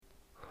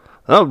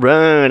All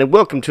right, and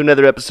welcome to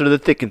another episode of the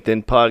Thick and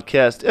Thin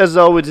podcast. As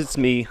always, it's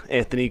me,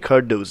 Anthony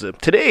Cardoza.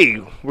 Today,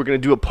 we're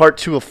going to do a part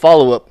two, a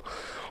follow-up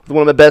with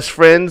one of my best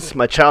friends,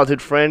 my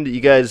childhood friend. You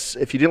guys,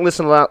 if you didn't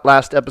listen to the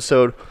last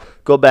episode,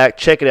 go back,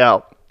 check it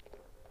out.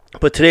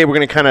 But today, we're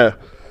going to kind of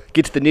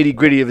get to the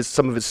nitty-gritty of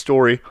some of his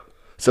story.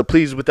 So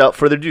please, without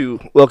further ado,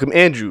 welcome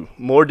Andrew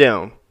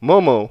Moredown,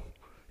 Momo,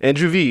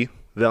 Andrew V.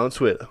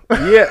 Valenzuela.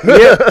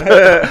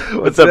 Yeah.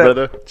 What's up,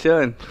 brother?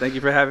 Chilling. Thank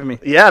you for having me.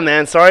 Yeah,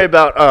 man. Sorry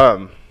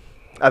about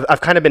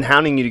I've kind of been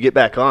hounding you to get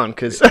back on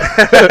because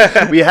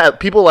we have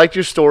people liked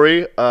your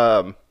story.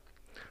 I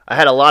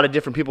had a lot of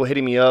different people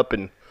hitting me up,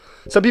 and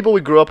some people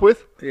we grew up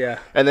with. Yeah.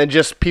 And then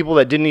just people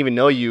that didn't even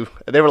know you.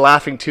 And they were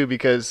laughing too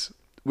because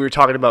we were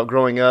talking about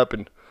growing up,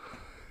 and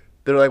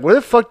they're like, "Where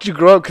the fuck did you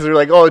grow up?" Because they're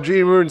like, "Oh,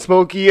 Dreamer and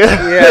Smokey."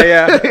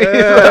 Yeah.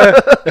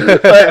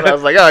 And I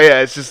was like, "Oh yeah,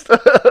 it's just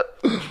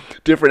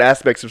different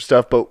aspects of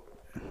stuff." But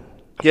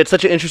yeah, it's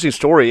such an interesting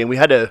story, and we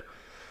had to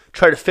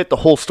try to fit the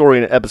whole story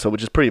in an episode,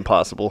 which is pretty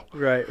impossible.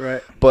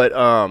 Right. But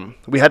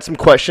we had some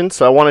questions,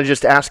 so I want to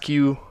just ask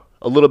you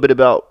a little bit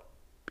about,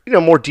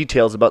 more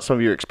details about some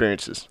of your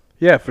experiences.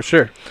 Yeah, for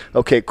sure.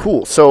 Okay,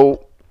 cool.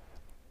 So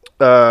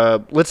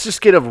let's just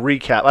get a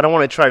recap. I don't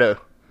want to try to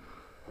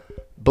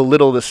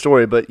belittle the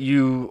story, but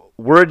you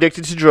were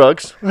addicted to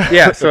drugs.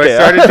 Yeah, so okay. I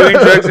started doing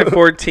drugs at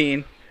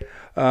 14.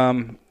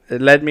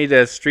 It led me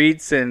to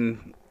streets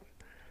and,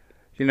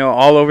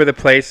 all over the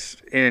place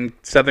in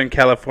Southern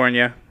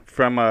California.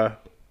 From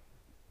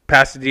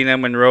Pasadena,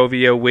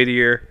 Monrovia,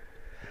 Whittier,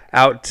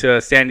 out to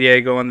San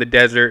Diego in the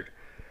desert.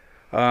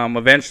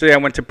 Eventually, I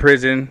went to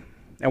prison.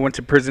 I went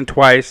to prison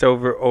twice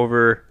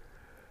over.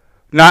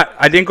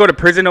 I didn't go to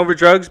prison over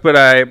drugs, but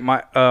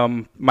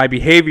my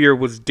behavior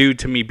was due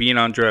to me being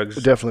on drugs.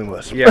 It definitely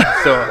was.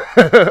 Yeah, so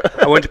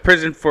I went to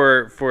prison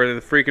for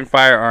the freaking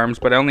firearms,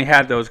 but I only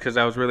had those because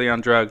I was really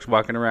on drugs,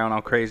 walking around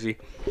all crazy.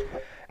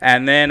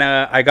 And then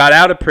I got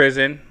out of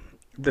prison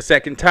the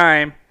second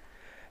time.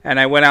 And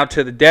I went out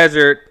to the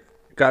desert,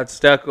 got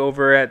stuck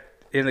over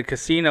in the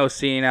casino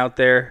scene out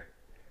there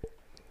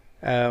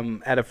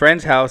at a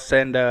friend's house,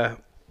 and that's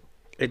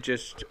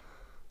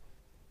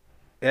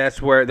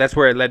where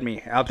it led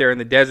me, out there in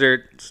the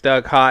desert,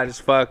 stuck, hot as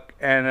fuck,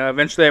 and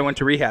eventually I went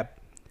to rehab.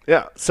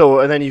 Yeah. So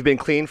and then you've been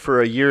clean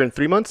for a year and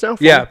 3 months now.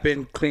 Yeah, I've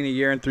been clean a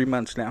year and 3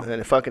 months now.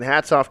 And fucking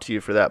hats off to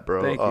you for that,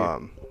 bro. Thank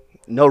you.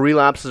 No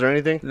relapses or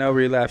anything? No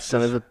relapses.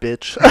 Son of a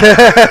bitch.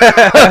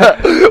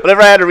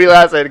 Whenever I had a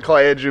relapse, I had to call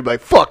Andrew and be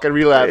like, fuck, I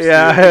relapsed.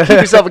 Yeah.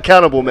 Keep yourself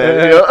accountable,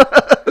 man.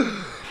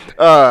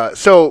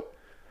 So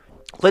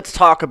let's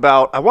talk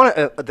about, I want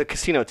the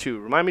casino too.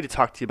 Remind me to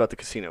talk to you about the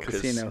casino.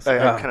 Casinos.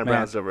 I kind of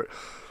browsed over it.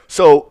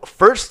 So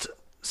first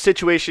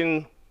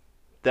situation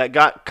that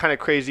got kind of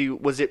crazy,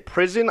 was it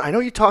prison? I know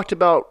you talked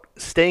about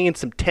staying in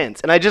some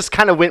tents, and I just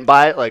kind of went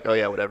by it like, oh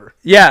yeah, whatever.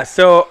 Yeah,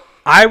 so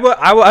I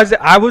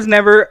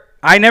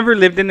never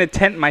lived in a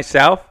tent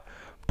myself,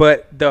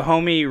 but the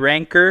homie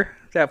Ranker,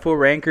 that fool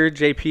Ranker,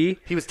 JP.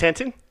 He was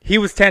tenting? He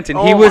was tenting.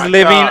 Oh he was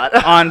living God.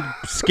 on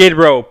Skid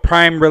Row,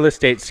 prime real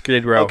estate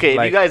Skid Row. Okay,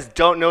 if you guys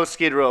don't know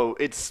Skid Row,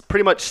 it's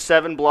pretty much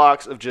 7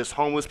 blocks of just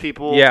homeless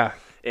people. Yeah.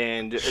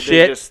 And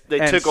shit they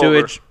and took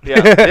sewage. over.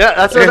 Yeah,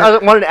 that's what I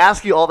wanted to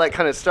ask you, all that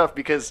kind of stuff,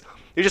 because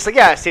you're just like,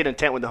 yeah, I stayed in a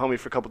tent with the homie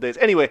for a couple days.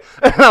 Anyway,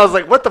 and I was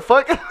like, what the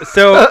fuck?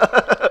 So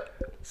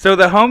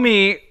the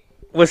homie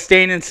was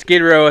staying in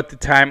Skid Row at the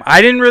time.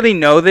 I didn't really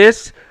know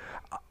this,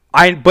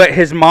 but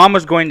his mom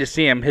was going to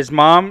see him. His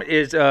mom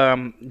is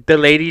the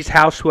lady's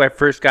house who I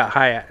first got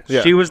high at.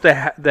 Yeah. She was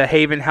the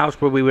Haven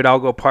house where we would all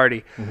go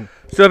party. Mm-hmm.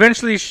 So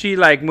eventually she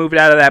moved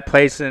out of that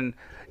place, and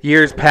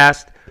years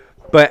passed.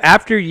 But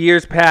after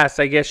years passed,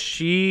 I guess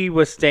she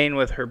was staying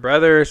with her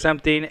brother or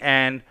something,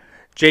 and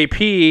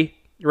JP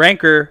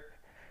Ranker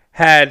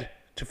had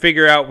to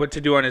figure out what to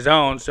do on his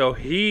own, so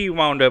he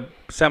wound up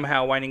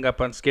somehow winding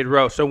up on Skid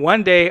Row. So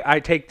one day I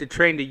take the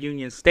train to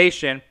Union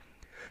Station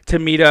to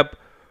meet up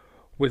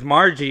with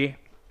Margie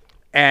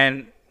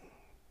and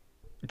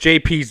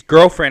JP's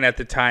girlfriend at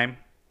the time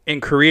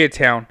in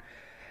Koreatown,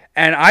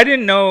 and I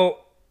didn't know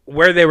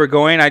where they were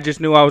going. I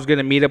just knew I was going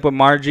to meet up with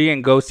Margie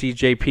and go see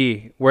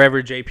JP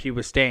wherever JP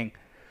was staying.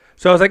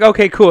 So I was like,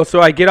 okay, cool.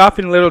 So I get off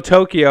in Little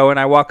Tokyo, and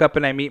I walk up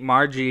and I meet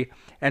Margie,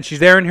 and she's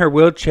there in her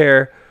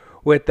wheelchair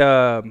with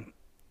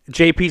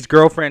JP's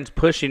girlfriend's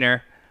pushing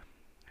her.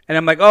 And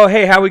I'm like, oh,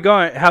 hey,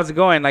 how's it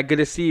going? Like, good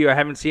to see you. I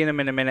haven't seen him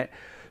in a minute.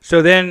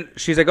 So then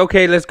she's like,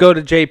 okay, let's go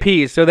to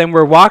JP's. So then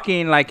we're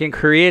walking in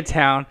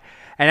Koreatown.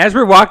 And as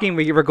we're walking,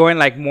 we were going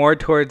more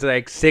towards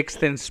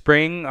 6th and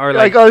Spring, or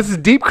oh, this is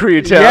deep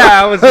Koreatown.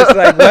 Yeah, I was just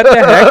like, what the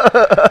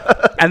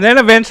heck? And then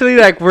eventually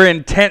we're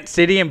in Tent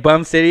City in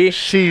Bum City.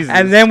 Jesus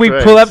and then we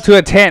Christ. Pull up to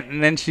a tent,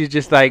 and then she's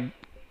just like,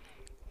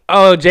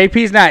 oh,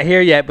 JP's not here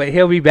yet, but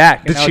he'll be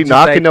back. Did she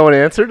knock and no one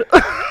answered?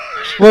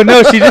 Well,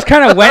 no, she just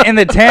kind of went in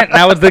the tent, and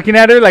I was looking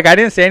at her I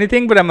didn't say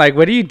anything, but I'm like,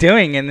 what are you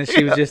doing? And then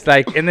she was just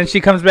and then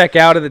she comes back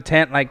out of the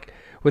tent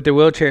with the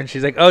wheelchair, and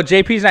she's like, oh,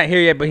 JP's not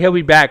here yet, but he'll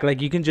be back.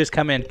 You can just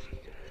come in.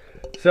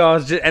 So I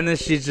was just, and then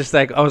she's just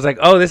I was like,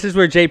 oh, this is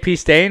where JP's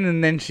staying?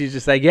 And then she's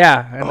just like,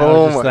 yeah. And I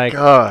was just my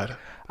God.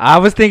 I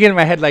was thinking in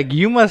my head, like,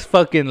 you must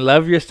fucking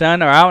love your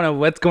son, or I don't know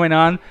what's going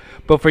on.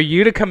 But for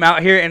you to come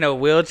out here in a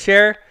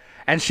wheelchair,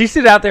 and she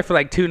stood out there for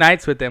like 2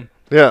 nights with him.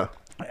 Yeah.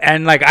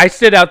 And like I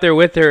stood out there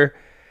with her,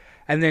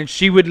 and then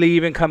she would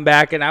leave and come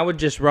back, and I would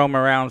just roam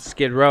around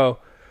Skid Row.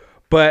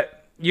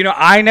 But, you know,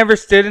 I never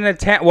stood in a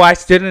tent. Well, I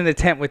stood in a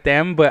tent with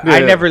them, but I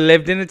never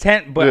lived in a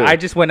tent. But I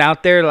just went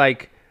out there,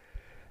 like,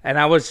 and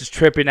I was just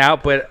tripping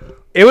out. But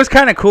it was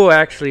kind of cool,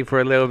 actually,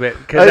 for a little bit.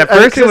 Because at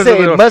first it was a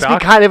little it must shocking.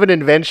 be kind of an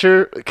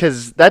adventure,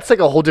 because that's like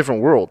a whole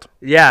different world.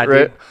 Yeah,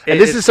 right. Dude,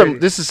 And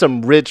this is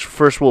some rich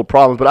first world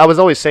problems. But I was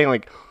always saying,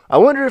 like, I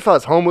wonder if I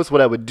was homeless,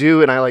 what I would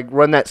do. And I like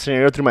run that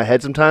scenario through my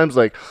head sometimes.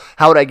 Like,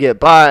 how would I get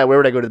by? Where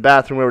would I go to the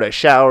bathroom? Where would I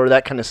shower?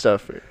 That kind of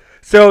stuff.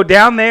 So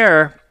down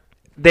there,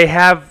 they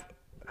have.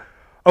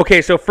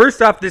 Okay, so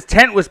first off, this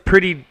tent was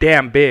pretty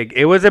damn big.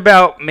 It was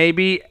about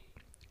maybe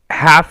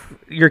half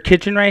your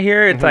kitchen right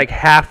here. It's like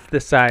half the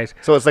size.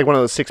 So it's like one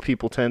of those 6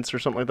 people tents or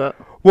something like that?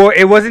 Well,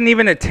 it wasn't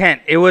even a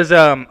tent. It was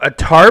a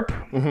tarp,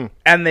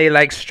 and they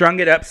like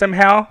strung it up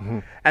somehow,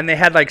 and they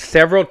had like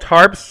several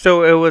tarps,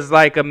 so it was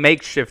like a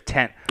makeshift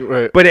tent.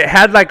 Right. But it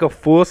had like a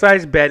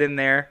full-size bed in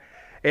there.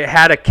 It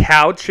had a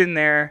couch in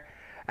there,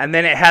 and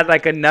then it had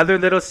like another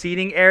little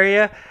seating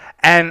area,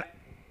 and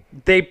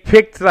they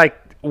picked like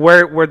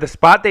where the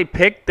spot they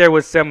picked, there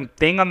was some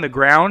thing on the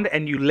ground,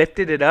 and you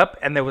lifted it up,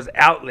 and there was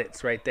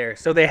outlets right there.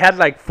 So they had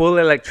like full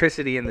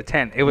electricity in the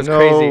tent. It was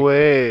crazy. No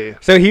way.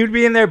 So he would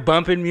be in there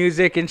bumping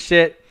music and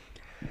shit,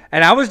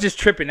 and I was just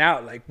tripping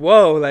out, like,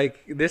 whoa,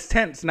 like this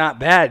tent's not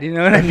bad, you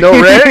know what I mean? No,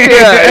 right?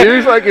 Yeah,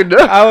 you're fucking.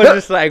 I was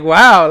just like,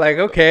 wow, like,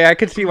 okay, I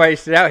could see why he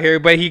stood out here,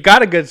 but he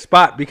got a good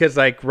spot because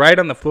like right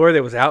on the floor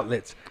there was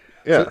outlets.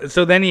 Yeah.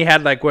 So then he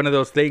had like one of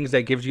those things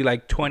that gives you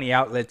like 20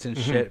 outlets and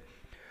shit.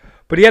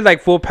 But he had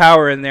like full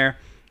power in there.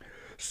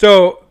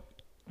 So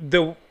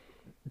the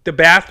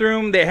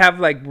bathroom, they have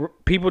like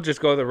people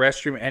just go to the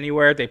restroom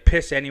anywhere. They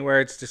piss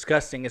anywhere. It's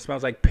disgusting. It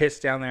smells like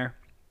piss down there.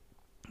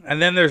 And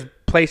then there's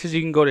places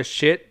you can go to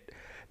shit.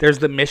 There's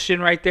the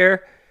Mission right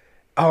there.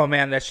 Oh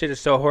man, that shit is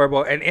so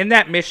horrible. And in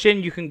that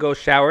Mission, you can go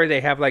shower. They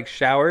have like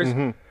showers.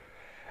 And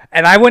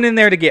I went in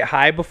there to get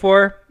high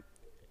before.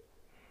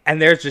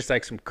 And there's just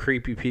like some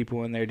creepy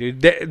people in there,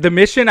 dude. The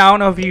Mission, I don't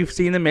know if you've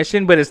seen the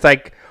Mission, but it's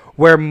like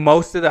where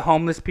most of the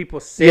homeless people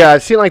sit. Yeah,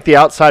 I've seen like the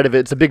outside of it.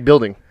 It's a big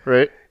building,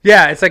 right?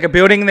 Yeah, it's like a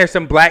building, and there's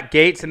some black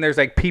gates, and there's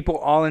like people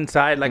all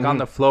inside, like on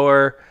the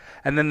floor.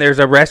 And then there's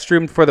a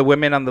restroom for the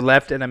women on the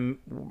left and a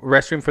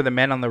restroom for the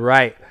men on the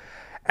right.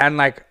 And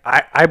like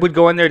I would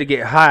go in there to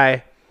get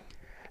high,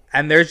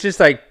 and there's just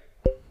like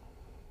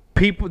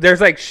people.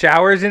 There's like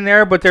showers in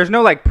there, but there's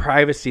no like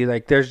privacy.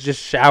 Like there's just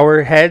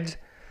shower heads,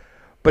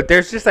 but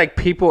there's just like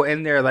people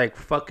in there like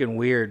fucking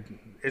weird.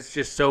 It's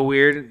just so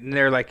weird. And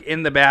they're like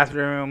in the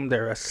bathroom.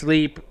 They're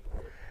asleep.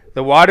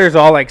 The water's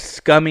all like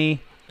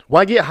scummy.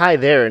 Why get high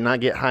there and not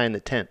get high in the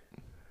tent?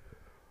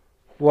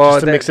 Well,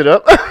 Just to mix it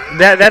up?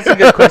 That's a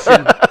good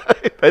question.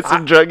 That's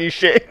some druggy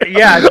shit.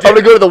 Yeah. I'm going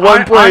to go to the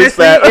one place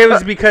honestly, that... it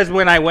was because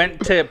when I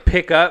went to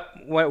pick up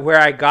where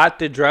I got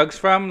the drugs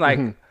from, like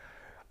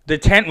the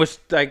tent was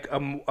like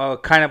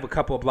kind of a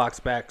couple of blocks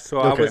back.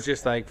 So I was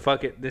just like,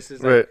 fuck it. This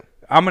is like,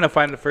 I'm going to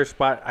find the first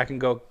spot I can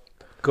go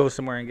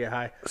somewhere and get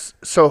high.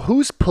 So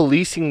who's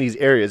policing these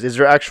areas? Is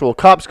there actual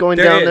cops going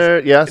down is. there?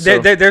 Yeah.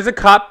 There's a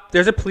cop.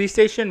 There's a police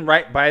station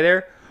right by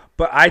there.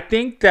 But I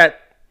think that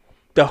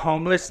the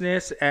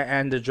homelessness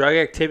and the drug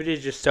activity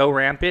is just so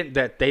rampant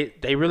that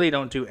they really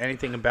don't do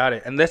anything about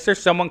it unless there's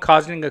someone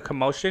causing a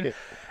commotion. Yeah.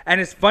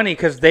 And it's funny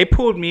because they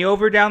pulled me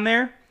over down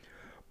there,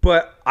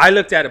 but I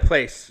looked at a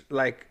place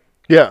like.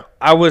 Yeah,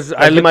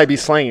 you might be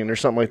slanging or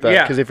something like that.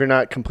 Yeah, because if you're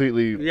not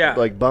completely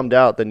like bummed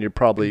out, then you're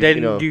probably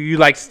you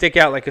like stick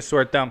out like a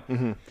sore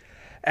thumb.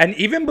 And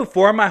even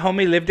before my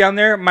homie lived down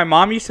there, my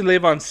mom used to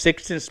live on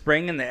 6th and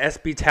Spring in the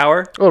SB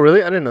Tower. Oh,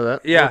 really? I didn't know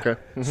that. Yeah.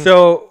 Okay.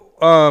 So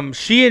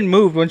she had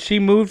moved when she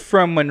moved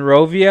from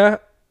Monrovia,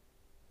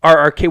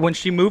 when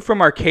she moved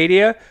from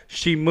Arcadia,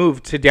 she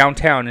moved to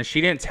downtown, and she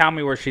didn't tell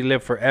me where she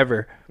lived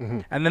forever.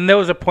 And then there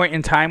was a point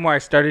in time where I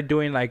started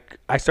doing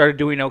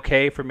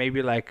okay for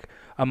maybe like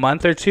a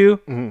month or two.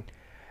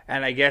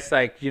 And I guess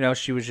like,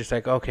 she was just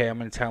like, okay, I'm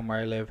going to tell him where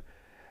I live.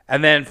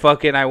 And then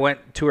fucking I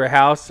went to her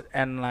house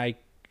and like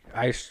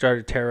I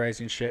started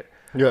terrorizing shit.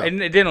 Yeah.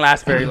 And it didn't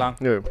last very long.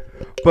 Yeah.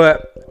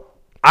 But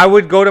I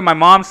would go to my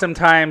mom's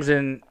sometimes,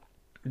 and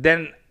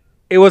then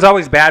it was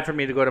always bad for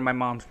me to go to my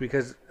mom's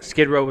because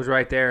Skid Row was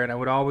right there, and I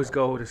would always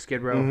go to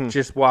Skid Row,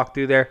 just walk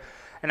through there.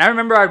 And I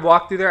remember I'd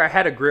walk through there. I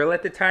had a grill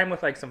at the time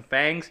with like some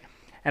fangs,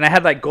 and I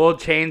had like gold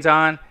chains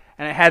on,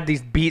 and I had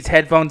these Beats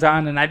headphones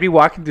on, and I'd be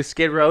walking through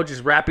Skid Row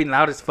just rapping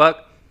loud as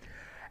fuck.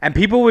 And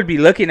people would be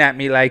looking at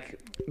me like...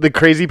 The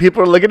crazy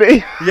people are looking at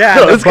you?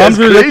 Yeah, the bums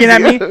were looking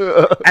at me.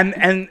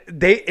 And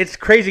it's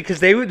crazy because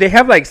they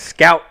have like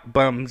scout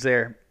bums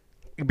there.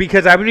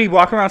 Because I would be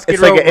walking around Skid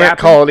Row rapping. It's like an ant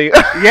colony.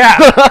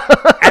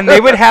 Yeah. And they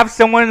would have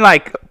someone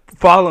like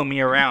follow me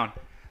around.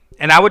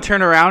 And I would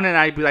turn around and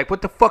I'd be like,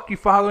 what the fuck you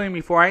following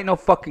me for? I ain't no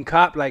fucking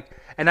cop. Like,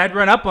 and I'd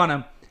run up on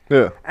them.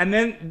 Yeah. And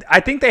then I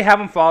think they have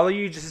them follow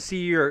you just to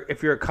see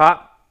if you're a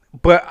cop.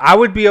 But I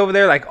would be over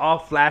there like all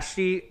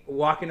flashy,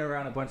 walking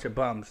around a bunch of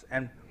bums,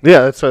 and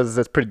Yeah,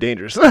 that's pretty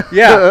dangerous.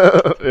 yeah.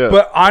 Yeah.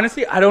 But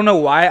honestly, I don't know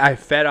why I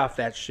fed off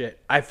that shit.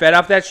 I fed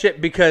off that shit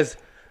because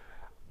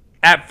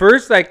at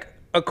first, like,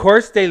 of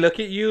course they look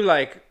at you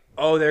like,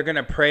 oh, they're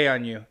gonna prey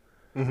on you.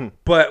 Mm-hmm.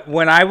 But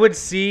when I would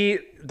see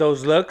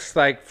those looks,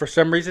 like, for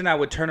some reason I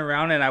would turn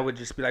around and I would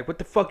just be like, what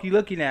the fuck you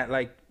looking at?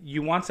 Like,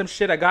 you want some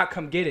shit I got?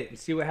 Come get it and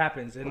see what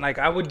happens. And like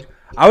I would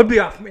be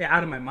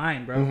out of my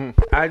mind, bro. Mm-hmm.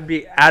 I'd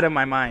be out of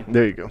my mind.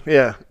 There you go.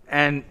 Yeah.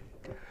 And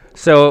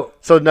so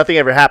nothing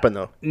ever happened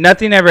though.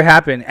 nothing ever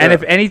happened. And Yeah.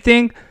 if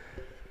anything,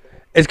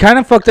 it's kind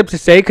of fucked up to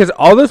say because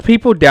all those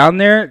people down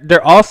there,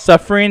 they're all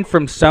suffering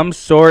from some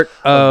sort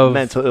of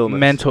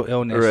mental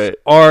illness. Right.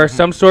 Or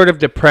some sort of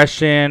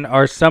depression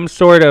or some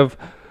sort of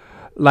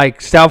like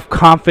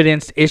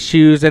self-confidence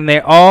issues. And they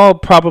all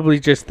probably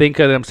just think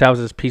of themselves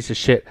as a piece of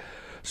shit.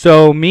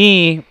 So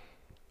me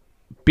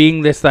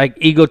being this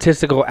like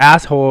egotistical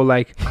asshole,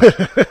 like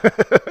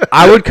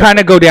I would kind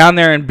of go down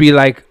there and be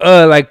like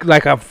I'd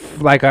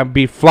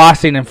be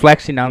flossing and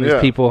flexing on these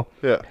people.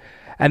 Yeah.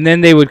 And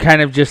then they would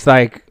kind of just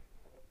like,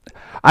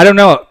 I don't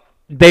know.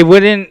 They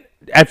wouldn't,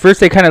 at first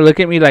they kind of look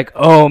at me like,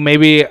 oh,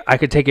 maybe I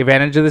could take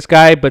advantage of this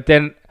guy. But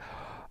then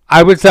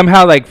I would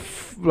somehow like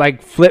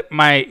flip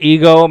my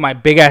ego, my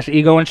big ass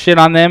ego and shit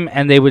on them.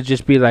 And they would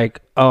just be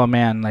like, oh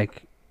man,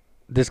 like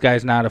this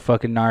guy's not a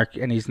fucking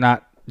narc. And he's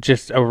not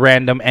just a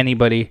random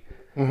anybody.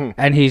 Mm-hmm.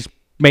 And he's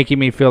making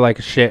me feel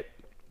like shit.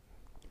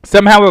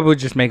 Somehow it would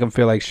just make him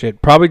feel like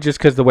shit. Probably just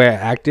because the way I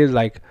acted,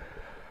 like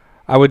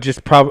I would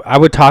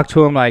talk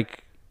to him like,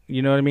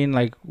 you know what I mean?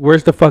 Like,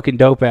 where's the fucking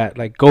dope at?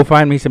 Like, go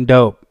find me some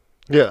dope.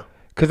 Yeah.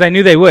 Because I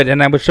knew they would.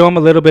 And I would show them a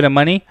little bit of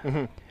money.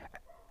 Mm-hmm.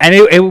 And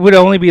it would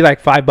only be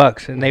like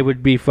 $5. And they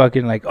would be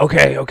fucking like,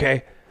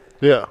 okay.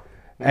 Yeah.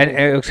 And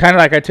it was kind of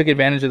like I took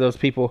advantage of those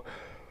people.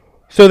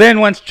 So then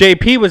once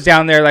JP was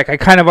down there, like I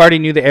kind of already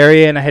knew the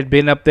area. And I had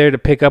been up there to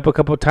pick up a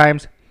couple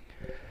times.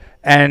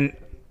 And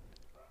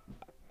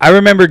I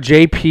remember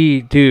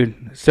JP,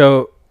 dude.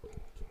 So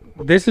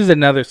this is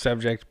another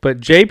subject. But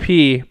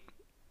JP...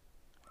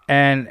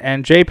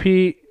 And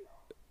JP,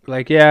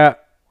 like, yeah,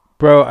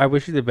 bro, I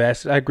wish you the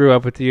best. I grew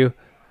up with you.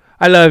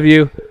 I love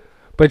you.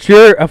 But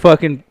you're a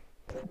fucking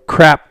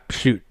crap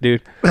shoot,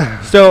 dude.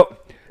 So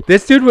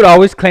this dude would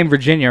always claim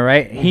Virginia,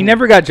 right? Mm-hmm. He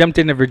never got jumped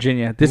into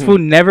Virginia. This fool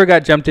never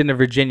got jumped into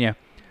Virginia.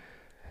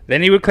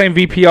 Then he would claim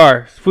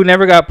VPR. This fool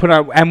never got put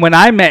on. And when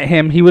I met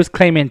him, he was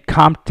claiming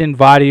Compton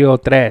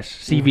Vario 3,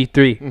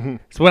 CV3. Mm-hmm.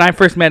 So when I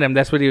first met him,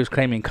 that's what he was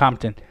claiming,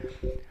 Compton.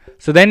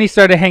 So then he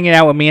started hanging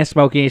out with me and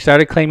Smokey. He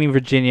started claiming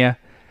Virginia.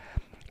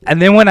 And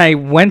then when I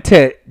went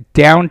to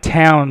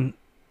downtown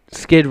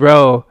Skid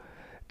Row,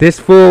 this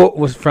fool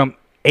was from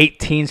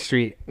 18th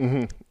Street.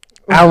 Mm-hmm.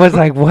 I was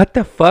like, what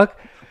the fuck?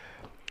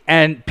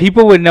 And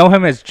people would know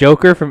him as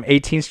Joker from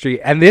 18th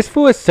Street. And this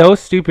fool is so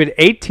stupid.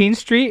 18th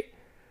Street,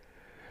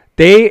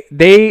 they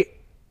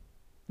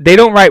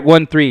don't write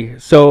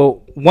 1-3.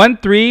 So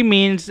 1-3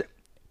 means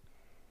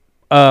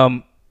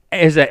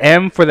is an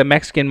M for the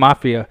Mexican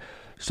mafia.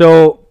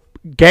 So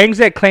gangs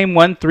that claim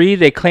 1-3,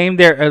 they claim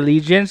their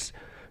allegiance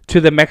to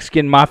the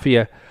Mexican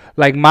mafia.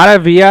 Like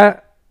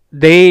Maravilla,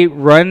 they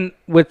run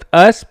with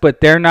us,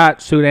 but they're not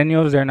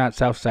Sureños, they're not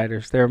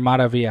Southsiders. They're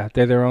Maravilla.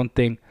 They're their own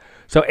thing.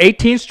 So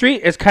 18th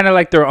Street is kind of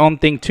like their own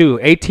thing too.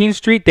 18th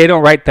Street, they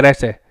don't write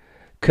 13.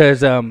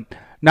 Because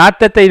not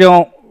that they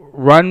don't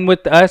run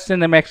with us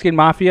in the Mexican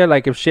mafia.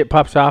 Like if shit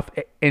pops off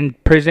in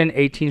prison,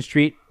 18th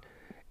Street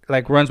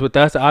like runs with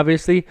us,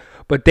 obviously.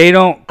 But they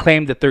don't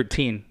claim the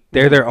 13.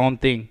 They're their own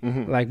thing.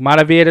 Mm-hmm. Like,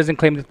 Maravilla doesn't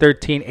claim the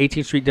 13.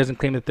 18th Street doesn't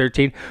claim the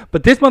 13.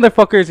 But this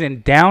motherfucker is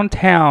in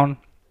downtown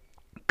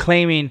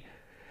claiming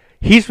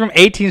he's from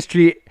 18th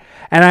Street.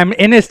 And I'm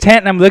in his tent,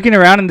 and I'm looking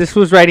around, and this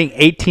was writing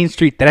 18th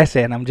Street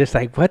 13. And I'm just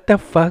like, what the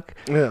fuck?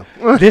 Yeah.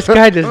 This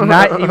guy does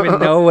not even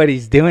know what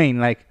he's doing.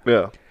 Like,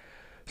 yeah.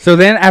 So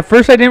then, at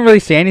first, I didn't really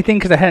say anything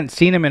because I hadn't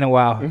seen him in a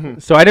while. Mm-hmm.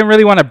 So I didn't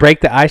really want to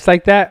break the ice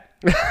like that.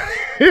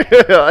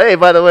 Hey,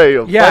 by the way,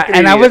 yeah,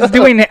 and I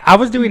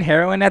was doing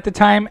heroin at the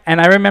time,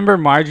 and I remember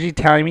Margie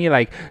telling me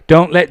like,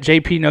 "Don't let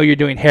JP know you're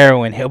doing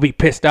heroin. He'll be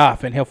pissed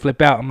off and he'll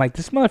flip out." I'm like,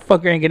 "This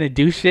motherfucker ain't gonna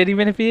do shit,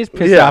 even if he is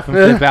pissed off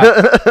and flip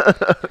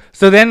out."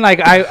 So then,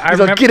 like, I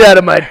remember, like, get out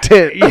of my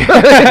tent.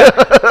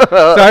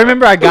 So I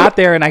remember I got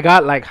there and I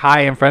got like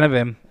high in front of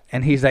him,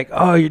 and he's like,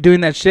 "Oh, you're doing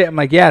that shit." I'm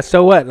like, "Yeah,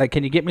 so what? Like,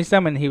 can you get me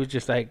some?" And he was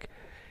just like,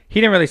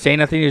 he didn't really say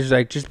nothing. He was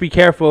like, "Just be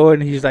careful,"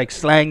 and he's like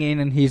slanging,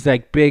 and he's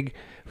like big.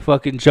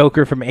 Fucking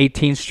Joker from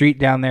 18th Street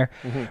down there.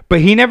 Mm-hmm.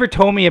 But he never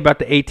told me about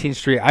the 18th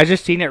Street. I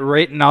just seen it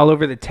written all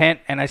over the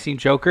tent, and I seen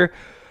Joker.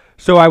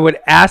 So I would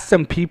ask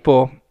some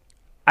people.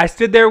 I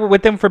stood there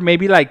with them for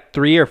maybe like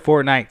 3 or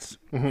 4 nights.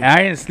 Mm-hmm. And I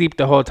didn't sleep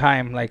the whole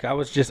time. Like, I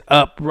was just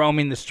up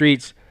roaming the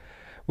streets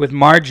with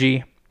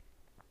Margie.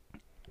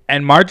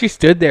 And Margie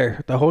stood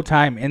there the whole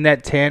time in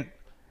that tent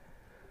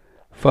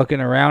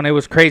fucking around. It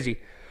was crazy.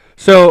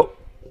 So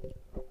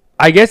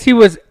I guess he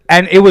was,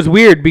 and it was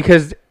weird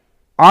because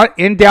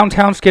in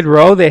downtown Skid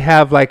Row, they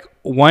have like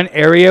one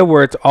area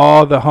where it's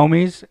all the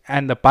homies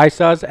and the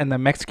paisas and the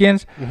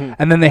Mexicans,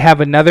 and then they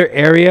have another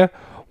area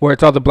where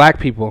it's all the black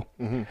people.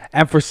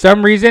 And for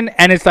some reason,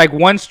 and it's like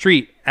one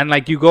street, and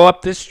like you go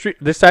up this street,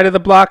 this side of the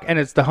block, and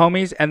it's the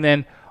homies, and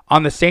then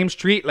on the same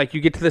street, like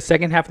you get to the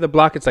second half of the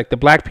block, it's like the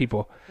black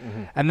people.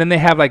 And then they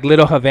have like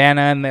Little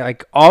Havana, and they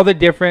like all the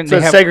different. So they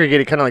it's have,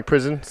 segregated, kind of like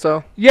prison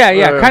style.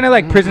 yeah, kind of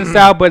like prison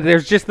style, but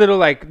there's just little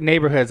like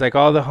neighborhoods. Like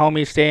all the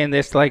homies stay in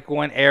this like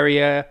one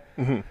area,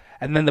 and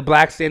then the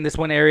blacks stay in this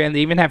one area, and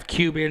they even have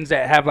Cubans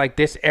that have like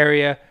this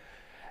area.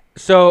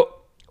 So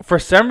for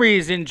some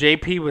reason,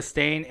 JP was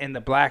staying in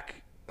the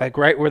black, like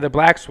right where the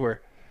blacks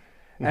were,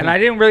 and I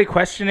didn't really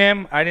question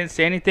him. I didn't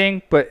say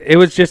anything, but it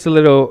was just a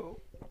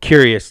little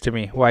curious to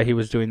me why he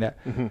was doing that.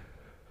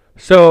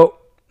 So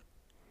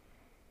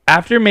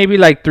after maybe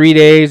like 3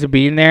 days of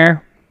being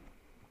there,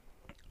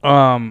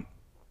 I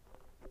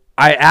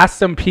asked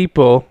some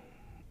people,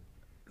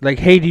 like,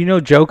 hey, do you know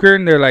Joker?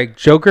 And they're like,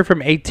 Joker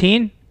from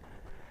 18?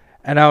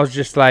 And I was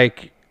just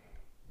like,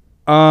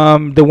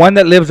 the one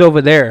that lives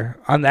over there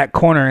on that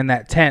corner in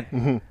that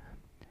tent.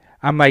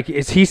 I'm like,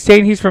 is he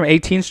saying he's from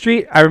 18th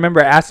Street? I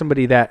remember I asked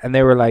somebody that, and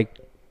they were like,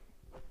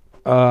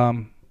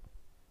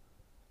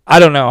 I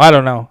don't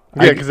know.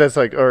 Yeah, because that's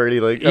like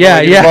already like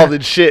involved in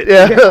shit.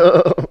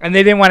 Yeah. And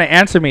they didn't want to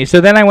answer me. So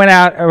then I went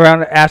out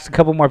around, asked a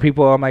couple more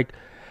people. I'm like,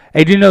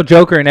 hey, do you know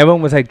Joker? And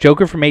everyone was like,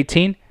 Joker from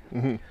 18?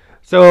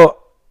 So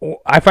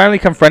I finally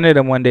confronted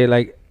him one day,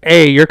 like,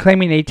 hey, you're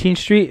claiming 18th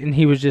Street? And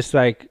he was just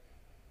like,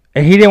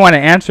 and he didn't want to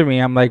answer me.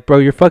 I'm like, bro,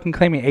 you're fucking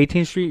claiming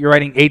 18th Street? You're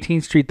writing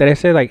 18th Street that I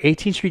said? Like,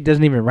 18th Street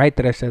doesn't even write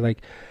that I said.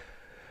 Like,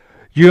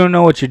 you don't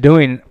know what you're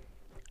doing.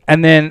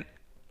 And then,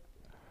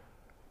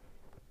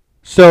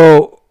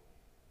 so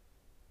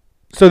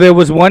there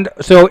was one.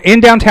 So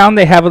in downtown,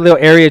 they have a little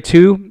area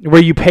too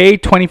where you pay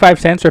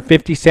 25 cents or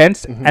 50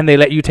 cents, and they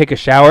let you take a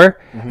shower,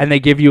 and they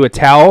give you a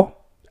towel.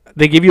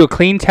 They give you a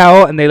clean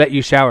towel, and they let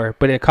you shower,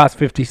 but it costs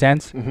 50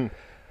 cents.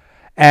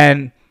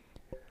 And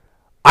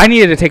I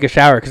needed to take a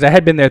shower because I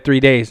had been there 3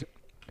 days.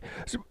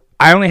 So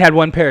I only had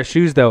one pair of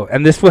shoes though,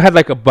 and this fool had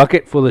like a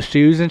bucket full of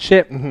shoes and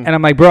shit. And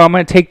I'm like, bro, I'm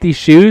gonna take these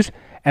shoes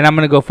and I'm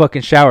gonna go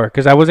fucking shower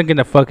because I wasn't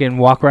gonna fucking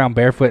walk around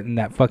barefoot in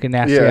that fucking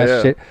nasty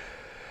ass shit.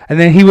 And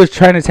then he was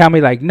trying to tell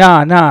me like,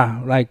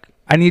 nah, like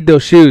I need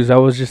those shoes. I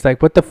was just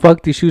like, what the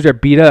fuck? These shoes are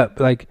beat up.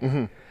 Like,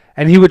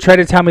 and he would try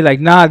to tell me like,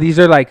 nah, these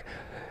are like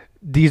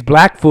these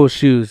black fool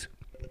shoes.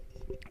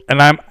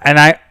 And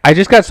I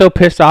just got so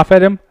pissed off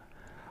at him.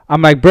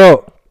 I'm like,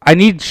 bro, I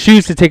need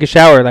shoes to take a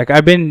shower. Like,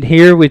 I've been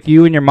here with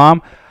you and your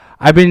mom.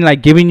 I've been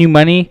like giving you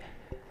money,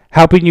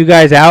 helping you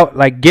guys out,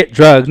 like get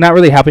drugs. Not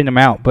really helping them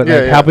out, but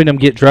helping them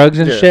get drugs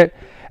and shit.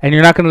 And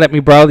you're not gonna let me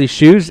borrow these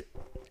shoes.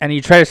 And you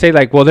try to say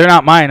like, well, they're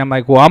not mine. I'm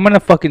like, well, I'm gonna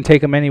fucking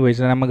take them anyways,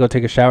 and I'm gonna go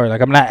take a shower.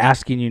 Like, I'm not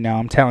asking you now.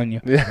 I'm telling you.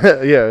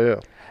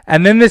 Yeah.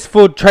 And then this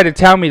fool tried to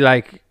tell me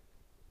like,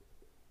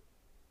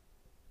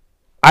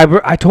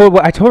 I told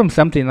him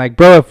something like,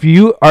 bro, if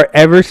you are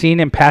ever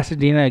seen in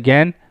Pasadena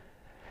again,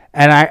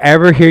 and I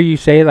ever hear you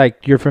say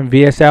like you're from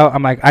VSL,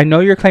 I'm like, I know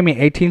you're claiming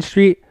 18th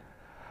Street.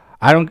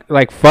 I don't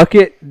like, fuck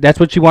it. That's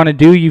what you want to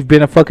do. You've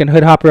been a fucking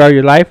hood hopper all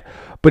your life.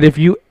 But if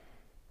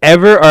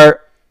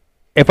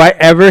I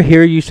ever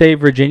hear you say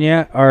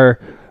Virginia or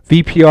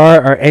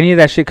VPR or any of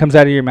that shit comes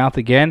out of your mouth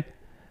again,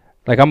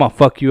 like, I'm gonna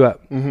fuck you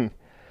up.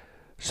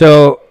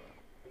 So,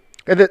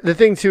 and the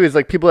thing too is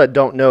like, people that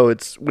don't know,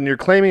 it's when you're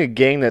claiming a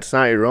gang that's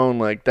not your own,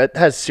 like that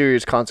has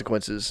serious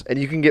consequences,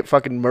 and you can get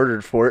fucking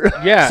murdered for it.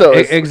 Yeah, so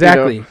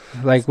exactly. You know,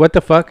 like, what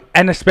the fuck?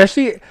 And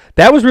especially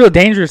that was real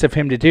dangerous of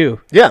him to do.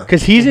 Yeah,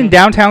 because he's in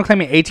downtown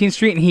claiming 18th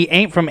Street, and he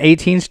ain't from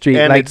 18th Street.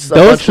 And like,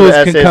 those fools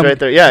can come right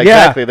there. Yeah,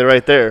 exactly. They're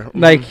right there.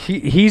 Like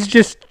he's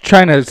just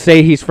trying to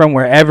say he's from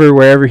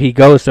wherever he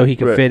goes, so he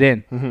can fit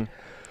in.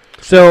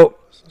 So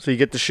you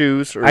get the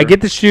shoes. I get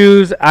the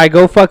shoes. I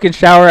go fucking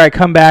shower. I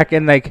come back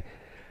and like.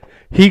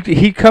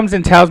 He comes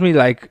and tells me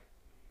like,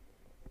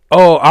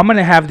 oh, I'm going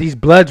to have these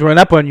bloods run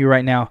up on you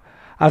right now.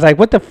 I was like,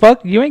 what the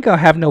fuck? You ain't going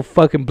to have no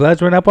fucking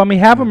bloods run up on me.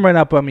 Have them run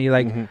up on me.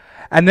 Like,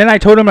 and then I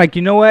told him like,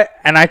 you know what?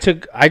 And I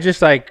got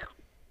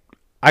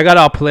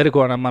all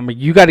political and I'm like,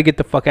 you got to get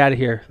the fuck out of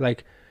here.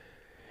 Like,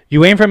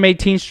 you ain't from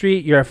 18th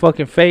Street. You're a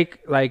fucking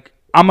fake. Like,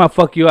 I'm going to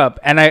fuck you up.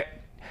 And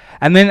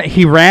then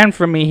he ran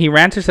from me. He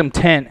ran to some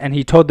tent and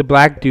he told the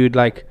black dude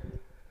like,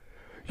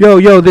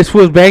 yo, this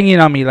fool's banging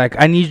on me. Like,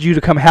 I need you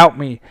to come help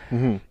me.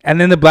 And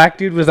then the black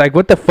dude was like,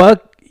 what the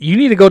fuck? You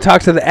need to go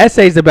talk to the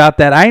essays about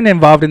that. I ain't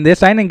involved in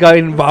this. I ain't got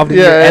involved in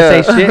your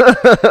essay shit.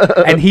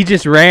 And he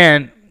just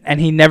ran, and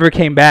he never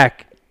came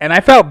back. And I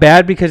felt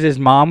bad because his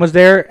mom was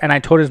there, and I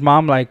told his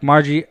mom, like,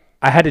 Margie,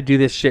 I had to do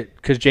this shit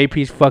because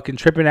JP's fucking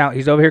tripping out.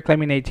 He's over here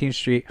claiming 18th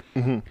Street.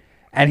 And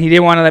he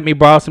didn't want to let me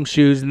borrow some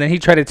shoes. And then he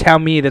tried to tell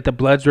me that the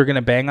Bloods were going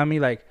to bang on me.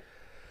 Like,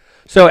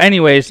 so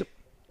anyways...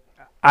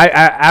 I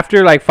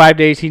after like 5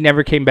 days, he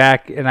never came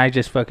back, and I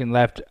just fucking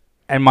left,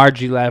 and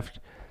Margie left,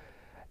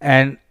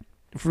 and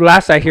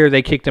last I hear,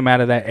 they kicked him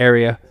out of that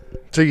area.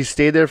 So you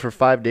stayed there for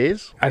 5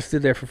 days I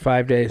stood there for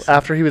 5 days.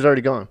 after he was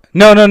already gone.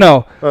 No.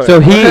 Oh, So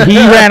yeah. he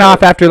ran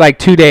off after like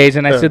 2 days,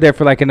 and I Yeah. stood there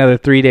for like another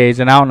 3 days,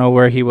 and I don't know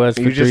where he was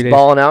for You 3 just days.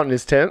 balling out in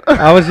his tent.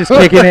 I was just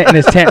kicking it in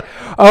his tent.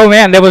 Oh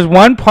man, there was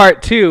one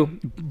part too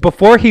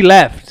before he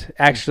left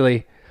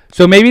actually.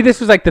 So maybe this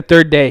was like the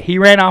third day. He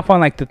ran off on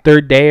like the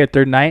third day or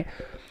third night,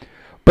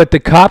 but the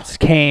cops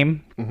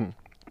came,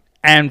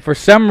 and for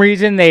some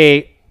reason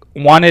they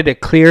wanted to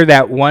clear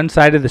that one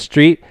side of the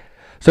street.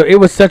 So it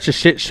was such a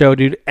shit show,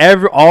 dude.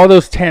 All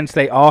those tents,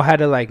 they all had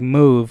to like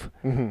move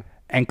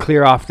and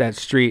clear off that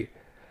street.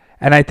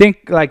 And I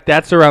think like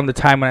that's around the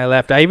time when I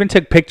left. I even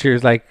took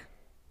pictures like,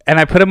 and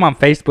I put them on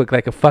Facebook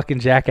like a fucking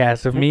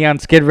jackass of me on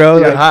Skid Row.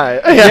 Yeah, Like,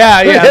 hi.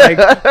 yeah,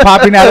 like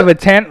popping out of a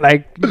tent,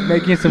 like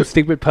making some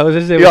stupid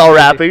poses. You're all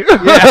rapping.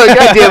 God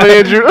damn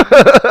it, Andrew.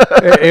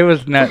 It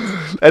was nuts.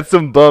 That's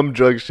some bum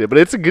drug shit, but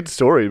it's a good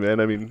story, man.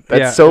 I mean, that's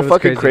Yeah, so it was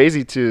fucking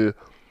crazy. crazy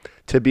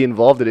to be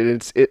involved in it.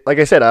 It's like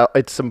I said,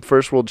 it's some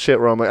first world shit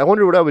where I'm like, I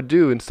wonder what I would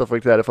do and stuff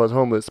like that if I was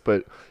homeless.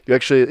 But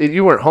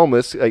you weren't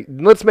homeless. Like,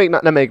 let's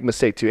not make a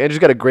mistake too. Andrew's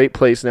got a great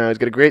place now. He's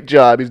got a great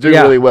job. He's doing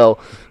Yeah. really well.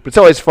 But it's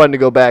always fun to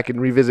go back and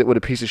revisit what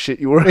a piece of shit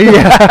you were.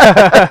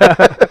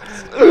 Yeah.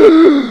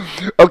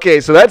 Okay,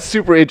 so that's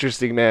super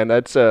interesting, man.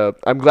 That's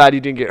I'm glad you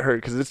didn't get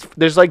hurt because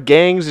there's like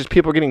gangs, there's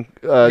people getting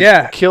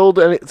killed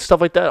and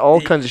stuff like that,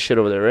 all kinds of shit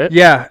over there, right?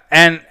 Yeah,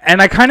 and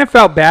I kind of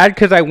felt bad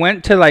because I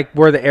went to like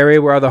where the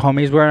area where all the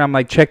homies were, and I'm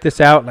like, check this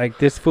out. Like,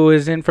 this fool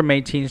is in from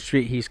 18th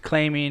Street. He's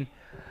claiming,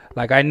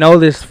 like, I know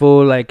this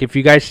fool. Like, if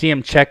you guys see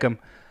him, check him.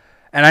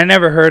 And I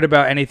never heard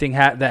about anything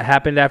that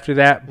happened after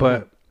that,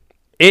 but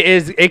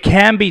it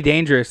can be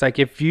dangerous. Like,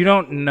 if you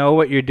don't know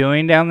what you're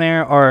doing down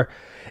there, or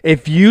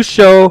if you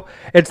show,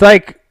 it's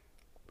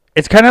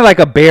kind of like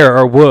a bear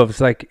or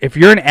wolves. Like, if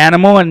you're an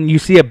animal and you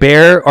see a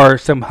bear or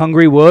some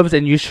hungry wolves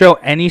and you show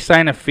any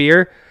sign of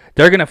fear,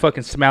 they're going to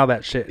fucking smell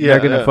that shit. Yeah,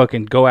 they're going to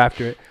fucking go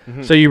after it.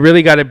 So you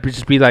really got to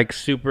just be like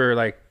super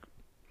like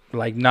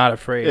not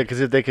afraid. Yeah,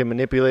 because if they can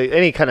manipulate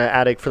any kind of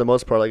addict for the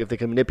most part, like if they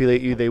can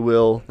manipulate you, they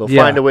will. They'll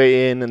Yeah. find a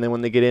way in, and then when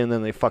they get in,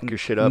 then they fuck your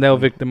shit up. They'll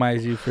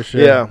victimize you for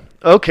sure. Yeah.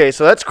 Okay,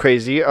 so that's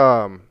crazy.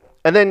 And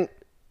then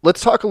let's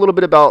talk a little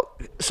bit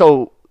about.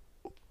 So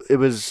it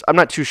was. I'm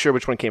not too sure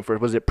which one came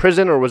first. Was it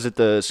prison or was it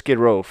the Skid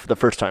Row for the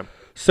first time?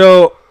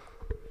 So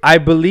I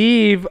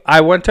believe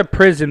I went to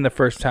prison the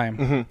first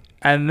time,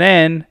 and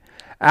then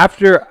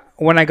after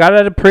when I got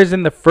out of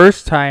prison the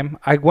first time,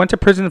 I went to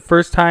prison the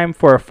first time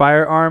for a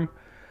firearm.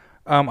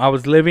 I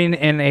was living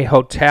in a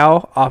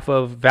hotel off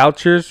of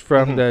vouchers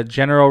from the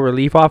General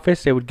Relief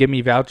Office. They would give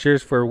me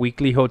vouchers for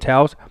weekly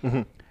hotels.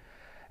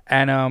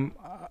 And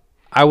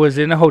I was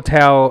in a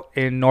hotel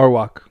in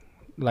Norwalk,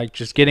 like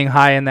just getting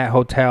high in that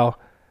hotel.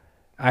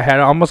 I had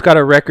almost got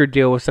a record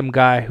deal with some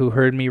guy who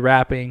heard me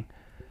rapping,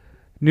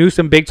 knew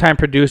some big-time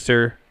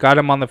producer, got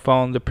him on the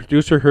phone. The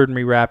producer heard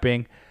me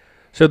rapping.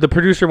 So the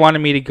producer wanted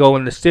me to go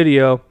in the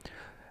studio,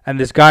 and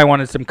this guy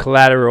wanted some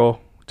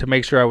collateral to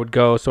make sure I would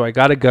go. So I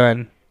got a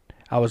gun.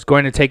 I was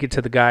going to take it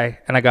to the guy,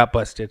 and I got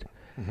busted.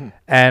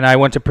 And I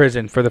went to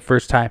prison for the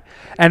first time.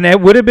 And it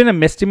would have been a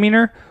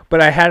misdemeanor,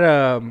 but I had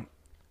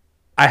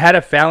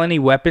a felony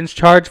weapons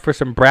charge for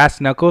some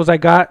brass knuckles I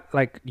got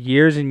like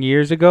years and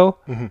years ago.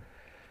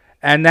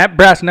 And that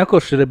brass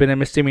knuckles should have been a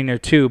misdemeanor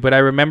too. But I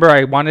remember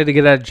I wanted to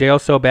get out of jail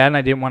so bad, and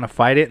I didn't want to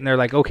fight it. And they're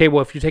like, okay,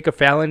 well, if you take a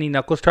felony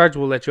knuckles charge,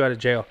 we'll let you out of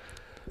jail.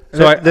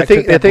 So The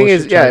thing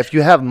is, if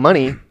you have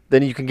money,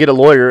 then you can get a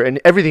lawyer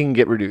and everything can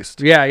get reduced.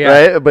 Yeah.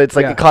 Right? But it's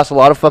like Yeah. it costs a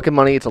lot of fucking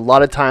money. It's a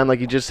lot of time.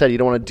 Like you just said, you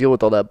don't want to deal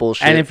with all that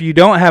bullshit. And if you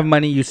don't have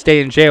money, you stay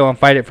in jail and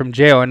fight it from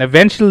jail. And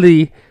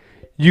eventually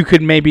you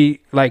could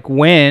maybe like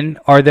win,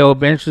 or they'll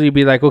eventually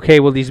be like, okay,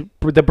 well,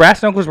 the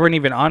brass knuckles weren't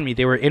even on me.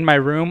 They were in my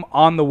room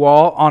on the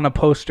wall on a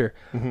poster.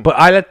 But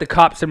I let the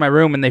cops in my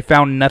room and they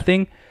found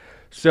nothing.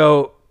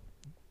 So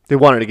they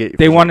wanted to get you.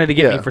 they wanted to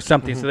get me for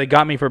something. So they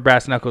got me for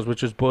brass knuckles,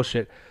 which was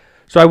bullshit.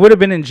 So I would have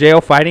been in jail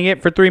fighting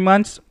it for 3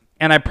 months.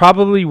 And I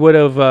probably would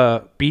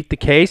have beat the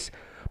case,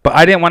 but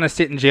I didn't want to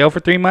sit in jail for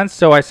 3 months.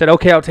 So I said,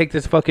 okay, I'll take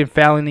this fucking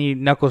felony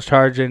knuckles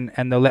charge, and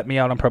they'll let me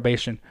out on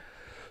probation.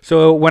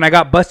 So when I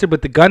got busted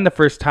with the gun the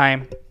first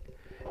time,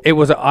 it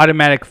was an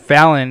automatic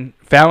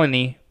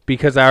felony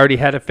because I already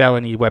had a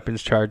felony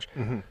weapons charge.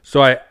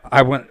 So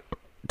I went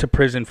to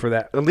prison for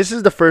that. And this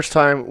is the first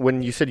time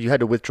when you said you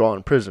had to withdraw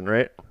in prison,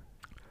 right?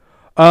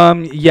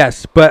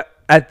 Yes, but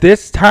at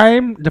this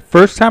time, the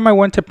first time I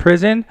went to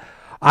prison,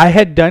 I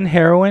had done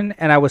heroin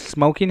and I was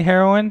smoking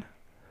heroin,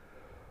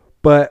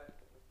 but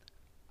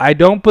I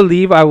don't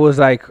believe I was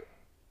like,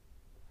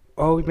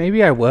 oh,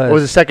 maybe I was. What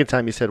was the second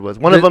time you said was?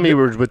 One of them you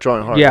were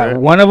withdrawing hard, Yeah, right?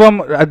 one of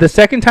them. The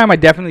second time I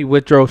definitely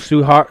withdrew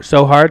so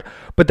hard,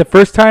 but the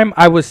first time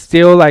I was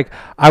still like,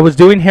 I was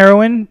doing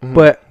heroin,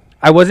 but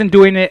I wasn't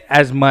doing it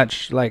as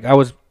much. Like I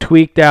was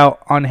tweaked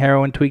out on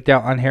heroin.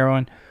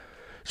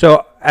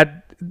 So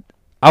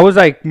I was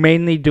like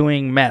mainly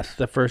doing meth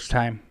the first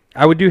time.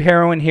 I would do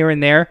heroin here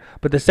and there,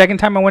 but the second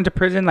time I went to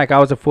prison, like I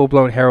was a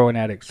full-blown heroin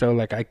addict, so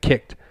like I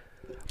kicked.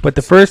 But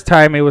the first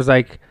time it was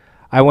like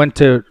I went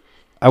to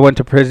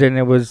prison,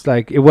 it was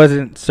like it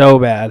wasn't so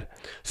bad.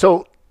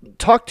 So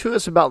talk to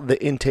us about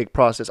the intake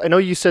process. I know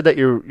you said that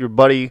your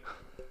buddy,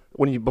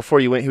 before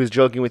you went, he was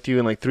joking with you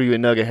and like threw you a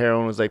nug of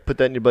heroin and was like, put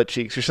that in your butt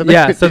cheeks or something.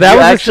 Yeah, so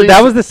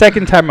that was the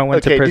second time I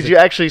went to prison. Did you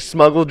actually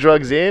smuggle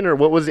drugs in, or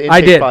what was the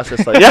intake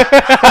process like? Yeah.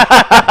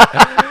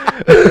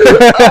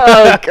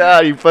 Oh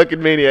God, you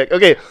fucking maniac.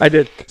 Okay, I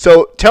did.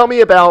 So tell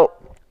me about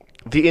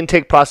the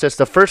intake process.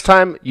 The first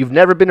time, you've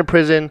never been to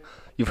prison,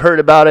 you've heard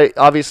about it.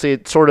 Obviously,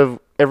 it's sort of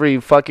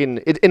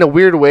in a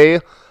weird way.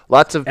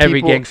 Lots of people,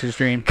 every gangster's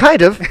dream.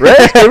 Kind of, right?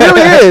 It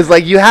really is.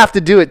 Like, you have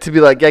to do it to be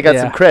like, yeah, I got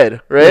some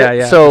cred, right?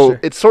 Yeah, so sure.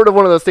 it's sort of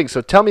one of those things.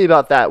 So tell me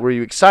about that. Were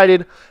you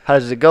excited? How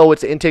does it go?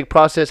 What's the intake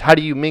process? How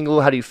do you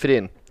mingle? How do you fit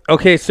in?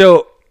 Okay,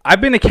 so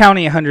I've been to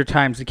county 100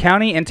 times. The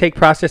county intake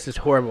process is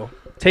horrible.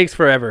 It takes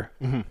forever.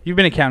 Mm-hmm. You've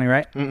been to county,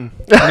 right? No?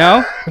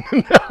 No?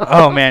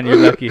 Oh, man, you're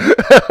lucky.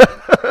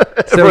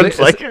 So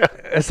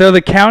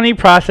the county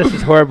process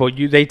is horrible.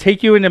 They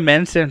take you into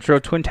Men's Central,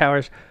 Twin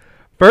Towers.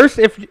 First,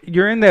 if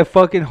you're in the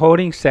fucking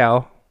holding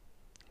cell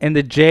in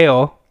the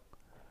jail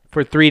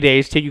for 3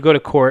 days till you go to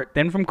court.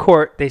 Then from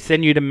court, they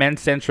send you to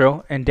Men's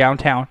Central in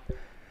downtown.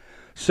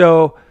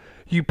 So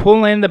you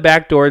pull in the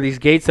back door, these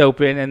gates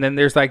open, and then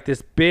there's like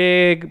this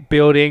big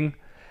building,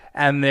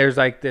 and there's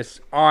like this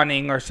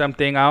awning or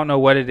something. I don't know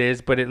what it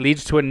is, but it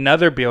leads to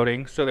another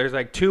building. So there's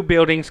like two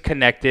buildings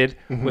connected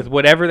with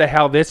whatever the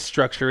hell this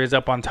structure is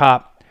up on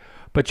top.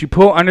 But you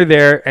pull under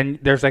there, and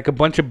there's like a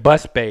bunch of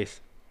bus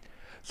bays.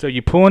 So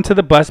you pull into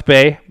the bus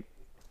bay,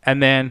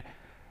 and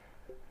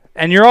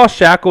you're all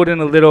shackled in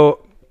a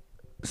little.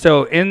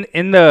 So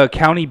in the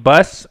county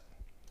bus,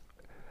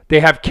 they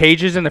have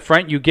cages in the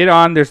front. You get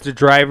on, there's the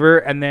driver,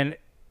 and then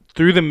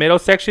through the middle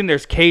section,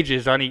 there's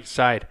cages on each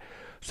side.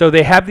 So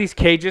they have these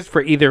cages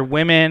for either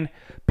women,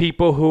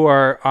 people who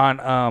are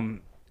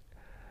on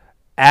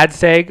ad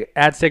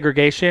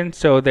segregation.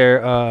 So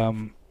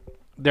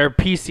they're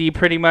PC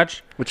pretty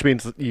much, which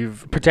means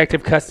you've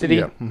protective custody.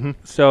 Yeah. Mm-hmm.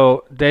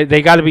 So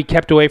they got to be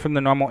kept away from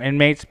the normal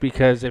inmates,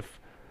 because if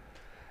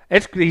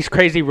it's these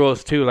crazy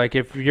rules too. Like,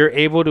 if you're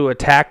able to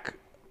attack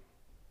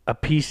a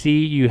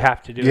PC, you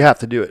have to do it. You have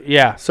to do it.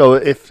 Yeah. So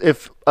if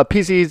a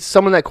PC is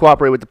someone that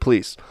cooperate with the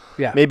police,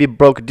 maybe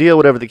broke a deal,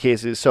 whatever the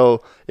case is.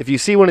 So if you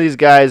see one of these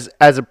guys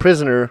as a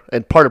prisoner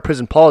and part of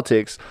prison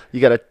politics,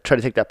 you got to try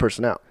to take that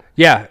person out.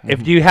 Yeah. Mm-hmm.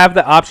 If you have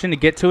the option to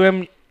get to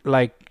him,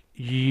 like,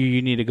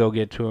 you need to go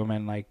get to him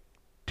and like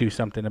do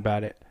something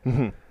about it.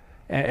 Mm-hmm.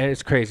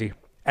 It's crazy.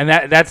 And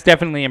that's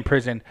definitely in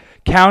prison.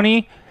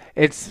 County,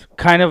 it's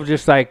kind of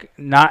just like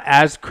not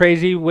as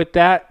crazy with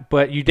that,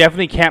 but you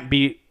definitely can't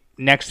be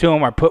next to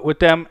them or put with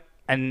them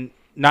and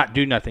not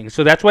do nothing.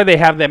 So that's why they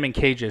have them in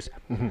cages.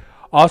 Mm-hmm.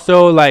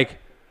 Also, like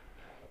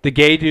the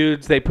gay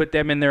dudes, they put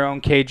them in their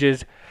own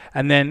cages.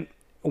 And then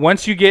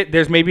once you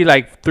there's maybe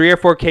like 3 or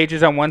 4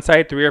 cages on one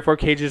side, 3 or 4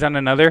 cages on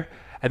another.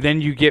 And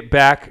then you get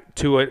back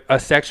to a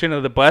section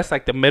of the bus,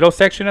 like the middle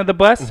section of the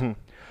bus. Mm-hmm.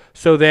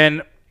 So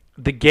then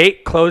the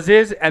gate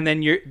closes, and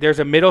then there's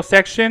a middle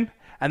section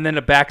and then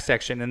a back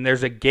section. And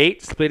there's a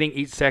gate splitting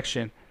each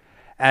section.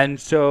 And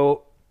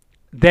so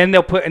then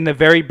they'll put in the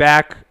very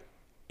back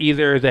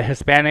either the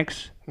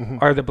Hispanics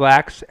or the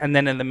blacks. And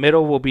then in the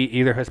middle will be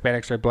either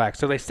Hispanics or blacks.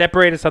 So they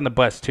separate us on the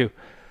bus too.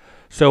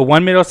 So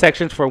one middle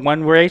section's for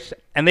one race.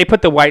 And they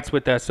put the whites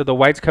with us. So the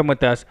whites come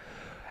with us.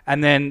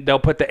 And then they'll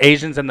put the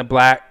Asians and the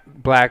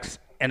blacks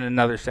in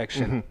another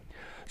section. Mm-hmm.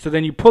 So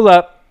then you pull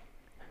up,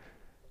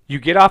 you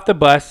get off the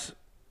bus,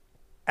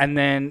 and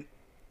then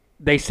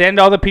they send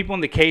all the people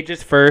in the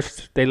cages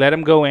first. They let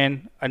them go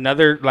in.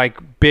 Another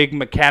like big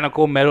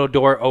mechanical metal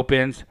door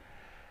opens,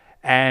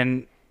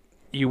 and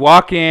you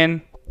walk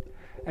in,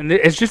 and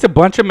it's just a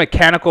bunch of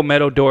mechanical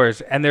metal doors.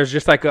 And there's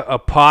just like a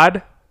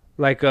pod,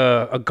 like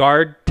a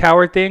guard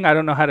tower thing. I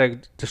don't know how to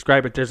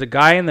describe it. There's a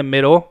guy in the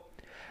middle.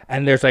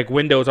 And there's like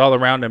windows all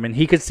around him, and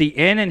he could see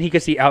in and he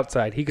could see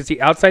outside. He could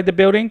see outside the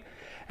building,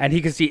 and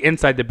he could see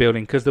inside the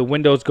building because the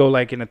windows go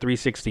like in a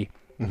 360.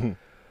 Mm-hmm.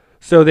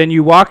 So then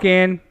you walk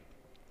in,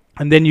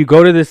 and then you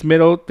go to this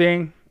middle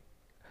thing.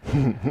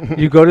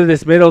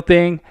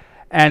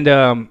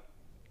 And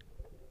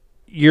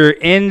you're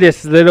in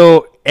this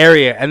little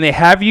area, and they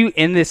have you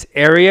in this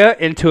area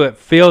until it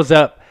fills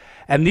up.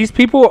 And these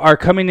people are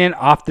coming in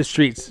off the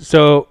streets,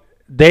 so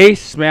they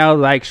smell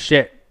like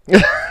shit.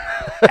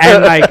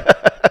 And like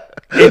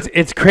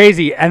it's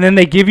crazy. And then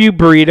they give you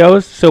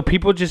burritos, so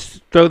people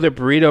just throw their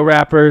burrito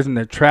wrappers and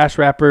their trash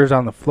wrappers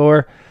on the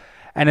floor.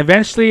 And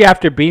eventually,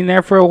 after being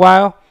there for a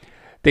while,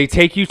 they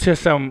take you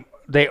to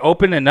they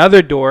open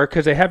another door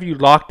because they have you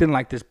locked in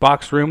like this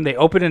box room. They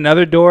open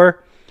another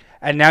door,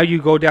 and now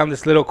you go down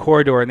this little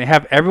corridor, and they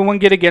have everyone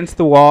get against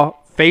the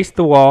wall, face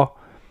the wall,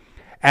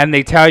 and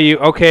they tell you,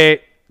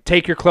 okay,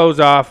 take your clothes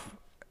off.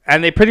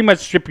 And they pretty much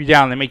strip you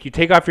down. They make you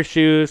take off your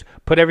shoes,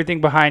 put everything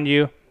behind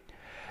you.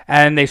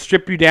 And they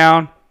strip you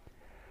down.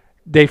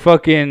 They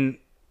fucking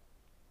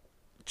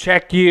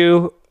check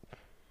you.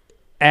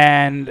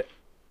 And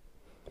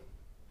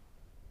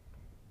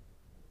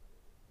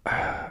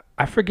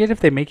I forget if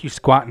they make you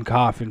squat and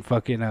cough and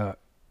fucking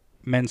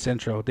Men's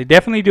Central. They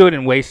definitely do it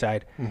in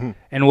Wayside. Mm-hmm.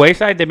 In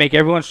Wayside, they make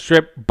everyone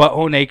strip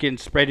butthole naked,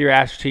 spread your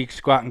ass cheeks,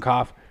 squat and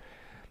cough,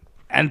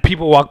 and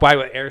people walk by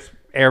with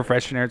air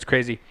freshener. It's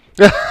crazy.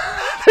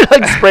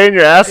 Like spraying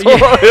your asshole.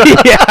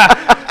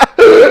 Yeah.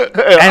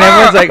 And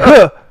everyone's like,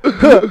 huh,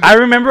 huh. I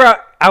remember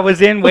I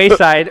was in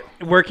Wayside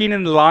working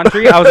in the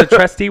laundry. I was a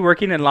trustee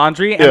working in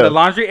laundry, and the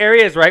laundry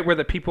area is right where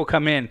the people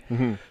come in.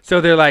 Mm-hmm.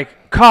 So they're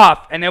like,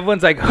 cough, and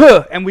everyone's like,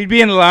 huh, and we'd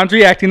be in the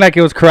laundry acting like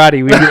it was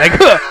karate. We'd be like,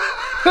 huh,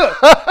 huh,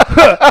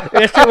 huh.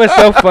 That shit was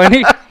so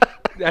funny.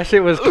 That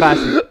shit was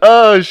classic.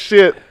 Oh,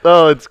 shit.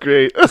 Oh, it's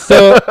great.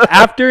 So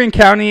after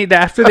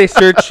they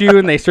search you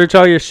and they search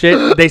all your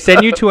shit, they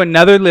send you to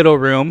another little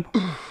room.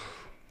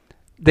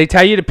 They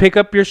tell you to pick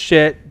up your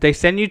shit. They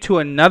send you to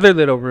another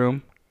little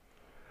room.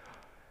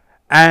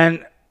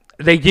 And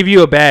they give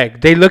you a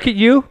bag. They look at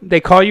you. They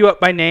call you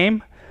up by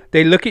name.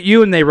 They look at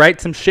you and they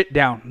write some shit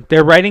down.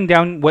 They're writing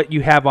down what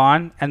you have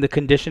on and the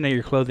condition of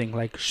your clothing.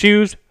 Like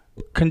shoes,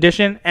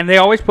 condition. And they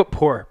always put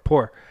poor.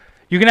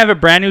 You can have a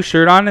brand new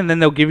shirt on and then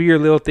they'll give you your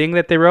little thing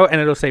that they wrote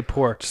and it'll say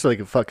poor. Just so they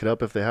can fuck it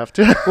up if they have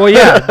to. Well,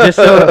 yeah. Just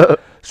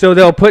so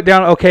they'll put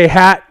down, okay,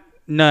 hat,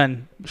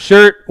 none.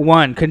 Shirt,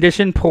 1.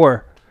 Condition,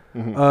 poor.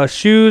 Mm-hmm.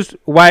 Shoes,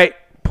 white,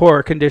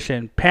 poor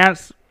condition.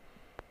 Pants,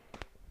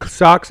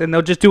 socks, and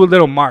they'll just do a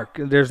little mark.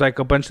 There's like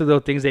a bunch of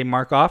little things they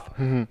mark off.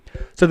 Mm-hmm.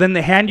 So then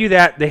they hand you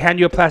that. They hand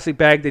you a plastic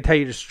bag. They tell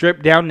you to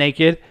strip down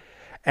naked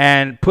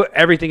and put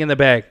everything in the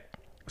bag.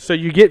 So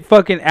you get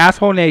fucking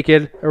asshole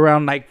naked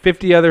around like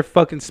 50 other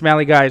fucking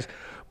smelly guys.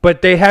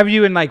 But they have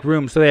you in like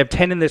rooms. So they have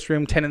 10 in this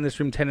room, 10 in this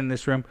room, 10 in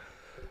this room.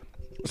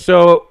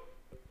 So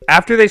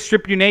after they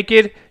strip you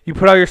naked, you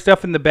put all your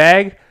stuff in the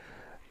bag.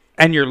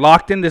 And you're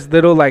locked in this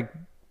little like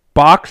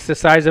box the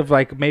size of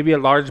like maybe a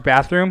large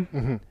bathroom.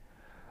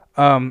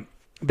 Mm-hmm.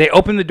 They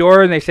open the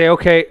door and they say,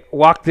 okay,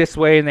 walk this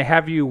way. And they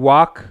have you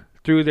walk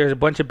through. There's a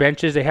bunch of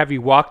benches. They have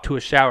you walk to a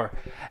shower.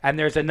 And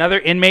there's another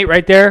inmate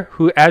right there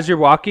who, as you're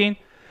walking,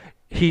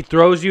 he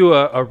throws you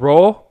a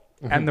roll.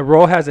 Mm-hmm. And the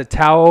roll has a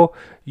towel,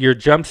 your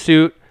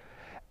jumpsuit,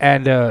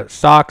 and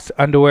socks,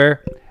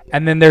 underwear.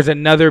 And then there's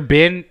another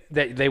bin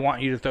that they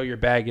want you to throw your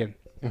bag in.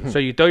 Mm-hmm. So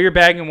you throw your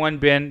bag in one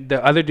bin,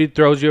 the other dude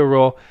throws you a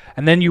roll,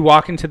 and then you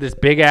walk into this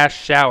big-ass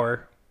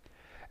shower,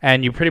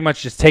 and you pretty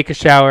much just take a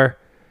shower.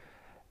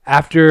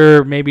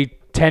 After maybe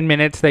 10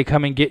 minutes, they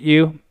come and get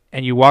you,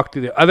 and you walk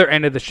through the other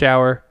end of the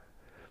shower,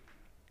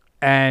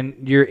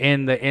 and you're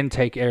in the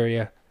intake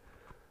area.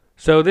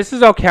 So this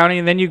is all county,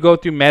 and then you go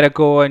through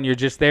medical, and you're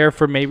just there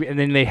for maybe, and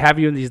then they have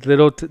you in these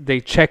little, they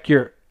check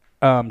your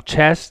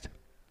chest.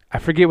 I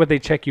forget what they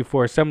check you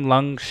for, some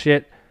lung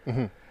shit.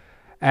 Mm-hmm.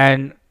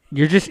 And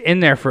you're just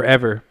in there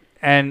forever.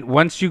 And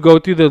once you go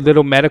through the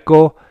little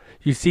medical,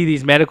 you see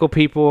these medical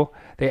people.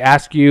 They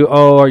ask you,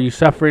 oh, are you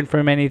suffering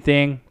from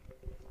anything?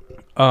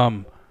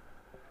 Are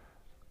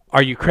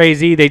you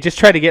crazy? They just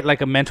try to get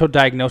like a mental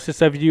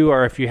diagnosis of you,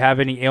 or if you have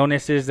any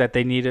illnesses that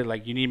they needed,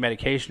 like you need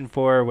medication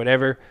for or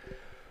whatever.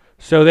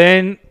 So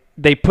then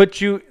they put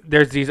you,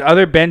 there's these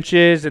other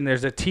benches and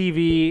there's a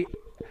TV,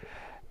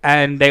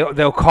 and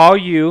they'll call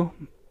you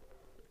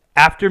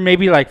after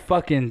maybe like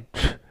fucking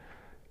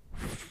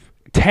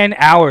 10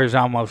 hours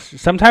almost.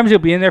 Sometimes you'll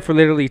be in there for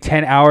literally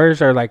 10 hours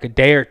or like a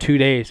day or 2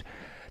 days.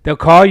 They'll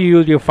call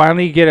you. You'll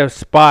finally get a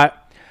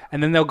spot.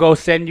 And then they'll go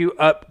send you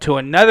up to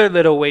another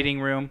little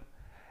waiting room.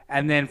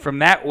 And then from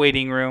that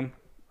waiting room,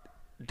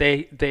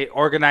 they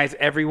organize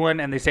everyone.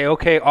 And they say,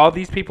 okay, all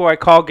these people I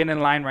call, get in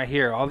line right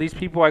here. All these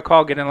people I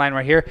call, get in line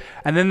right here.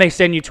 And then they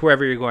send you to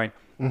wherever you're going.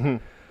 Mm-hmm.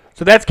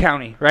 So that's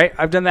county, right?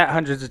 I've done that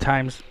hundreds of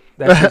times.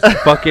 That's just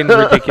fucking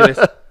ridiculous.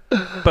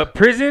 But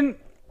prison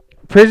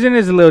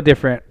is a little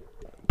different.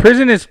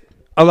 Prison is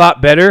a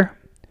lot better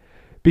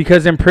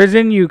because in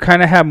prison you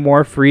kind of have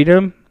more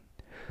freedom.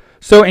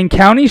 So in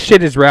county,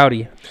 shit is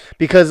rowdy.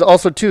 Because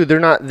also too, they're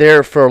not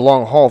there for a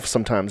long haul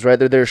sometimes, right?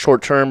 They're there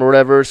short term or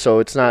whatever. So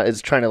it's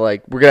trying to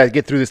like, we're gonna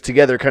get through this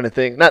together kind of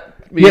thing. Not,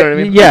 you know what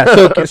I mean?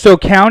 Yeah. So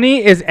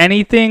county is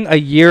anything a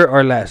year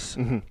or less.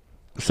 Mm-hmm.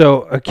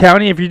 So a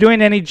county, if you're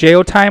doing any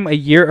jail time a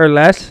year or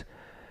less,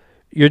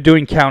 you're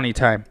doing county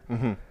time.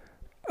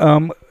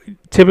 Mm-hmm.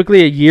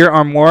 Typically a year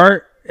or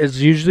more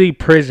is usually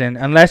prison,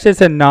 unless it's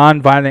a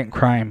non-violent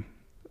crime.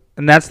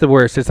 And that's the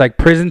worst. It's like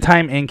prison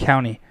time in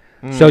county.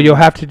 Mm. So you'll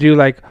have to do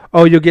like,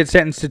 you'll get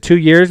sentenced to 2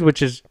 years,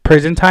 which is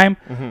prison time.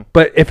 Mm-hmm.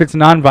 But if it's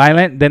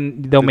non-violent,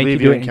 then they'll make you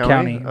do it in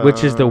county,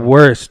 which is the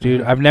worst,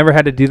 dude. I've never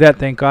had to do that,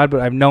 thank God.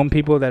 But I've known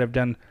people that have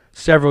done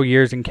several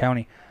years in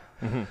county.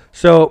 Mm-hmm.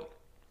 So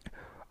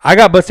I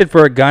got busted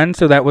for a gun,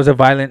 so that was a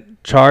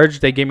violent charge.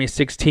 They gave me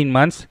 16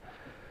 months.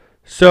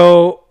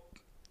 So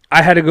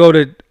I had to go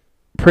to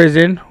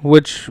prison,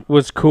 which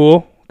was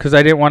cool because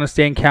I didn't want to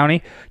stay in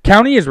county.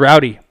 County is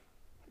rowdy.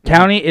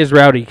 County is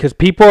rowdy because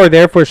people are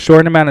there for a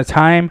short amount of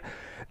time.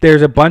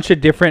 There's a bunch of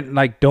different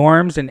like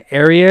dorms and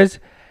areas,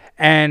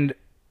 and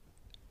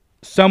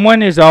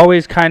someone is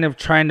always kind of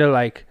trying to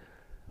like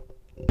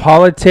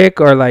politic,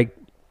 or like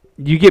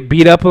you get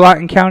beat up a lot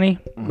in county.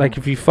 Mm-hmm. Like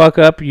if you fuck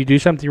up, you do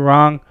something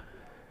wrong,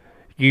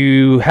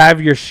 you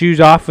have your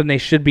shoes off when they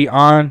should be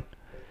on.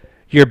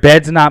 your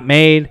bed's not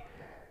made.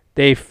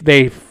 They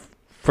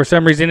for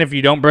some reason, if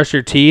you don't brush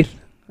your teeth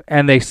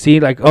and they see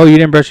like, oh, you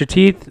didn't brush your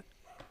teeth,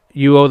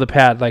 you owe the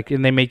pad, like,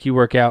 and they make you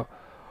work out.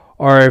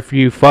 Or if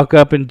you fuck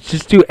up and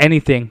just do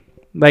anything,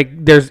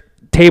 like there's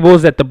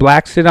tables that the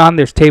blacks sit on,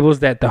 there's tables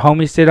that the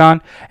homies sit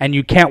on, and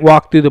you can't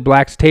walk through the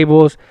blacks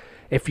tables.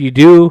 If you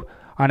do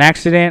on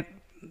accident,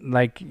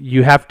 like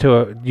you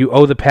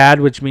owe the pad,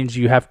 which means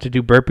you have to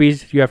do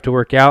burpees, you have to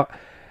work out.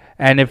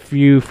 And if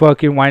you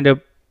fucking wind up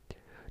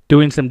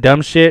doing some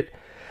dumb shit,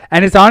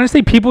 and it's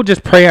honestly, people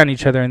just prey on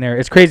each other in there.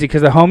 It's crazy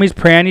because the homies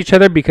prey on each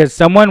other because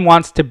someone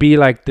wants to be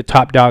like the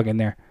top dog in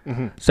there.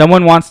 Mm-hmm.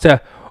 Someone wants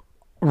to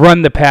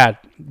run the pad.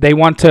 They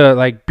want to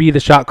like be the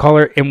shot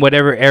caller in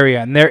whatever area.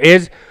 And there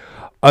is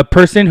a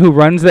person who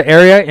runs the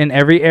area in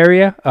every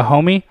area, a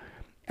homie.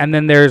 And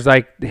then there's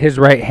like his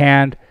right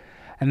hand.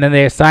 And then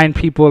they assign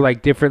people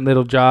like different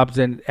little jobs.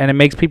 And it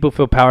makes people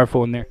feel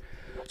powerful in there.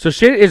 So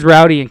shit is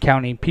rowdy in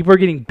county. People are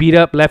getting beat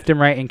up left and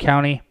right in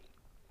county.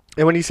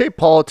 And when you say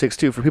politics,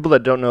 too, for people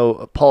that don't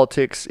know,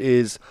 politics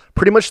is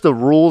pretty much the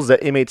rules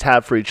that inmates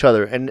have for each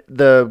other. And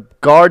the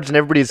guards and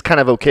everybody's kind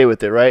of okay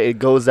with it, right? It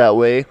goes that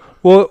way.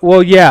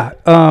 Well, yeah.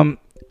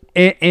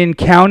 In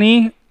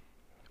county,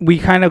 we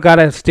kind of got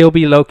to still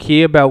be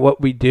low-key about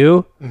what we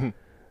do. Mm-hmm.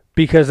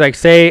 Because, like,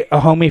 say a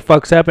homie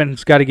fucks up and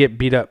it's got to get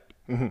beat up.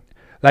 Mm-hmm.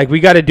 Like,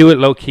 we got to do it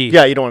low-key.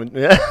 Yeah, you don't want to.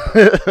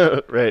 Yeah.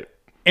 Right.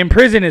 In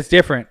prison, it's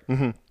different.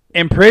 Mm-hmm.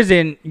 In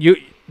prison,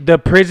 the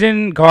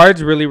prison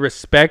guards really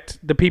respect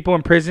the people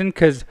in prison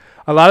because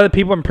a lot of the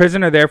people in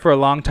prison are there for a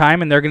long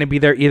time and they're going to be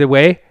there either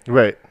way.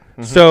 Right.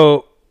 Mm-hmm.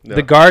 So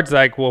the guards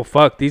like, well,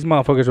 fuck, these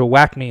motherfuckers will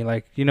whack me.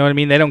 Like, you know what I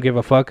mean? They don't give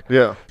a fuck.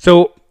 Yeah.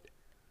 So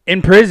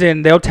in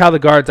prison, they'll tell the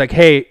guards like,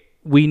 hey,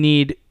 we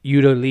need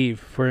you to leave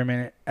for a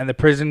minute. And the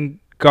prison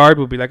guard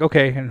will be like,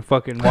 okay, and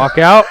fucking walk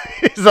out.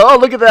 So, oh,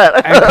 look at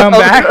that. And come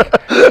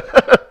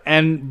back.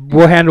 And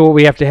we'll handle what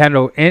we have to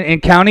handle. In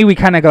county, we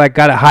kind of like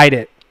got to hide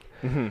it.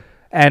 Mm-hmm.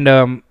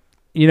 And,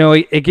 you know,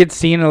 it gets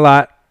seen a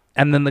lot.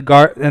 And then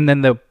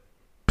the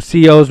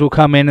COs will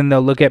come in and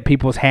they'll look at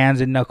people's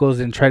hands and knuckles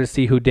and try to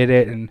see who did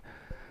it. And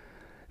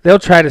they'll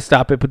try to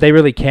stop it, but they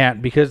really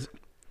can't because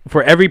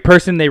for every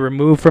person they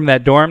remove from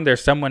that dorm,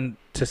 there's someone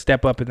to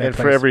step up in that place.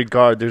 And for every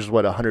guard, there's,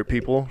 100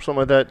 people? Something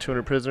like that?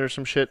 200 prisoners,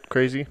 some shit?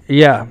 Crazy?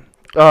 Yeah.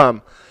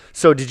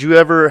 So did you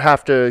ever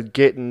have to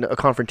get in a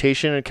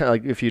confrontation, kind of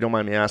like, if you don't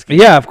mind me asking?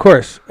 Yeah, of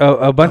course.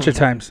 A bunch of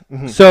times.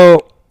 Mm-hmm.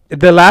 So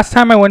the last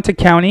time I went to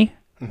county,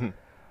 mm-hmm.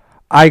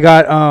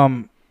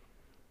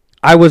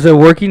 I was a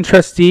working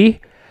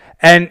trustee,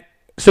 and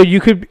so you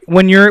could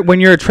when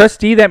you're a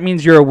trustee, that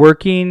means you're a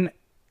working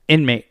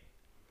inmate.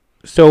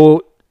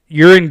 So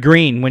you're in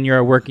green when you're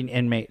a working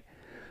inmate.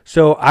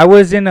 So I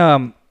was in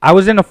a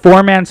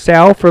 4-man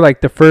cell for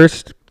like the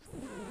first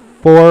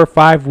 4 or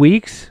 5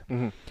 weeks,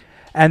 mm-hmm.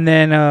 and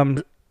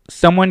then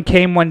someone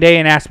came one day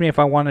and asked me if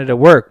I wanted to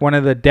work. One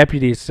of the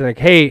deputies like,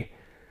 "Hey,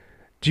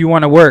 do you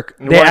want to work?"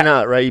 Why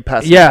not? Right? You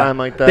pass some time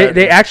like that.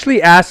 They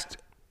actually asked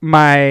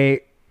my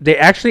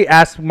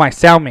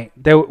cellmate.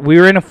 We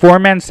were in a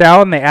 4-man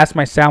cell, and they asked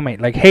my cellmate,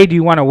 like, "Hey, do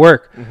you want to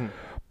work?" Mm-hmm.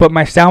 But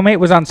my cellmate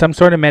was on some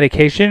sort of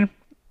medication,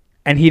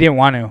 and he didn't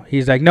want to.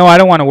 He's like, "No, I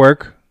don't want to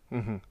work.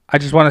 Mm-hmm. I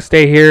just want to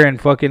stay here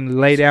and fucking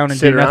lay down and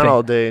do nothing. Sit around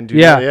all day and do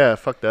nothing." Yeah,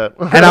 fuck that.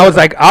 And I was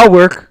like, "I'll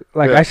work."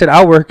 Like, yeah. I said,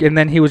 "I'll work." And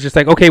then he was just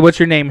like, "Okay, what's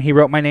your name?" He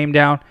wrote my name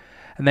down,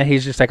 and then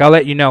he's just like, "I'll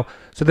let you know."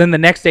 So then the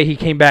next day he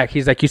came back.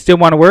 He's like, "You still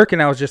want to work?"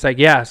 And I was just like,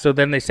 "Yeah." So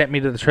then they sent me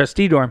to the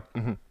trustee dorm.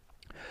 Mm-hmm.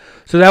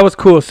 So that was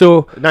cool.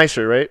 So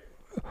nicer, right?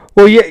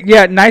 Well,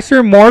 yeah,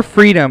 nicer, more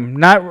freedom.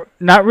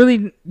 Not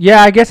really.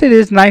 Yeah, I guess it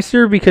is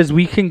nicer because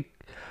we can.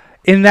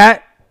 In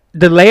that,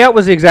 the layout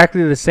was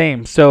exactly the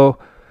same. So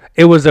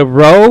it was a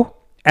row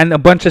and a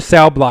bunch of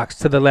cell blocks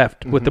to the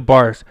left mm-hmm. with the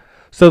bars.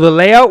 So the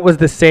layout was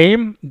the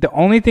same. The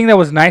only thing that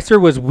was nicer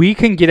was we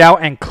can get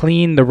out and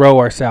clean the row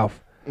ourselves.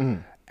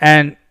 Mm.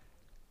 And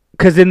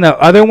because in the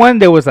other one,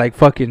 there was like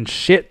fucking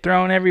shit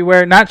thrown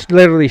everywhere. Not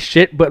literally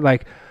shit, but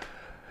like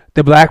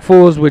the black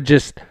fools would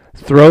just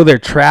throw their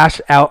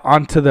trash out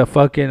onto the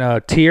fucking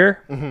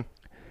tier. Mm-hmm.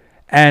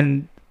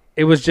 And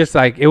it was just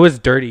like, it was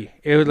dirty.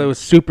 It was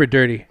super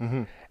dirty.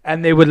 Mm-hmm.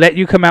 And they would let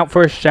you come out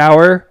for a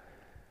shower.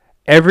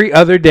 Every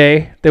other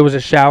day, there was a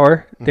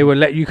shower. Mm-hmm. They would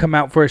let you come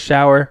out for a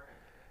shower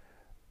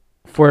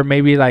for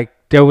maybe like,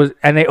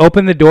 and they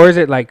opened the doors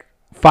at like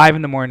 5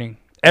 a.m.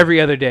 every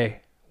other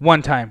day,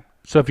 one time.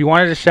 So if you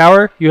wanted to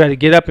shower, you had to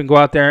get up and go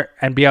out there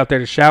and be out there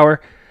to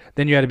shower.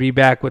 Then you had to be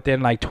back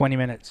within like 20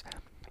 minutes.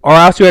 Or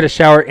else you had to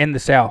shower in the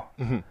cell.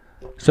 Mm-hmm.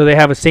 So they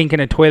have a sink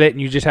and a toilet, and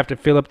you just have to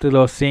fill up the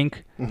little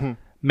sink, mm-hmm.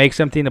 make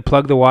something to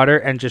plug the water,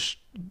 and just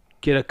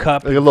get a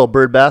cup. Like a little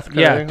bird bath?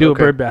 Yeah, do a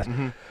bird bath.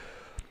 Mm-hmm.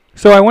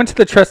 So I went to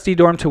the trustee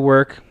dorm to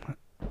work,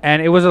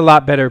 and it was a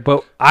lot better.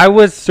 But I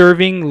was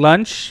serving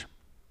lunch.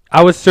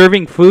 I was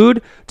serving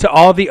food to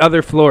all the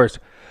other floors.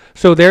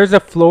 So there's a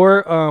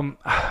floor.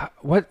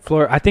 What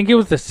floor? I think it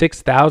was the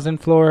 6,000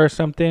 floor or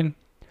something.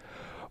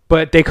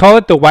 But they call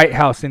it the White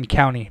House in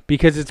county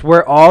because it's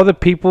where all the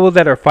people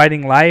that are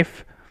fighting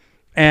life,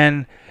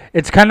 and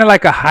it's kind of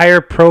like a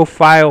higher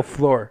profile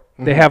floor.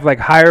 They have like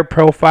higher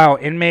profile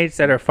inmates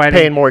that are fighting,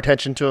 paying more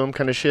attention to them,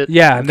 kind of shit.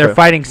 Yeah, and they're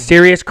fighting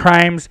serious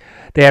crimes.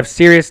 They have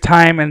serious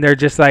time, and they're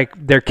just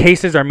like their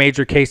cases are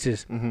major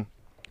cases.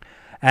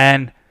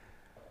 And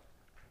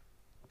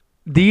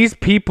these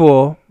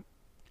people,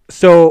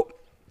 so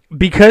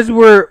because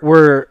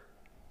we're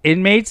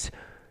inmates,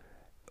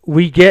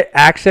 we get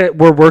access.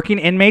 We're working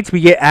inmates.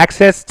 We get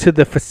access to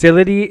the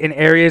facility in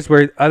areas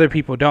where other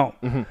people don't.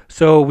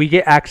 So we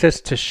get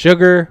access to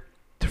sugar,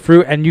 to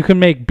fruit, and you can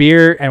make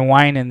beer and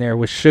wine in there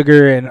with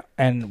sugar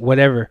and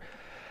whatever.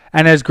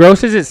 And as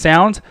gross as it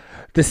sounds,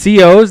 the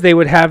COs, they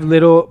would have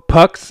little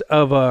pucks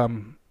of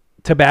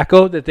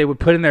tobacco that they would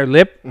put in their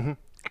lip,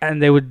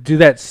 and they would do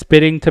that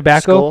spitting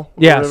tobacco.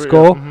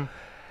 Skull.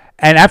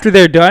 And after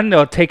they're done,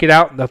 they'll take it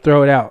out and they'll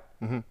throw it out.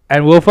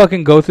 And we'll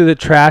fucking go through the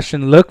trash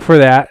and look for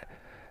that,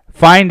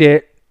 find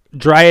it,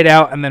 dry it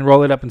out, and then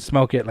roll it up and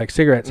smoke it like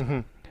cigarettes.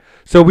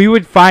 So we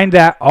would find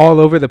that all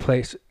over the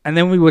place, and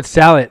then we would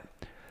sell it.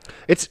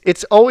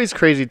 It's always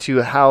crazy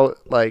too how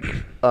like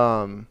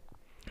how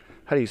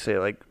do you say,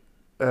 like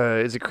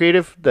is it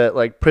creative that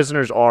like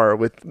prisoners are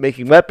with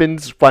making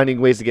weapons, finding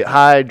ways to get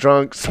high,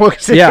 drunk, smoke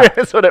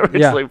cigarettes, whatever.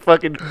 It's like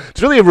fucking.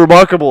 It's really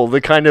remarkable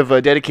the kind of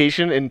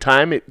dedication and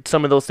time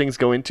some of those things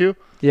go into.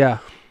 Yeah,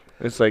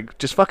 it's like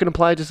just fucking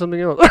apply it to something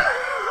else.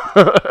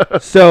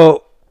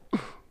 So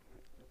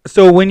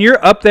when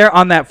you're up there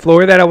on that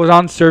floor that I was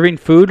on serving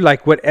food,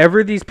 like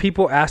whatever these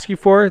people ask you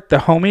for, the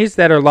homies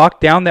that are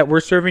locked down that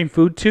we're serving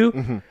food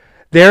to,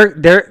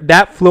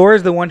 that floor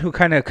is the one who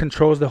kind of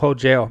controls the whole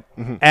jail.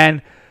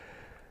 And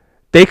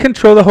they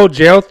control the whole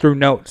jail through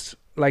notes.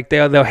 Like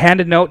they'll hand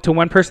a note to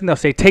one person. They'll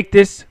say, take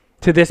this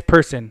to this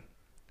person.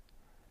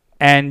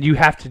 And you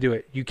have to do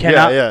it. You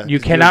cannot you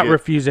cannot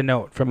refuse a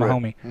note from a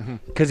homie.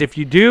 Because if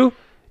you do,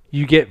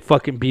 you get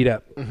fucking beat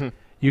up.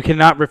 You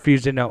cannot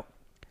refuse a note.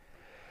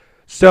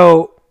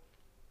 So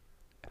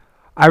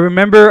I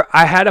remember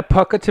I had a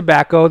puck of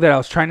tobacco that I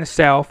was trying to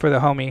sell for the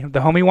homie.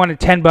 The homie wanted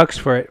 $10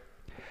 for it.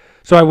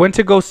 So I went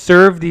to go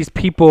serve these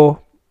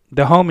people,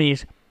 the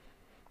homies,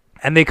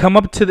 and they come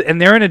up and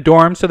they're in a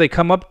dorm. So they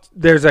come up,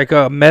 there's like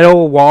a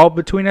metal wall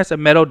between us, a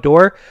metal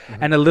door,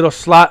 and a little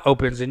slot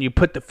opens and you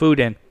put the food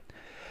in.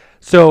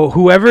 So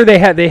whoever they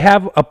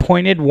have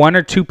appointed one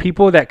or two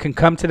people that can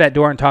come to that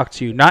door and talk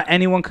to you. Not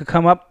anyone could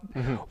come up.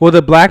 Well,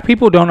 the black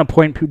people don't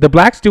appoint people. The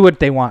blacks do what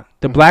they want.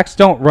 The blacks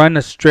don't run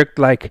a strict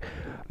like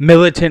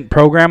militant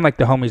program like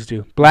the homies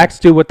do. Blacks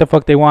do what the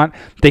fuck they want.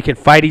 They can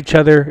fight each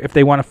other if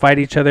they want to fight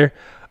each other.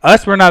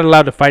 Us, we're not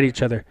allowed to fight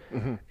each other.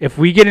 If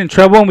we get in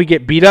trouble and we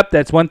get beat up,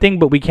 that's one thing,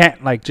 but we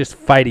can't like just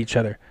fight each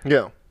other.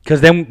 Yeah.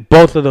 Because then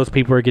both of those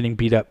people are getting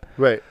beat up.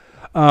 Right.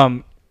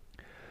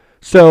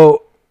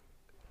 So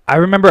I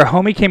remember a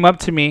homie came up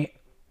to me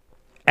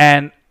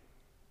and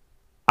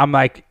I'm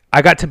like,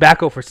 I got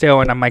tobacco for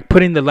sale, and I'm like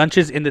putting the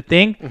lunches in the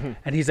thing,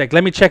 and he's like,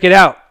 let me check it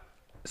out.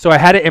 So I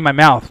had it in my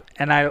mouth,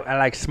 and I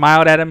like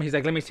smiled at him. He's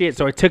like, let me see it.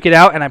 So I took it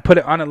out and I put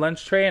it on a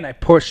lunch tray and I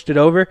pushed it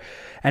over,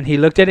 and he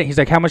looked at it. He's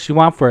like, how much do you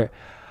want for it?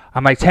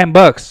 I'm like,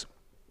 $10.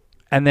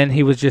 And then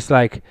he was just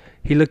like,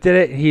 he looked at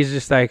it. And he's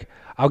just like,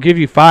 I'll give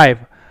you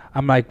 $5.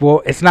 I'm like,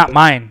 well, it's not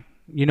mine.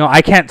 You know,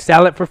 I can't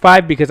sell it for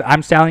 $5 because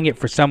I'm selling it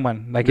for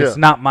someone. Like, it's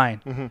not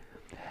mine.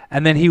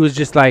 And then he was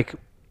just like,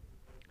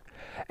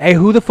 hey,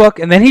 who the fuck?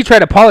 And then he tried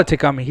to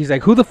politic on me. He's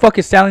like, who the fuck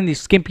is selling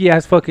these skimpy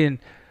ass fucking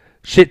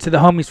shit to the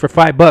homies for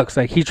 $5?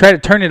 Like, he tried to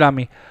turn it on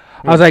me.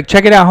 I was like,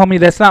 check it out, homie.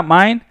 That's not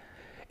mine.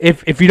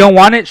 If you don't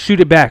want it, shoot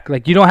it back.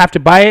 Like, you don't have to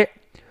buy it.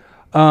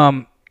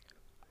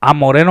 I'm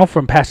Moreno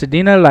from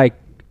Pasadena. Like,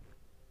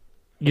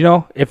 you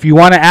know, if you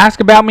want to ask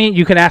about me,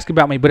 you can ask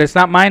about me, but it's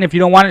not mine. If you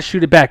don't want it,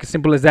 shoot it back. As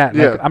simple as that.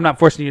 Like, I'm not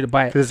forcing you to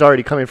buy it. It's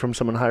already coming from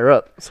someone higher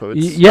up, so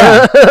it's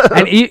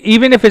and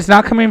even if it's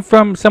not coming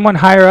from someone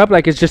higher up,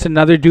 like it's just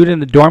another dude in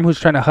the dorm who's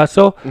trying to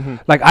hustle.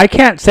 Like, I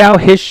can't sell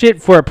his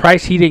shit for a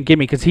price he didn't give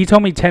me because he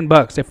told me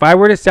 $10. If I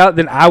were to sell it,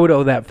 then I would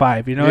owe that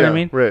 $5. You know what I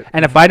mean? Right.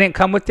 And if I didn't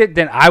come with it,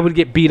 then I would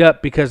get beat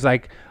up because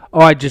like,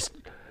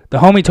 the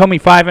homie told me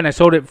 $5 and I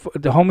sold it.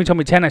 The homie told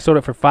me $10, I sold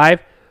it for $5.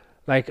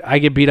 Like, I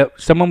get beat up.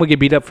 Someone would get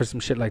beat up for some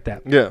shit like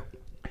that. Yeah.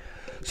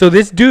 So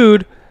this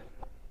dude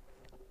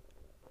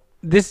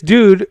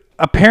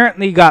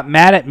apparently got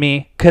mad at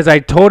me because I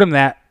told him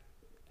that.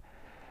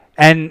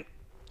 And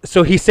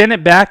so he sent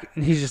it back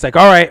and he's just like,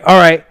 all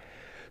right.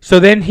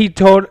 So then he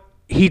told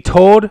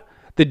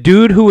the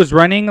dude who was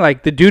running,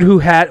 like the dude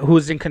who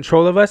was in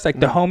control of us, like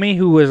the homie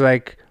who was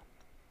like,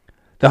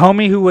 the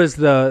homie who was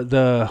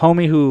the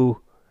homie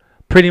who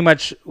pretty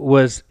much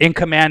was in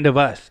command of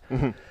us.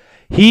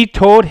 He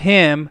told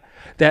him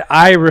that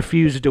I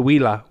refused a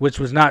huila, which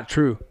was not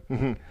true.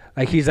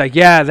 Like, he's like,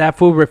 yeah, that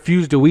fool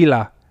refused a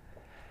huila.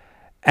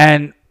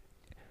 And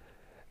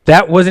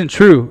that wasn't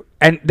true.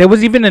 And there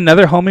was even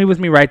another homie with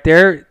me right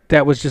there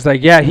that was just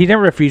like, yeah, he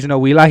didn't refuse no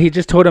huila. He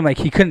just told him, like,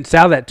 he couldn't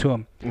sell that to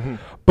him.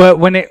 But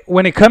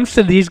when it comes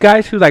to these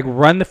guys who, like,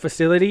 run the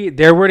facility,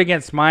 their word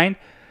against mine,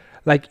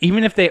 like,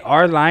 even if they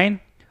are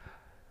lying,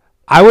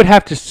 I would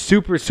have to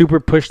super, super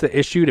push the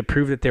issue to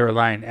prove that they were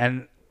lying.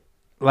 And,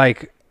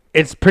 like,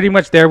 it's pretty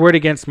much their word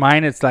against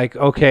mine. It's like,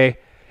 okay,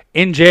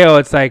 in jail,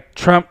 it's like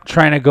Trump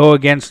trying to go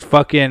against a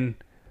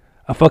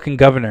fucking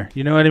governor.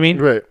 You know what I mean?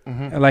 Right.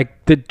 Mm-hmm.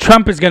 Like the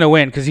Trump is gonna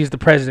win because he's the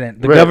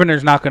president. The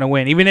governor's not gonna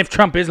win, even if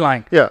Trump is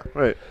lying. Yeah.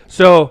 Right.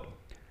 So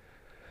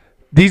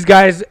these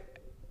guys,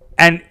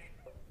 and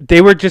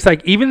they were just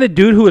like, even the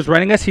dude who was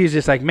running us, he was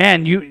just like,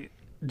 man,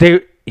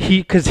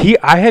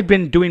 I had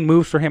been doing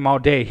moves for him all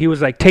day. He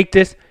was like, take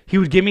this. He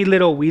would give me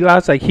little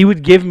wheelas. Like he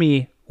would give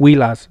me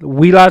wheelas.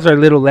 Wheelas are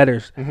little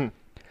letters. Mm-hmm.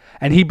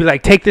 And he'd be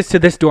like, take this to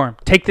this dorm.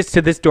 Take this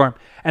to this dorm.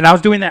 And I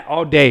was doing that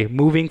all day,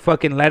 moving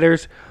fucking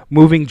letters,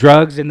 moving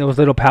drugs in those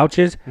little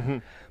pouches. Mm-hmm.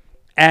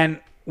 And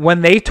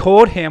when they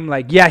told him,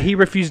 like, yeah, he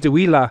refused a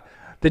wheela,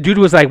 the dude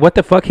was like, what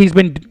the fuck? He's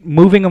been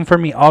moving them for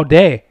me all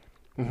day.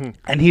 Mm-hmm.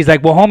 And he's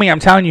like, well, homie, I'm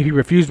telling you, he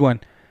refused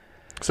one.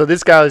 So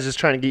this guy was just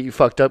trying to get you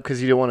fucked up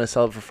because you didn't want to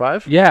sell it for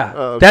 $5? Yeah.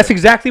 Oh, okay. That's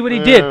exactly what he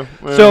did.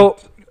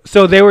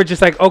 So they were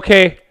just like,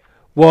 okay,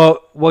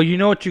 well, you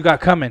know what you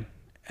got coming.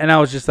 And I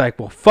was just like,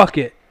 well, fuck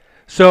it.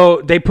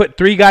 So they put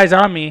 3 guys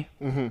on me,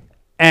 mm-hmm.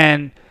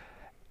 and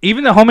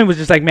even the homie was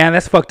just like, man,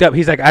 that's fucked up.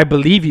 He's like, I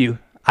believe you,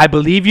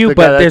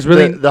 but there's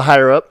really... The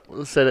higher up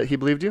said that he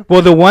believed you?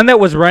 Well, the one that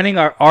was running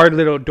our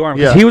little dorm,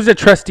 because he was a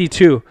trustee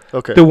too.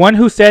 Okay. The one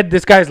who said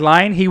this guy's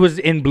lying, he was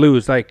in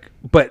Blues,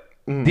 but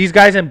these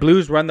guys in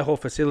Blues run the whole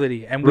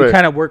facility, and we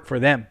kind of work for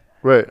them.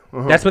 Right.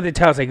 Uh-huh. That's what they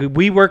tell us. Like,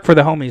 we work for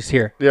the homies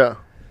here. Yeah.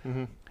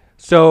 Mm-hmm.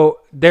 So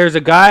there's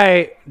a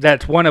guy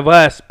that's one of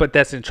us, but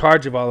that's in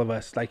charge of all of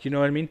us. Like, you know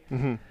what I mean?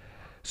 Mm-hmm.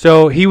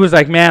 So he was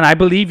like, man, I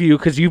believe you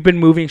because you've been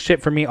moving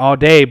shit for me all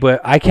day,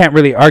 but I can't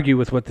really argue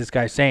with what this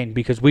guy's saying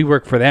because we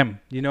work for them.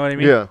 You know what I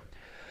mean? Yeah.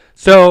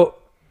 So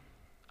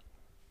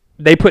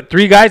they put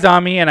 3 guys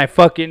on me, and I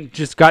fucking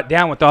just got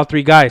down with all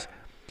 3 guys.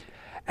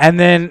 And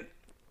then,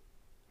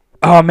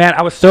 oh, man,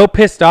 I was so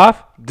pissed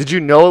off. Did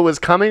you know it was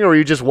coming, or were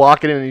you just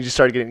walking in and you just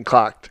started getting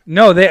clocked?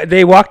 No,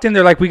 they walked in.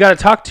 They're like, we got to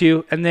talk to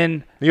you. And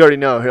then... You already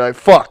know. You're like,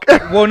 fuck.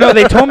 Well, no,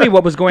 they told me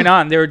what was going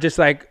on. They were just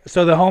like,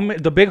 so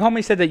the big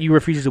homie said that you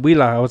refused a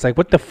wheelie. I was like,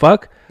 what the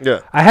fuck? Yeah.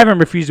 I haven't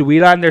refused a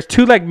wheelie. And there's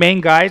 2 like main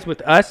guys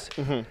with us.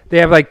 Mm-hmm. They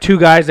have like 2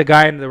 guys, a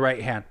guy in the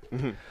right hand.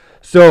 Mm-hmm.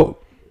 So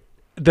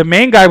the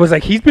main guy was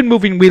like, he's been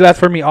moving wheelies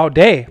for me all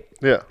day.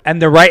 Yeah. And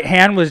the right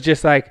hand was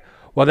just like,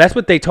 well, that's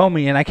what they told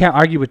me, and I can't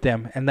argue with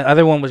them. And the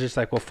other one was just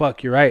like, well,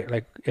 fuck, you're right.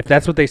 Like, if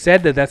that's what they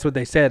said, then that's what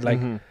they said. Like,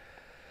 mm-hmm.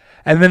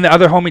 And then the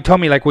other homie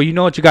told me, like, well, you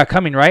know what you got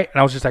coming, right? And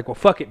I was just like, well,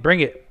 fuck it, bring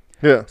it.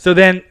 Yeah. So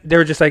then they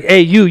were just like,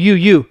 hey,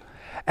 you.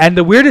 And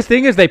the weirdest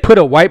thing is they put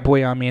a white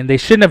boy on me, and they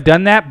shouldn't have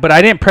done that, but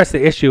I didn't press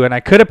the issue. And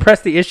I could have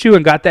pressed the issue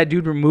and got that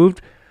dude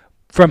removed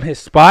from his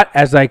spot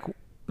as, like,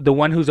 the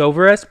one who's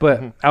over us, but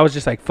mm-hmm. I was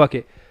just like, fuck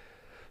it.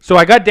 So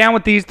I got down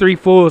with these 3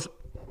 fools,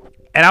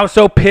 and I was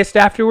so pissed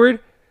afterward.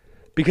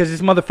 Because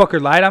this motherfucker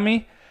lied on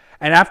me.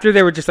 And after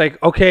they were just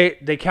like, okay,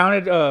 they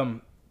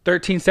counted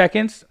 13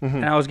 seconds. Mm-hmm.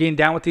 And I was getting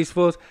down with these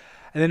fools.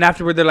 And then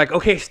afterward, they're like,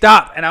 okay,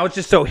 stop. And I was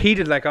just so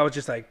heated. Like, I was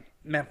just like,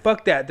 man,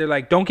 fuck that. They're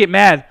like, don't get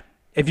mad.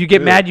 If you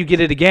get mad, you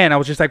get it again. I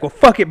was just like, well,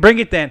 fuck it. Bring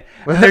it then.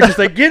 And they're just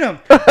like, get him.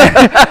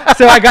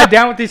 So I got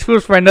down with these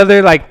fools for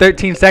another, like,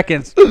 13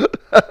 seconds.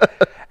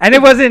 And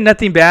it wasn't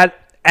nothing bad.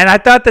 And I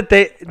thought that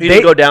they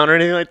didn't go down or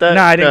anything like that?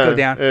 No, I didn't go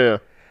down. Yeah.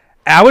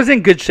 I was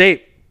in good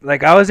shape.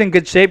 Like, I was in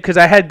good shape because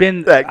I had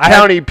been...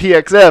 County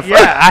PXF.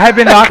 Yeah, I had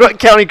been...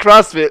 County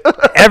CrossFit.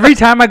 Every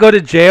time I go to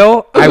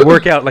jail, I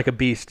work out like a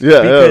beast.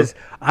 Yeah, because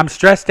I'm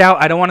stressed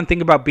out. I don't want to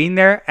think about being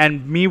there.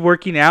 And me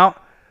working out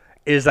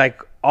is,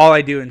 like, all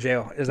I do in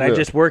jail. Is I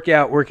just work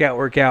out.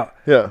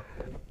 Yeah.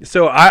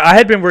 So I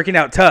had been working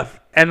out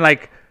tough. And,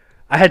 like,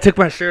 I had took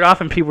my shirt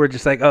off, and people were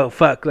just like, oh,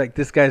 fuck. Like,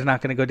 this guy's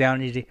not going to go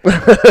down easy.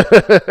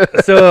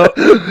 So...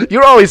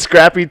 You're always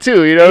scrappy,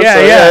 too, you know?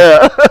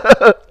 Yeah.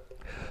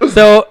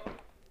 So...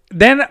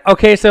 then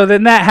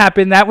that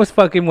happened. That was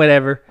fucking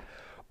whatever.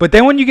 But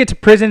then when you get to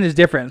prison, it's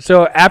different.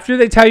 So after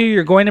they tell you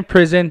you're going to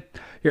prison,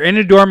 you're in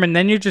a dorm, and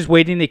then you're just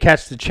waiting to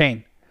catch the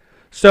chain.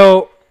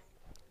 So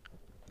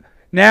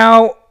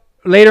now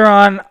later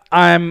on,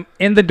 I'm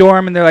in the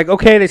dorm, and they're like,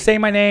 okay, they say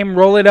my name,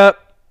 roll it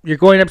up. You're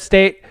going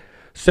upstate.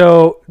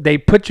 So they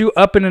put you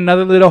up in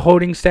another little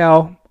holding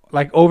cell,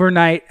 like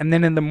overnight, and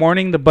then in the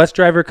morning the bus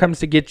driver comes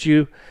to get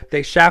you.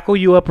 They shackle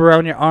you up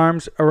around your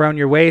arms, around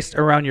your waist,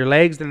 around your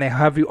legs, then they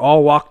have you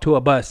all walk to a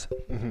bus.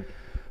 Mm-hmm.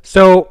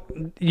 So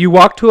you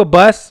walk to a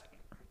bus,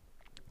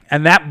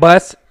 and that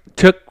bus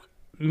took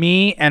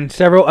me and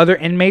several other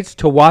inmates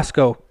to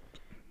Wasco,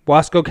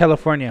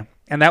 California,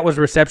 and that was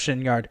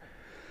reception yard.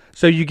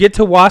 So you get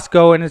to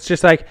Wasco, and it's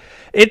just like,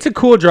 it's a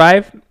cool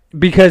drive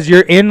because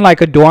you're in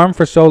like a dorm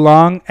for so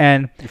long,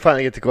 and you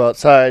finally get to go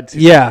outside.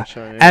 Yeah,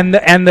 and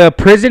the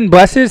prison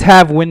buses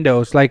have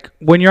windows. Like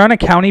when you're on a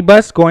county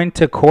bus going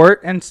to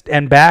court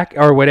and back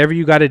or whatever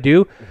you got to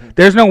do, mm-hmm.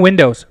 There's no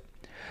windows.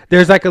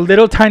 There's like a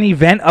little tiny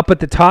vent up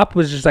at the top,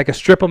 which is like a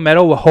strip of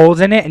metal with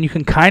holes in it, and you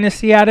can kind of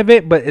see out of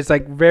it, but it's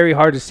like very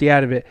hard to see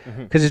out of it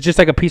because it's just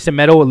like a piece of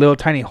metal with little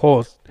tiny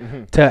holes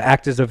to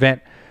act as a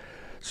vent.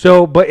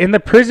 So, but in the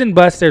prison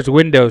bus, there's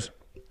windows.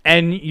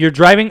 And you're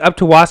driving up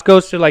to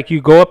Wasco, so like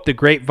you go up the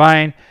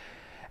Grapevine,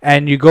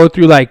 and you go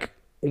through like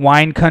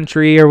wine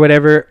country or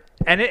whatever,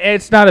 And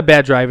it's not a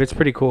bad drive. It's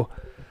pretty cool.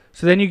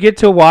 So then you get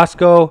to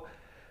Wasco,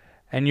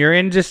 and you're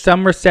in just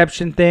some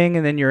reception thing,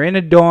 and then you're in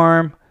a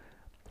dorm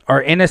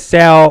or in a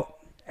cell,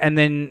 and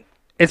then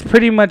it's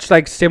pretty much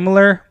like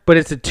similar, but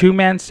it's a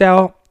 2-man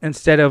cell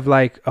instead of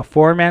like a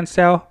 4-man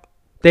cell.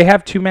 They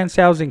have 2-man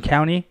cells in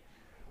county,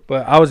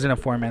 but I was in a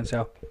 4-man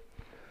cell.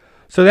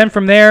 So then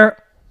from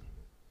there,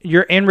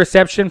 you're in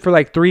reception for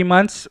like 3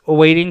 months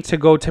waiting to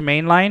go to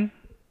mainline.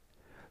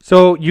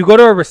 So you go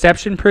to a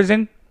reception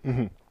prison.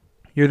 Mm-hmm.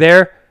 You're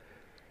there,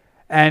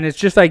 and it's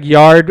just like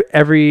yard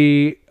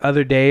every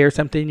other day or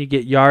something. You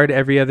get yard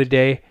every other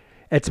day.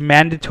 It's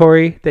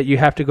mandatory that you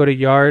have to go to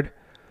yard.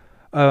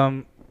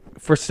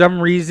 For some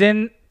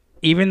reason,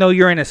 even though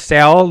you're in a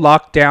cell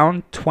locked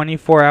down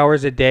 24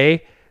 hours a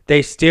day,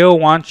 they still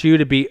want you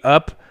to be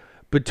up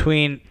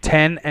between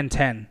 10 and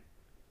 10.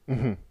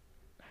 Mm-hmm.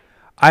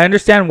 I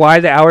understand why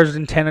the hours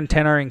in 10 and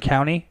 10 are in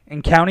county.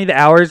 In county, the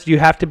hours you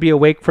have to be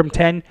awake from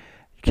 10.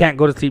 You can't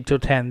go to sleep till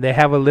 10. They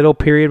have a little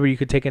period where you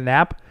could take a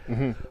nap.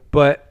 Mm-hmm.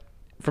 But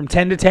from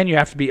 10 to 10, you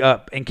have to be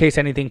up in case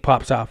anything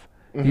pops off.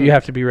 Mm-hmm. You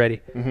have to be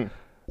ready. Mm-hmm.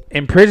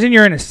 In prison,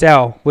 you're in a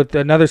cell with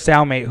another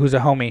cellmate who's a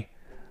homie.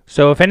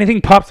 So if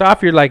anything pops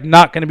off, you're like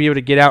not going to be able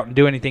to get out and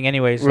do anything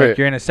anyways. Right. Like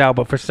you're in a cell.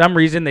 But for some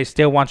reason, they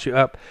still want you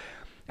up.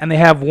 And they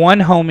have one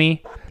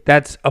homie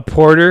that's a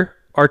porter,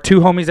 or 2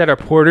 homies that are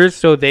porters,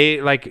 so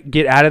they like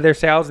get out of their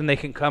cells and they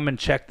can come and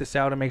check the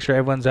cell to make sure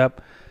everyone's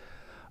up.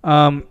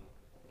 And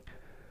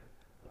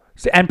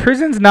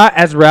prison's not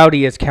as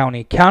rowdy as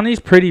county. County's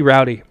pretty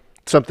rowdy.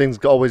 Something's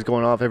always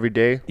going off every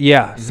day.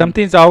 Yeah, Mm-hmm.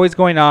 something's always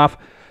going off.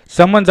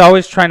 Someone's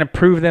always trying to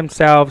prove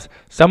themselves.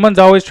 Someone's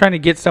always trying to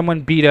get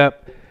someone beat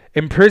up.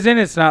 In prison,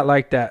 it's not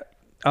like that.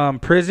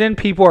 Prison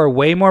people are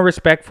way more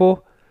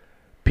respectful.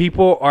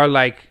 People are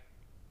like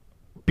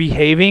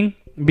behaving.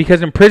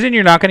 Because in prison,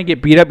 you're not going to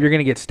get beat up. You're going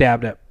to get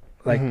stabbed up.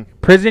 Like Mm-hmm.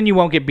 prison, you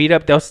won't get beat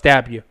up. They'll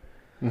stab you.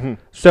 Mm-hmm.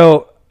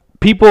 So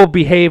people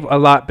behave a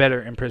lot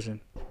better in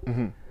prison.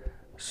 Mm-hmm.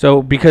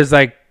 So because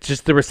like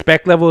just the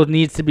respect level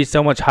needs to be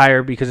so much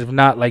higher, because if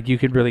not, like you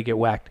could really get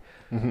whacked.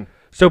 Mm-hmm.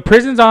 So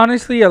prison's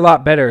honestly a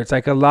lot better. It's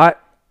like a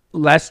lot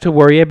less to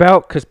worry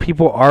about because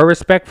people are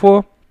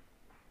respectful.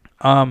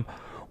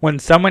 When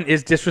someone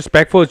is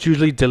disrespectful, it's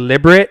usually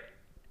deliberate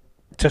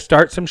to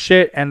start some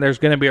shit, and there's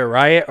going to be a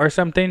riot or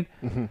something.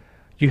 Mm-hmm.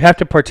 You have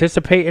to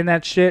participate in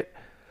that shit.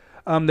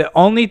 The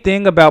only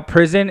thing about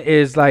prison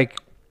is like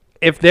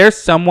if there's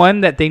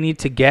someone that they need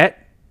to get,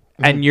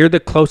 Mm-hmm. and you're the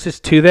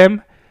closest to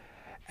them,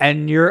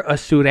 and you're a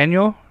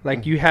sureño,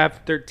 like you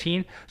have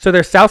 13. So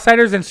there's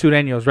Southsiders and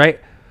sureños, right?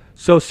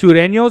 So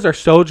sureños are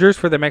soldiers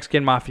for the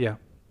Mexican mafia.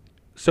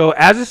 So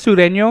as a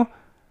sureño,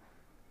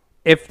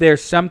 if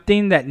there's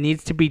something that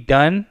needs to be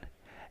done,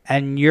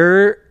 and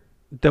you're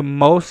the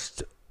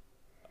most,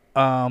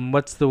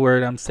 what's the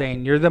word I'm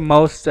saying? You're the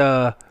most,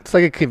 It's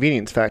like a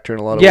convenience factor in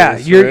a lot of yeah,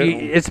 ways. you're.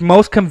 Right? It's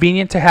most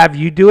convenient to have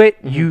you do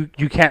it.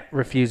 Mm-hmm. You can't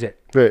refuse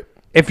it. Right.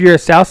 If you're a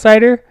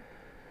Southsider,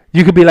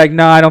 you could be like,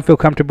 no, I don't feel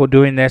comfortable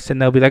doing this,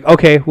 and they'll be like,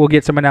 okay, we'll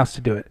get someone else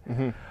to do it.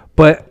 Mm-hmm.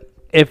 But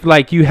if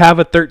like you have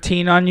a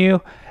 13 on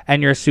you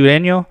and you're a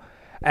sureño,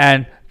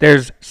 and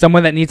there's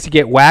someone that needs to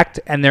get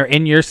whacked, and they're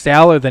in your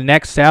cell or the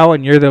next cell,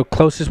 and you're the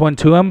closest one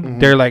to them, Mm-hmm.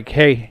 they're like,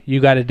 hey, you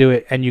got to do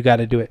it, and you got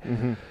to do it.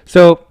 Mm-hmm.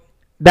 So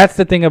that's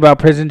the thing about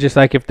prison. Just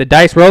like if the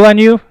dice roll on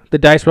you, the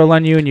dice roll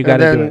on you, and you got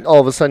to do And then it. all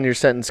of a sudden your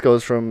sentence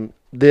goes from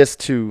this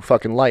to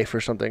fucking life or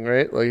something,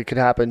 right? Like it could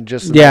happen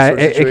just in Yeah, that sort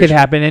of it could situation.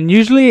 happen, and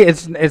usually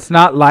it's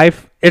not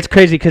life. It's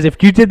crazy because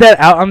if you did that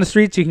out on the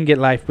streets, you can get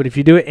life, but if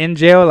you do it in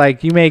jail,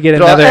 like you may get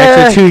another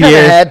extra 2 kinda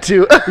years. Had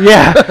to.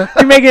 Yeah,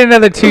 you may get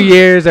another 2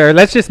 years, or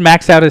let's just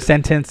max out a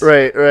sentence.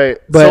 Right.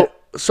 But-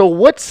 so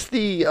what's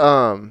the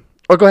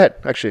or go ahead.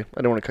 Actually,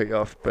 I don't want to cut you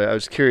off, but I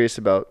was curious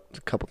about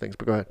a couple things.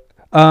 But go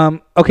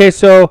ahead. Okay,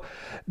 so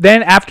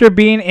then after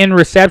being in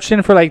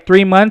reception for like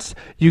 3 months,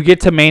 you get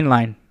to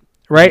mainline,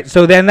 right?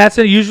 So then that's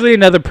usually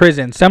another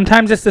prison.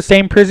 Sometimes it's the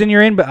same prison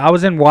you're in, but I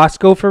was in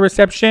Wasco for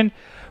reception.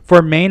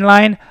 For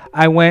mainline,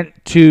 I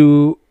went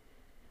to,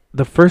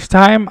 the first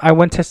time I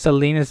went to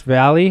Salinas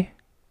Valley.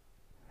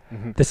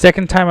 Mm-hmm. The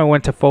second time I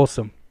went to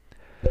Folsom.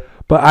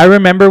 But I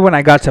remember when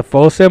I got to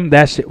Folsom,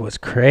 that shit was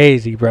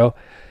crazy, bro.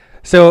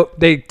 So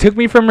they took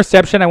me from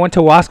reception. I went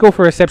to Wasco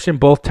for reception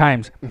both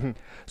times. Mm-hmm.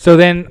 So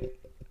then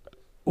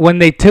when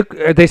they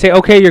say,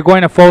 okay, you're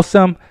going to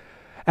Folsom.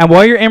 And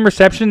while you're in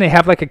reception, they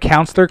have like a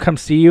counselor come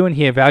see you, and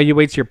he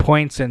evaluates your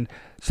points and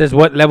says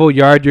what level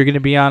yard you're going to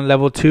be on,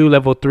 level 2,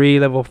 level 3,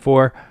 level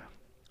 4.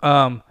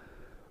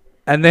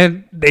 And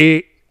then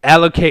they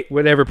allocate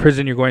whatever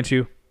prison you're going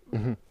to.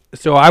 Mm-hmm.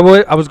 So I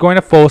was going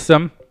to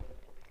Folsom,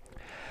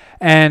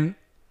 and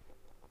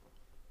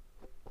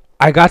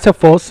I got to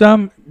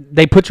Folsom.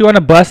 They put you on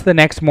a bus the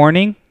next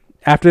morning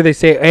after they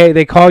say, hey,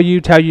 they call you,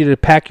 tell you to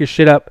pack your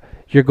shit up.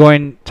 You're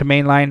going to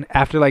mainline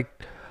after like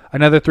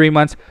another 3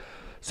 months.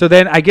 So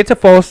then I get to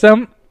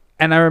Folsom,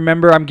 and I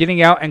remember I'm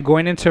getting out and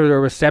going into the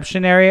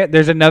reception area.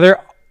 There's another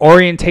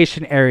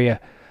orientation area.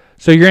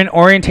 So you're in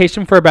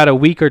orientation for about a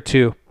week or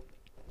two.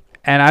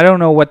 And I don't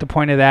know what the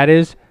point of that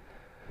is.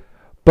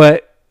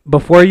 But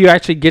before you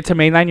actually get to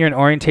mainline, you're in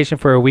orientation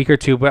for a week or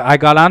two. But I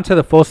got onto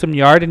the Folsom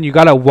Yard, and you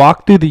got to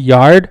walk through the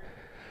yard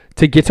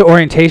to get to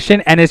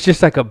orientation. And it's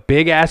just like a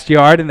big-ass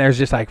yard, and there's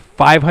just like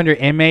 500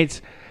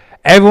 inmates.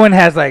 Everyone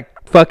has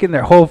like fucking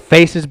their whole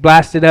faces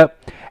blasted up,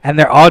 and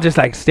they're all just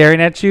like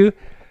staring at you.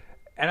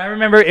 And I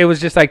remember it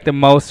was just like the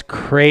most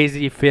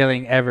crazy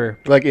feeling ever.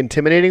 Like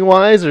intimidating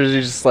wise, or is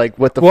it just like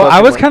what the Well, fuck?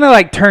 I was kind of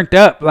like turned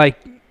up. Like,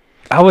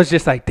 I was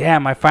just like,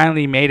 damn, I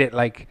finally made it.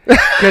 Like,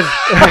 because...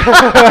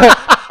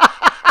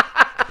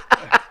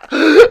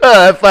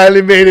 I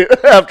finally made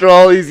it after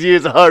all these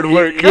years of hard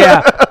work.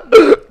 Yeah.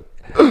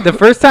 The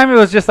first time it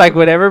was just like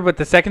whatever, but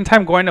the second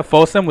time going to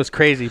Folsom was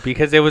crazy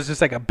because it was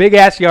just like a big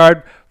ass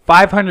yard,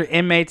 500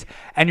 inmates,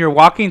 and you're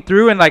walking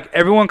through and like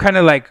everyone kind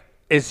of like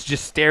is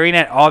just staring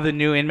at all the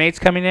new inmates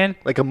coming in.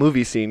 Like a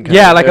movie scene.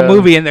 Yeah, like a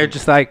movie, and they're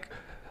just like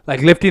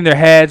lifting their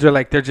heads or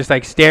like they're just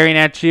like staring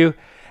at you,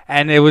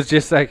 and it was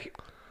just like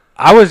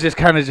I was just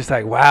kind of just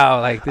like,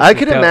 wow, like this I is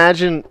could dope.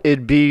 imagine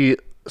it'd be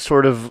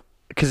sort of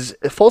because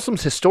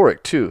Folsom's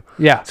historic too.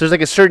 Yeah. So there's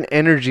like a certain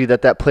energy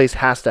that place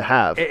has to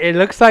have. It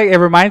looks like it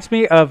reminds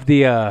me of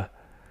the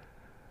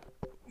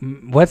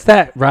what's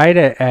that ride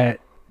at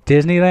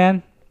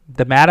Disneyland?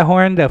 The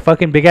Matterhorn, the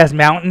fucking big ass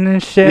mountain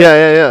and shit.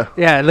 Yeah.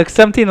 Yeah, it looks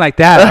something like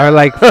that, or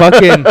like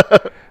fucking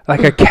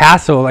like a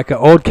castle, like an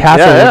old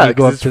castle. Yeah. when you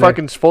go up Because to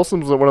fucking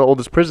Folsom's one of the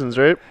oldest prisons,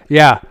 right?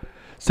 yeah.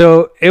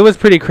 So it was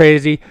pretty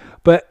crazy,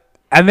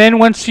 and then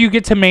once you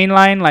get to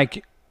mainline,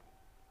 like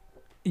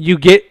you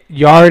get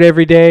yard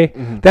every day.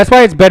 Mm-hmm. That's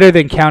why it's better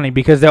than county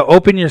because they'll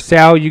open your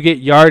cell. You get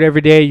yard every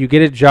day. You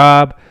get a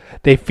job.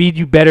 They feed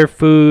you better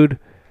food.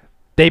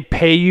 They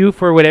pay you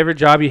for whatever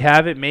job you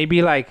have. It may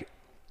be like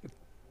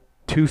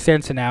 2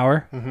 cents an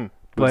hour,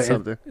 but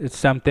it's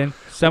something.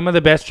 Some of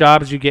the best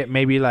jobs you get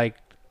maybe like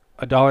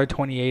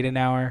 $1.28 an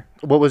hour.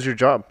 What was your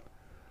job?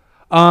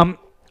 I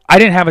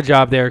didn't have a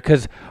job there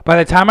because by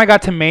the time I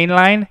got to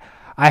mainline,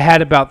 I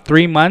had about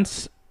 3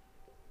 months,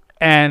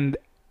 and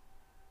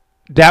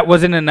that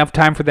wasn't enough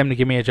time for them to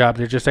give me a job.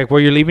 They're just like, well,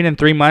 you're leaving in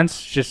 3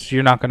 months. Just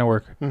you're not going to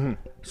work. Mm-hmm.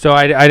 So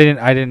I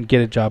didn't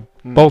get a job.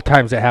 Mm-hmm. Both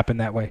times it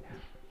happened that way.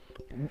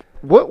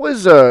 What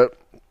was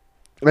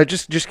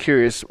just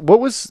curious.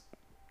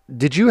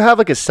 Did you have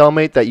like a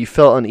cellmate that you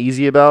felt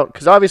uneasy about?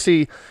 Because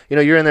obviously,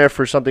 you're in there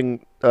for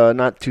something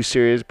not too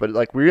serious, but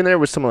like, were you in there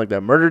with someone like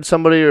that murdered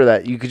somebody, or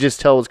that you could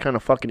just tell was kind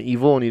of fucking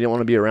evil and you didn't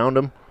want to be around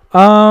him?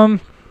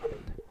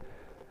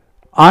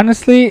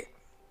 Honestly,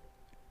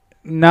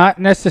 not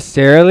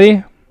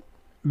necessarily,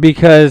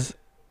 because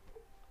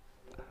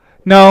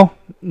no,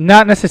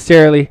 not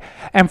necessarily.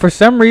 And for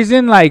some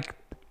reason, like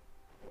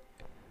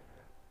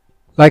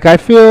I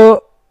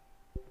feel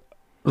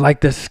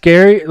like the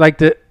scary, like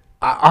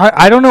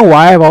I don't know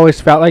why I've always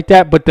felt like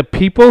that, but the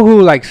people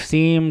who like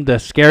seem the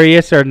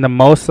scariest are the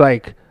most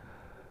like,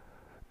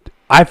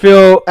 I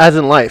feel as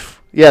in life.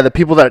 Yeah, the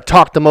people that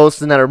talk the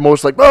most and that are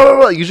most like, blah, blah,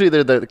 blah, usually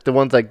they're the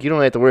ones like you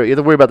don't have to worry. You have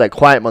to worry about that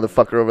quiet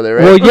motherfucker over there,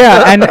 right? Well,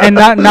 yeah, and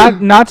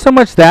not so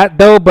much that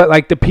though, but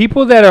like the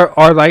people that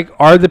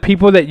are the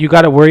people that you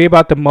got to worry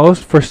about the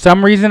most. For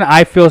some reason,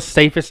 I feel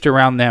safest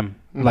around them.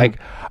 Mm-hmm. Like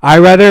I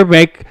rather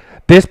make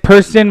this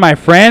person my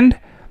friend,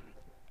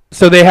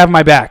 so they have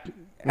my back,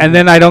 and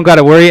then I don't got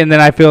to worry, and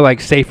then I feel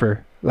like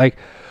safer. Like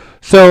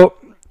so.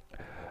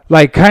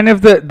 Like kind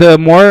of the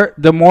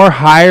more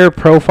higher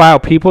profile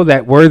people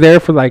that were there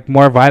for like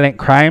more violent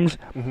crimes,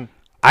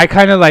 I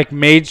kind of like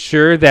made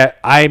sure that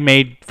I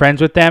made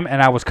friends with them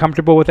and I was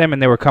comfortable with them and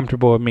they were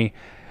comfortable with me,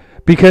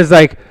 because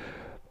like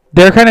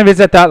there kind of is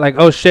that thought like,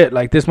 oh shit,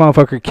 like this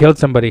motherfucker killed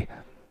somebody,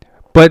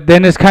 but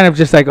then it's kind of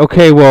just like,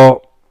 okay,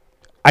 well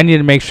I need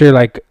to make sure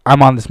like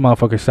I'm on this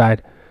motherfucker's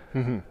side.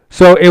 Mm-hmm.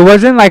 So it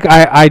wasn't like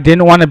I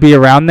didn't want to be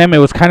around them. It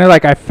was kind of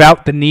like I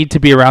felt the need to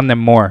be around them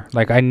more.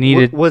 Like I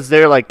needed. Was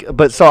there like,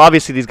 but so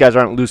obviously these guys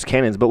aren't loose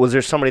cannons, but was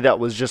there somebody that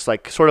was just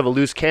like sort of a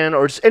loose cannon,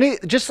 or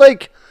just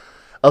like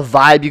a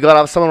vibe you got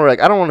off someone where like,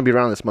 I don't want to be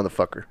around this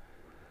motherfucker?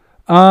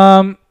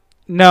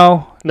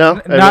 No,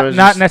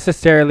 not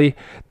necessarily.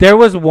 There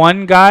was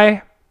one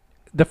guy,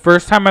 the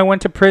first time I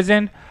went to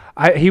prison,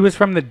 he was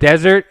from the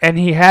desert and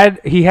he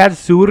had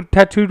Sur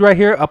tattooed right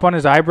here up on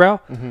his eyebrow.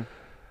 Mm-hmm.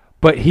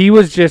 But he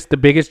was just the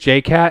biggest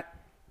J-Cat.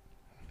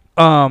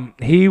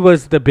 He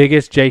was the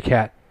biggest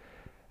J-Cat.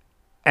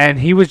 And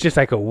he was just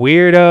like a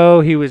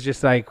weirdo. He was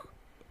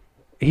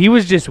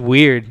just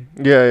weird.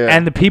 Yeah.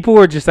 And the people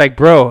were just like,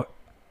 bro,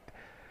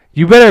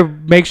 you better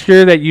make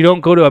sure that you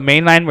don't go to a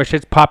main line where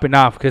shit's popping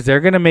off, because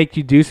they're going to make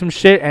you do some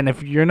shit. And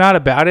if you're not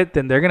about it,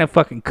 then they're going to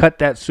fucking cut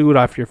that suit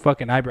off your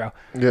fucking eyebrow.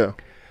 Yeah.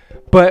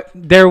 But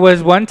there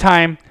was one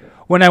time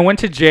when I went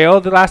to jail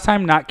the last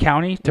time, not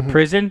county, to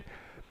prison.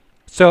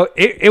 So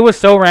it was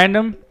so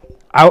random.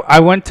 I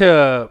went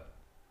to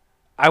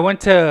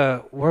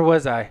where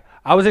was I?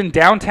 I was in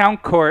downtown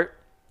court,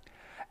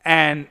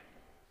 and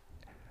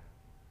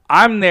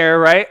I'm there,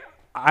 right?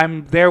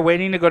 I'm there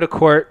waiting to go to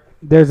court.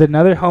 There's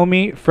another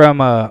homie from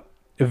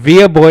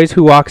Via Boys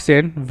who walks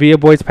in, Via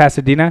Boys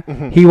Pasadena.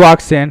 Mm-hmm. He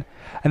walks in,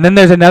 and then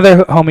there's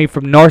another homie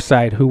from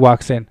Northside who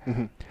walks in.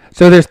 Mm-hmm.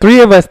 So there's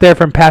 3 of us there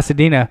from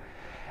Pasadena,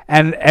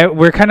 And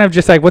we're kind of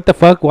just like, what the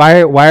fuck?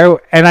 Why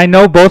are, and I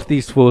know both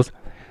these fools.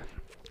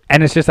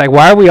 And it's just like,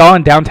 why are we all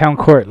in downtown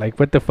court? Like,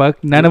 what the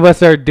fuck? None of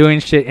us are doing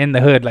shit in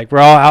the hood. Like, we're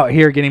all out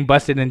here getting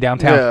busted in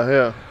downtown.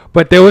 Yeah.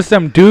 But there was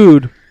some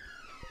dude.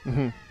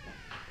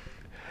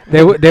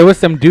 There was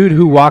some dude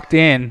who walked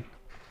in.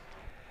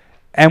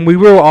 And we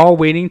were all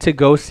waiting to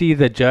go see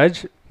the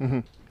judge.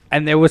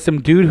 And there was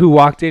some dude who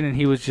walked in and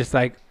he was just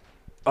like,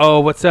 oh,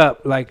 what's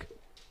up? Like,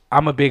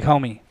 I'm a big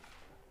homie.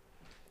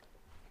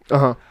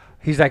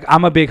 He's like,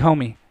 I'm a big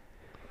homie.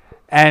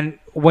 And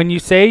when you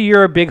say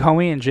you're a big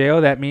homie in jail,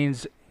 that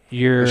means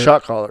you're... A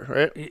shot caller,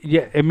 right?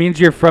 Yeah, it means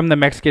you're from the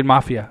Mexican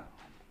mafia.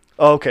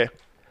 Oh, okay.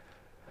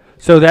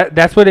 So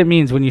that's what it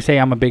means when you say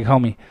I'm a big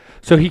homie.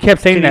 So he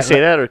kept saying that. Can you say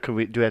that, or do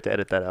we have to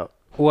edit that out?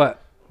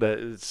 What?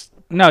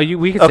 No,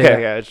 we can say that.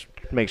 Okay, yeah, just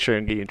make sure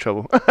and get you in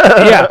trouble.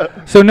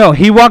 Yeah. So no,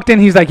 he walked in.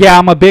 He's like, yeah,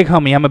 I'm a big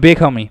homie. I'm a big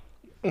homie.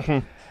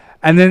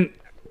 And then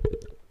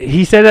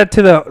he said that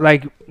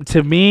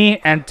to me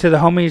and to the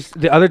homies,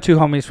 the other two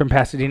homies from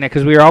Pasadena,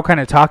 because we were all kind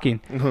of talking.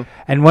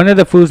 And one of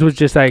the fools was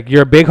just like,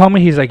 you're a big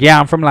homie? He's like, yeah,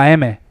 I'm from La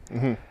M.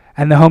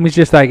 And the homie's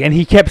just like, and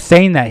he kept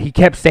saying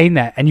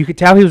that. And you could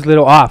tell he was a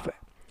little off.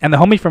 And the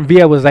homie from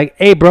Villa was like,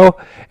 hey, bro,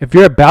 if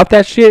you're about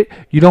that shit,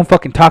 you don't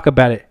fucking talk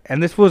about it.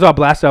 And this fool's all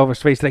blasted over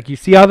his face. Like, you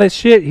see all this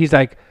shit? He's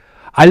like,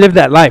 I live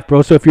that life,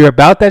 bro. So if you're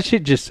about that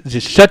shit, just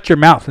shut your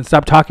mouth and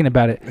stop talking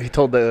about it. He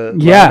told the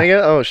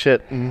nigga? Oh,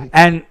 shit.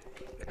 And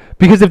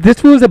because if this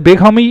fool's a big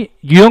homie,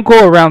 you don't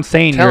go around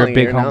saying you're a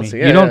big homie.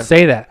 Yeah, you don't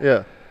say that.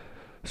 Yeah.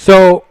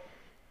 So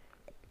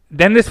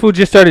then this fool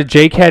just started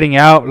J-catting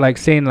out, like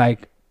saying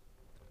like,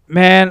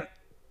 man,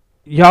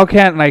 y'all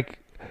can't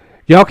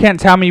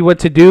tell me what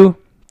to do.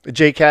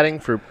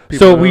 J-catting for people.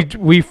 So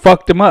we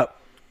fucked him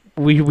up.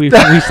 We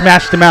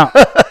smashed him out.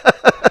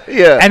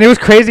 Yeah. And it was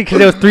crazy because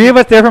there was 3 of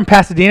us there from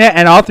Pasadena,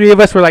 and all 3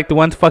 of us were like the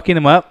ones fucking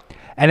him up.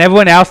 And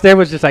everyone else there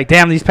was just like,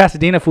 damn, these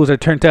Pasadena fools are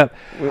turned up.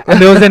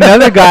 And there was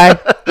another guy.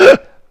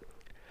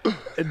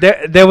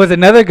 There was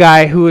another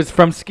guy who was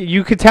from.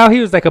 You could tell he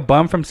was like a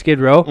bum from Skid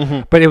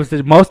Row, but it was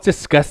the most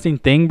disgusting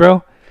thing,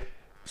 bro.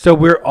 So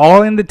we're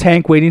all in the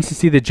tank waiting to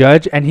see the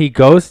judge, and he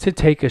goes to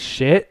take a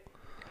shit.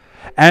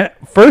 And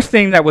first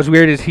thing that was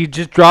weird is he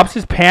just drops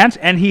his pants,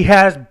 and he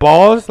has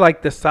balls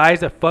like the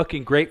size of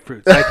fucking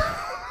grapefruits. Like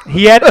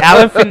he had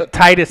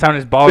elephantitis on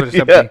his balls or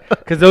something,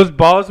 because those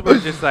balls were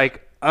just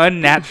like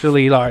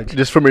unnaturally large.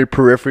 Just from your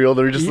peripheral,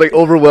 they were just like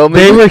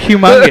overwhelming. They were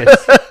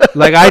humongous.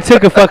 Like I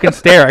took a fucking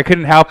stare. I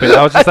couldn't help it.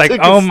 I was just like,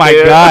 oh my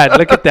god,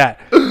 look at that.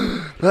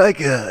 My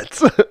God.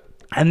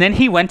 And then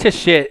he went to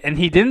shit, and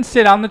he didn't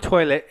sit on the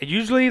toilet.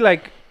 Usually,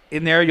 like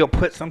in there, you'll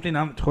put something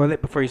on the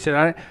toilet before you sit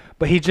on it.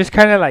 But he just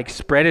kind of like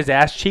spread his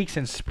ass cheeks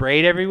and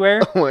sprayed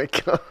everywhere. Oh my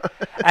God.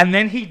 And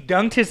then he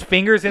dunked his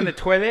fingers in the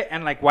toilet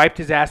and like wiped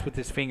his ass with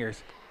his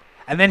fingers.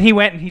 And then he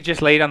went and he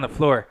just laid on the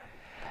floor.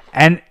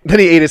 And then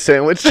he ate a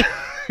sandwich.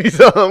 He's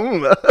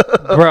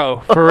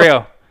bro, for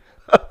real.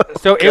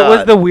 So it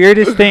was the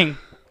weirdest thing.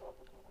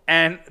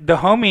 And the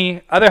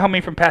other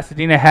homie from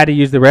Pasadena had to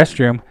use the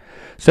restroom.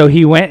 So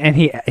he went and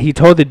he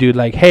told the dude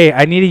like, hey,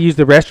 I need to use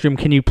the restroom.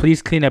 Can you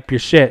please clean up your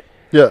shit?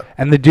 Yeah.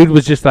 And the dude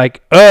was just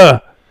like,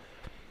 ugh.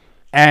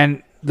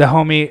 And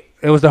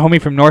it was the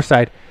homie from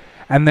Northside.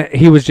 And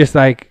he was just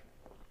like,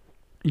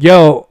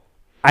 yo,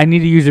 I need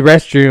to use the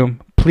restroom.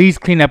 Please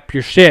clean up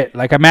your shit.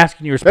 Like, I'm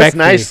asking you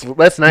respectfully.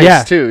 That's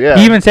nice too, yeah.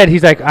 He even said,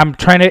 he's like, I'm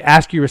trying to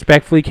ask you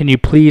respectfully. Can you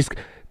please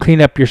clean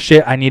up your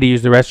shit? I need to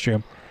use the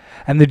restroom.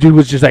 And the dude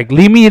was just like,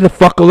 leave me the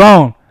fuck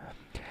alone.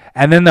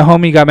 And then the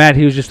homie got mad.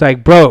 He was just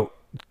like, bro,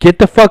 get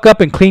the fuck up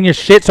and clean your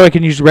shit so I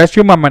can use the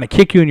restroom. I'm going to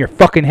kick you in your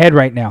fucking head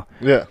right now.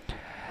 Yeah.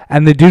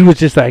 And the dude was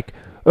just like,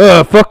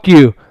 fuck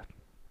you.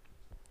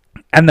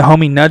 And the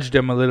homie nudged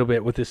him a little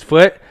bit with his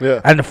foot.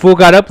 Yeah. And the fool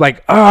got up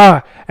like,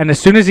 ah. And as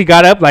soon as he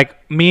got up,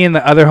 like me and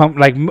the other homie,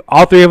 like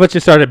all 3 of us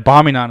just started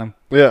bombing on him.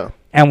 Yeah.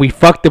 And we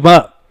fucked him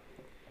up.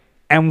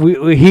 And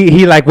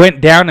he like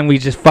went down and we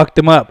just fucked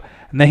him up.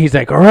 And then he's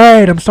like, all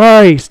right, I'm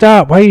sorry.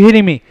 Stop. Why are you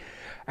hitting me?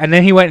 And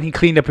then he went and he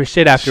cleaned up his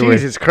shit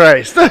afterwards. Jesus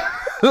Christ.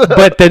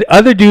 But the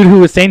other dude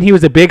who was saying he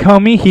was a big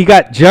homie, he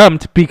got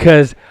jumped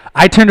because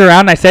I turned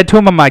around and I said to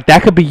him, I'm like,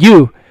 that could be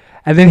you.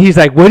 And then he's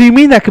like, what do you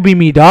mean that could be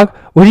me, dog?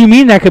 What do you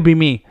mean that could be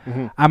me?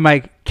 Mm-hmm. I'm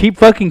like, keep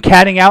fucking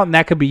catting out and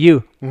that could be you.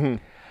 Mm-hmm.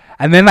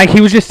 And then like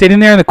he was just sitting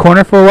there in the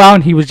corner for a while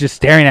and he was just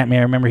staring at me.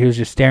 I remember he was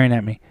just staring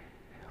at me.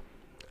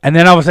 And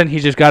then all of a sudden he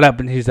just got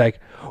up and he's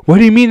like, what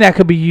do you mean that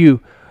could be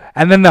you?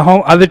 And then the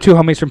other 2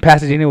 homies from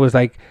Pasadena was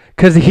like,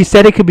 because he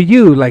said it could be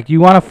you. Like, you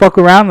want to fuck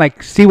around?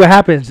 Like, see what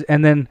happens.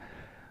 And then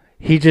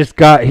he just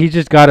got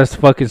us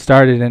fucking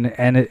started, and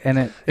it.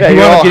 Yeah,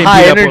 you're all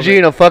high energy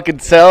in a fucking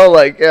cell,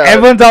 like yeah.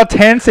 Everyone's all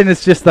tense, and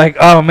it's just like,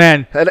 oh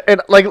man.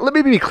 And like, let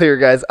me be clear,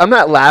 guys. I'm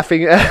not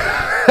laughing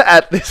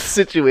at this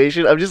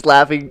situation. I'm just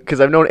laughing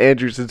because I've known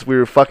Andrew since we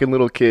were fucking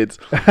little kids.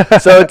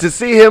 So to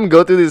see him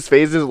go through this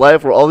phase in his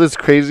life where all this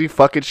crazy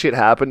fucking shit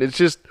happened, it's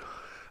just,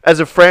 as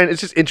a friend,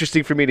 it's just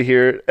interesting for me to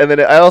hear. And then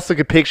I also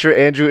could picture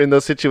Andrew in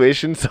those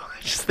situations, so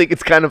I just think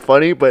it's kind of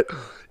funny, but.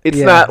 It's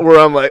Yeah. not where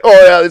I'm like,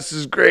 oh yeah, this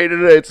is great.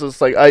 It's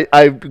just like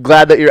I'm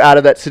glad that you're out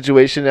of that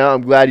situation now.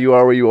 I'm glad you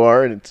are where you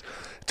are, and it's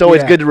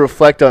always Yeah. good to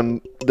reflect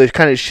on the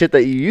kind of shit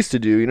that you used to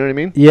do. You know what I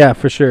mean? Yeah,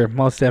 for sure.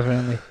 Most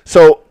definitely.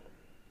 So,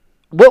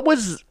 what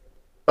was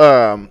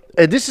and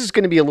this is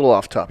going to be a little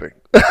off topic,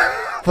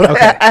 but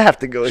Okay. I have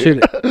to go here.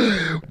 Shoot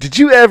it. Did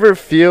you ever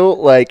feel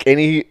like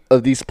any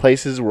of these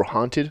places were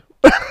haunted?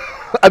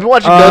 I've been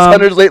watching Ghost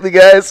Hunters lately,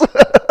 guys.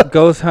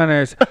 Ghost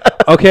Hunters.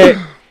 Okay.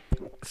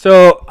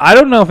 So I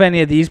don't know if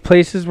any of these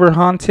places were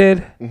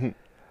haunted.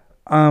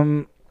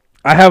 Mhm.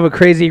 I have a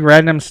crazy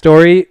random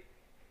story.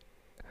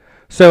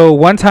 So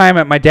one time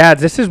at my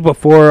dad's, this is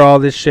before all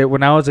this shit,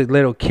 when I was a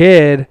little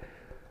kid,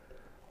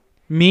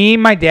 me,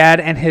 my dad,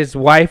 and his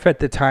wife at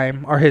the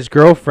time, or his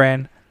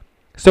girlfriend.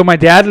 So my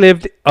dad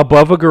lived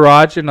above a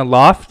garage in a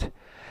loft,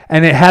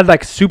 and it had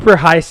like super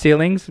high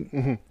ceilings.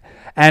 Mhm.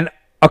 And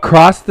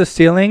across the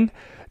ceiling,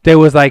 there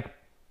was like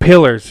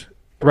pillars,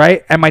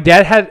 right? And my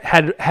dad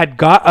had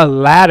got a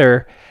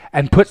ladder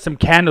and put some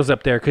candles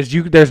up there, because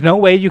there's no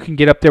way you can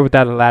get up there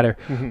without a ladder.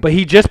 But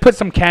he just put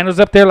some candles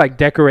up there like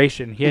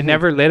decoration. He had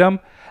never lit them,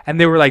 and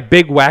they were like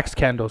big wax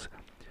candles.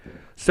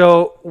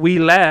 So we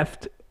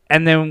left,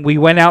 and then we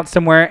went out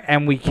somewhere,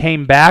 and we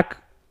came back,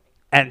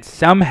 and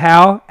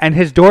somehow, and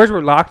his doors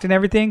were locked and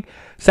everything,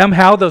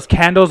 somehow those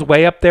candles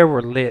way up there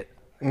were lit.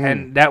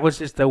 And that was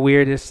just the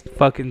weirdest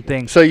fucking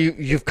thing. So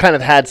you've kind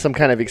of had some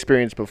kind of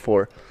experience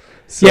before.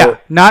 So, Yeah,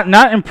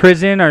 not in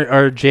prison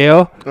or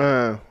jail,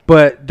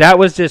 but that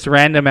was just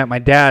random at my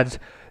dad's.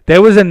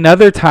 There was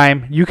another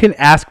time, you can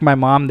ask my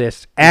mom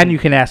this, and you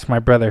can ask my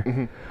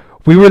brother.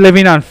 We were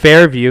living on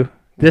Fairview.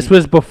 This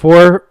was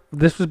before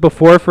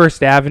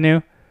First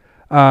Avenue.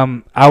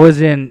 I was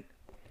in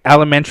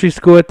elementary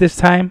school at this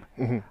time.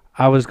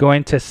 I was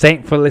going to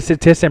St.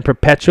 Felicitas and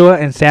Perpetua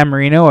in San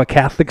Marino, a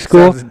Catholic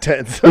school. Sounds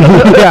intense.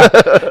 Yeah,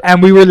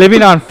 and we were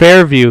living on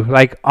Fairview,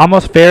 like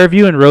almost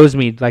Fairview and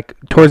Rosemead, like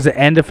towards the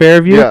end of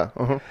Fairview.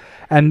 Yeah.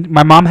 And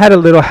my mom had a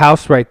little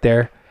house right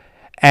there,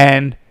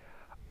 and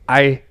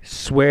I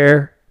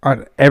swear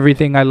on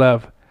everything I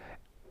love,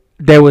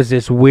 there was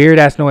this weird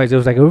ass noise. It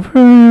was like a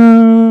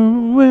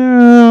vroom,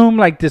 vroom,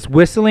 like this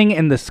whistling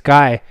in the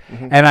sky.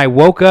 And I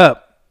woke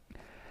up,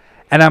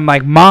 and I'm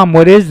like, Mom,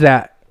 what is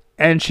that?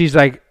 And she's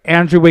like,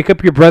 Andrew, wake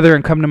up your brother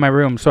and come to my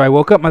room. So I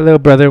woke up my little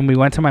brother, and we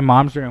went to my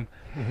mom's room.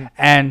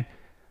 And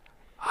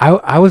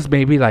I was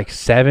maybe like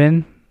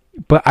 7,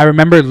 but I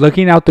remember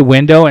looking out the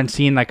window and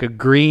seeing like a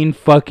green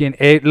fucking,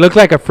 it looked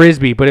like a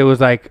Frisbee, but it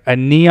was like a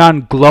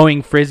neon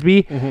glowing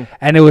Frisbee.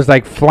 And it was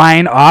like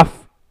flying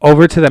off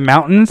over to the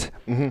mountains.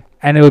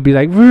 And it would be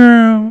like,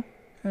 vroom,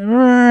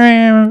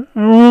 vroom,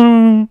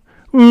 vroom,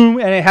 vroom,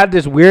 and it had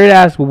this weird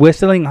ass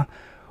whistling,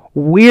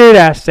 weird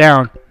ass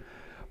sound.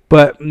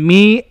 But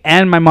me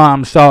and my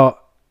mom saw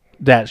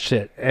that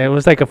shit. It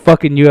was like a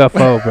fucking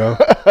UFO, bro.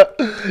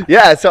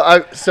 Yeah. So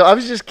I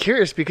was just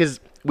curious because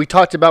we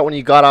talked about when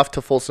you got off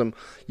to Folsom,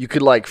 you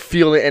could like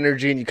feel the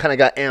energy and you kind of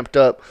got amped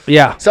up.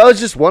 Yeah. So I was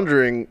just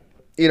wondering,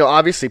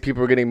 obviously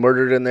people were getting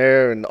murdered in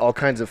there and all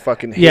kinds of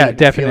fucking hate and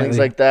definitely feelings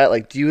like that.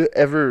 Like, have you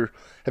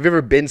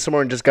ever been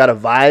somewhere and just got a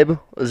vibe?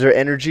 Is there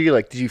energy?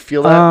 Like, did you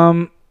feel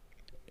that?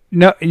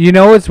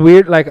 No, what's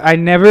weird? Like, I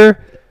never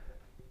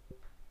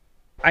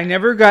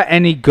got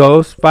any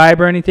ghost vibe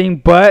or anything,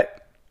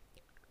 but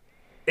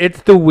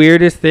it's the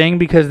weirdest thing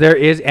because there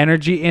is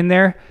energy in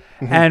there,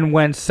 and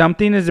when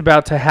something is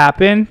about to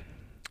happen,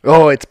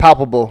 oh, it's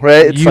palpable,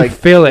 right? It's you like,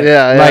 feel it.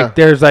 Yeah, like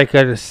there's like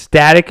a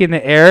static in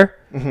the air,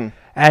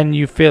 and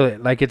you feel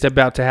it, like it's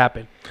about to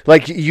happen.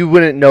 Like you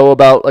wouldn't know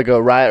about like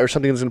a riot or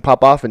something that's gonna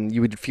pop off, and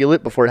you would feel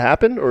it before it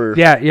happened, or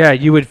Yeah,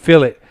 you would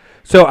feel it.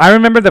 So I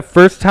remember the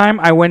first time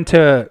I went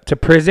to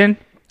prison,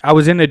 I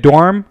was in the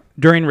dorm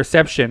during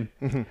reception.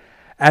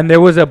 And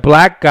there was a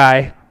black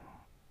guy.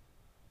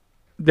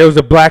 There was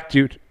a black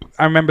dude.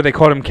 I remember they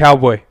called him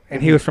Cowboy.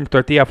 And he was from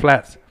Tortilla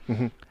Flats.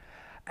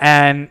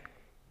 And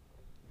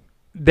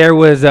there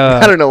was a...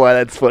 I don't know why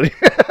that's funny.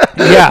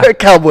 Yeah.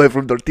 Cowboy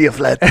from Tortilla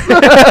Flats.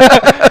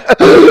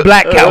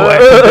 Black cowboy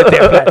from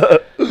Tortilla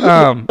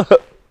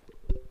Flats.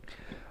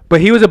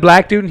 But he was a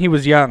black dude and he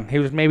was young. He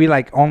was maybe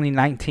like only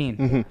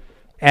 19.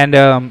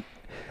 And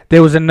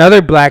there was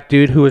another black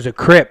dude who was a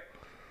Crip.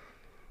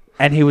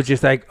 And he was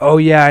just like, oh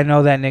yeah, I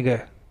know that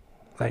nigga.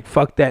 Like,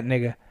 fuck that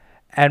nigga.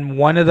 And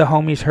one of the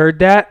homies heard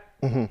that.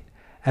 And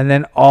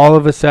then all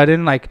of a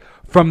sudden, like,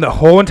 from the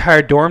whole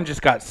entire dorm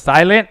just got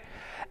silent.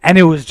 And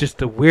it was just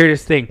the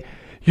weirdest thing.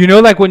 You know,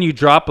 like when you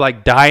drop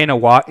like dye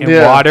in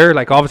water,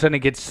 like all of a sudden it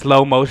gets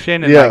slow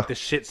motion and like the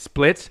shit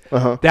splits.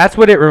 That's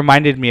what it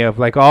reminded me of.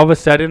 Like all of a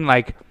sudden,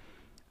 like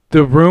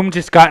the room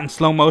just got in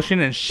slow motion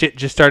and shit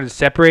just started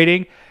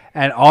separating.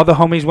 And all the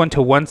homies went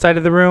to one side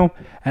of the room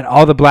and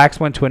all the blacks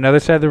went to another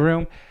side of the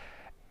room.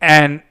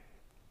 And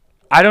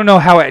I don't know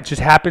how it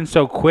just happened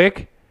so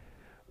quick,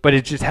 but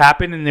it just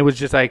happened. And it was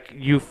just like,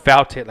 you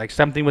felt it, like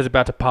something was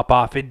about to pop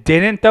off. It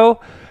didn't though,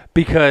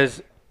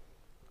 because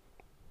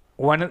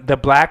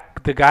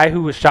the guy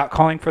who was shot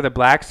calling for the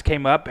blacks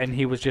came up and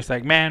he was just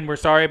like, man, we're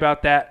sorry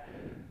about that.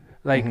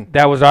 Like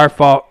that was our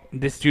fault.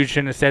 this dude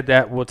shouldn't have said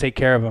that. We'll take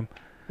care of him.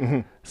 Mm-hmm.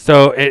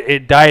 So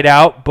it died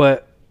out,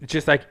 but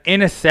just like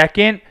in a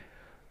second,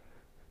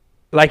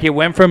 like it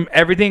went from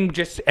everything,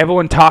 just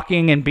everyone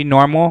talking and be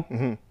normal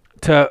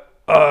to,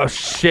 oh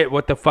shit,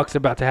 what the fuck's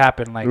about to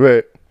happen? Like,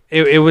 right.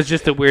 It was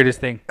just the weirdest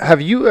thing.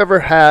 Have you ever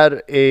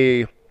had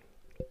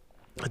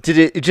did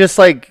it just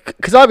like,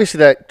 because obviously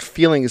that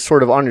feeling is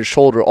sort of on your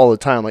shoulder all the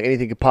time, like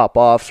anything could pop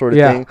off sort of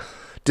thing.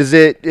 Does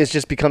it's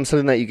just become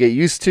something that you get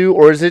used to,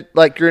 or is it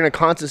like you're in a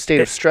constant state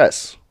of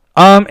stress?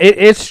 It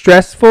is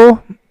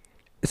stressful.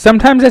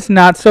 Sometimes it's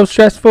not so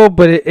stressful,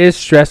 but it is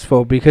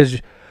stressful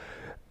because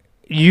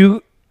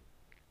you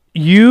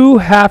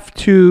have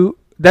to.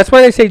 That's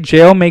why they say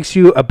jail makes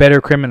you a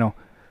better criminal,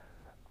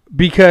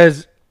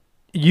 because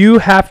you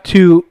have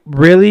to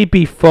really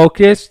be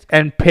focused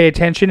and pay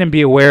attention and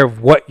be aware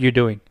of what you're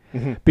doing,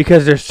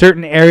 because there's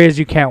certain areas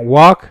you can't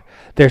walk.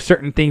 There's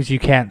certain things you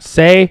can't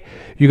say.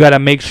 You got to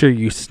make sure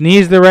you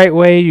sneeze the right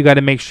way. You got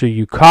to make sure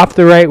you cough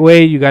the right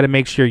way. You got to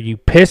make sure you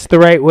piss the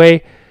right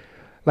way.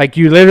 Like,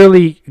 you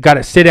literally got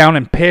to sit down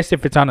and piss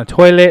if it's on a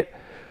toilet.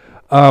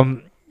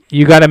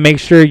 You got to make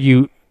sure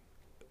you...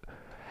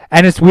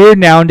 And it's weird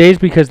nowadays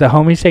because the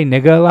homies say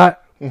nigga a lot.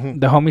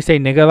 The homies say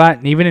nigga a lot,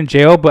 and even in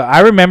jail. But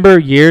I remember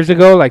years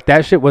ago, like,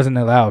 that shit wasn't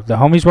allowed. The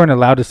homies weren't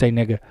allowed to say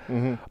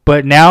nigga.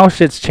 But now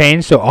shit's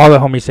changed, so all the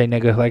homies say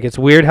nigga. Like, it's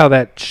weird how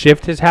that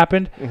shift has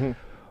happened.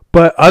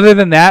 But other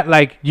than that,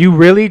 like, you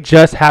really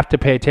just have to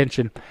pay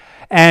attention.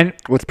 And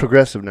what's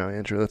progressive now,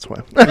 Andrew? That's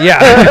why.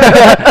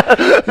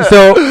 Yeah.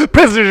 So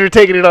prisoners are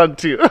taking it on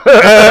too.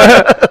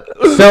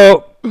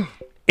 So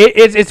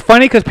it's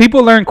funny because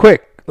people learn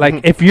quick.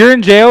 Like, if you're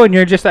in jail and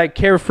you're just like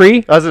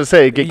carefree, I was gonna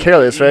say, get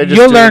careless, right? Just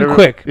you'll learn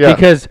quick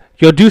because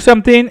you'll do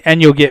something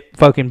and you'll get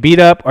fucking beat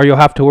up, or you'll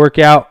have to work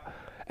out,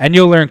 and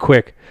you'll learn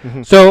quick.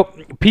 So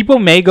people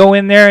may go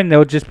in there and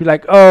they'll just be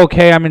like, "Oh,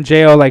 okay, I'm in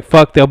jail." Like,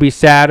 fuck, they'll be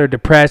sad or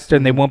depressed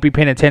and they won't be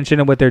paying attention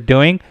to what they're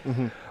doing.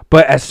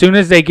 But as soon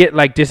as they get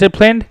like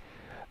disciplined,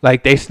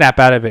 like, they snap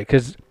out of it.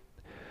 Because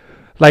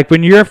like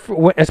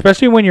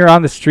especially when you're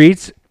on the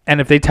streets, and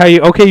if they tell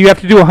you, okay, you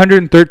have to do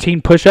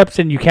 113 push-ups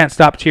and you can't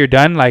stop till you're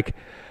done, like,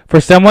 for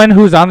someone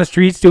who's on the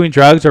streets doing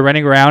drugs or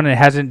running around and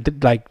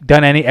hasn't like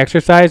done any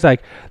exercise,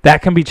 like,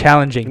 that can be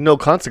challenging. No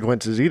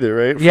consequences either,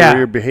 right? For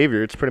your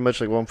behavior. It's pretty much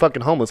like, well, I'm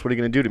fucking homeless. What are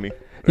you going to do to me? Right?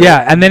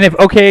 Yeah, and then if,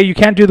 okay, you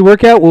can't do the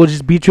workout, we'll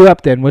just beat you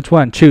up then. Which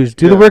one? Choose.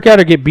 Do the workout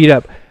or get beat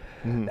up.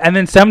 And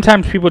then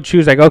sometimes people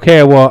choose like,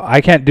 okay, well, I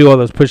can't do all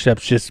those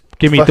push-ups. Just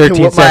give me fucking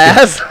 13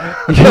 seconds.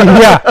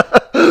 Yeah.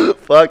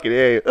 Fucking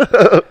A.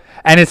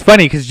 And it's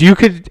funny because you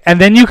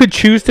could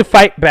choose to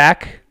fight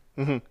back,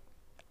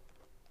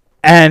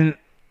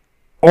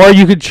 or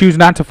you could choose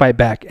not to fight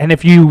back. And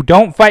if you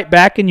don't fight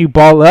back and you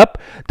ball up,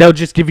 they'll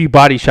just give you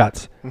body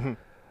shots.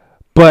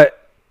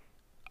 But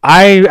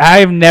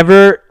I've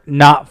never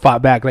not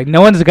fought back. Like,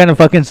 no one's gonna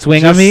fucking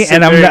swing on me,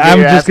 and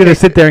I'm just gonna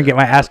sit there and get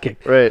my ass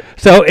kicked. Right.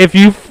 So if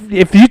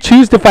you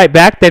choose to fight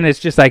back, then it's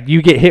just like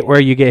you get hit where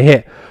you get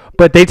hit.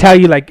 But they tell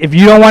you, like, if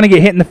you don't want to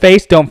get hit in the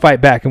face, don't fight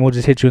back, and we'll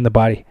just hit you in the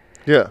body.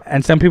 Yeah.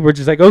 And some people are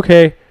just like,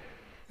 okay.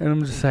 And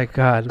I'm just like,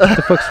 God, what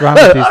the fuck's wrong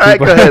with these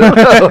people? All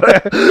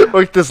right, go ahead.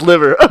 Work this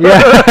liver.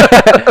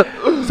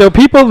 Yeah. So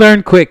people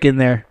learn quick in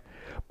there.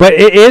 But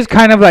it is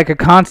kind of like a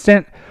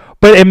constant,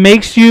 but it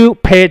makes you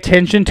pay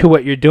attention to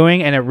what you're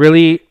doing, and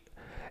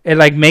it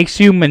like makes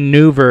you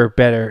maneuver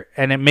better,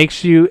 and it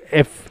makes you,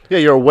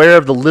 you're aware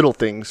of the little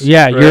things.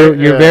 Yeah, right?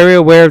 You're very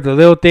aware of the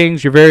little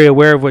things. You're very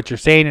aware of what you're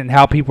saying and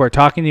how people are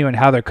talking to you and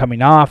how they're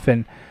coming off,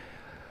 and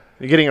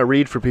you're getting a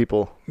read for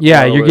people.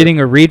 Yeah, you're getting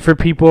a read for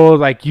people.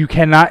 Like, you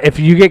cannot, if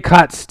you get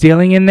caught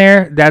stealing in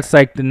there, that's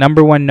like the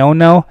number one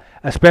no-no,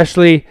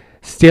 especially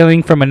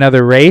stealing from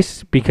another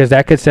race, because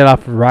that could set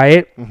off a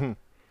riot.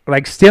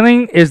 Like,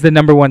 stealing is the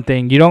number one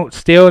thing. You don't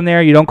steal in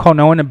there. You don't call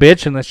no one a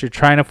bitch unless you're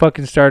trying to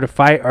fucking start a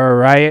fight or a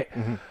riot.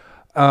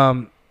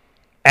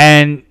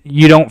 And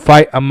you don't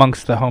fight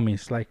amongst the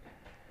homies. Like,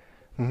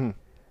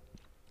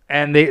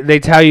 and they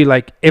tell you,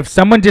 like, if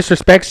someone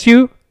disrespects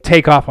you,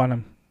 take off on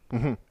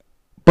them.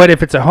 But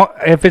if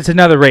it's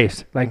another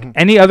race, like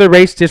any other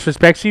race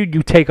disrespects you,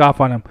 you take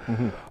off on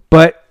them.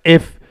 But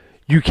if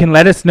you can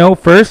let us know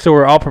first, so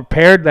we're all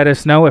prepared, let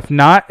us know. If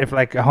not,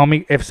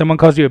 if someone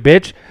calls you a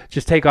bitch,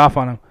 just take off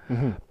on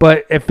them.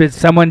 But if it's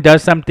someone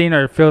does something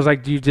or feels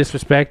like you're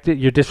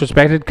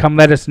disrespected, come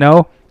let us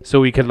know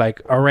so we could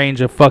like arrange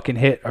a fucking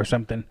hit or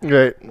something.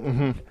 Right.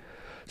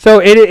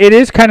 So it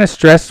is kind of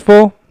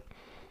stressful,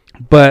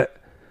 but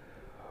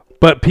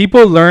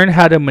people learn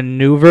how to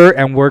maneuver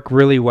and work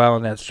really well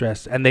in that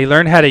stress, and they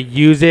learn how to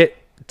use it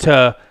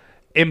to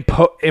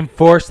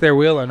enforce their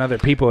will on other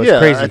people. It's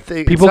crazy. I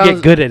think people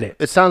get good at it.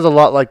 It sounds a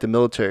lot like the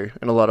military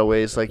in a lot of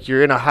ways. Like,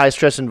 you're in a high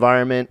stress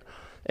environment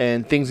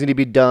and things need to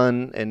be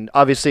done, and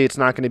obviously it's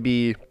not going to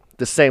be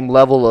the same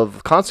level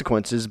of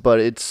consequences, but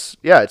it's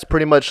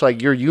pretty much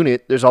like your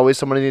unit. There's always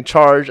somebody in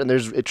charge, and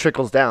it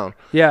trickles down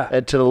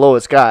and to the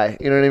lowest guy.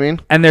 You know what I mean?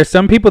 And there's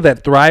some people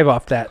that thrive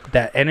off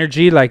that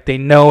energy. Like, they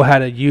know how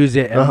to use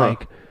it and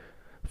like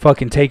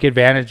fucking take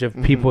advantage of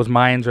people's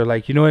minds, or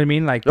like, you know what I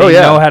mean? Like Oh, they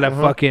yeah. know how to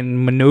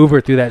fucking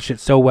maneuver through that shit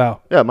so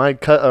well. Yeah, my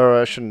cut, or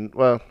I shouldn't,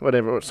 well,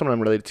 whatever, someone I'm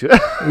related to.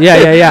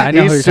 Yeah. I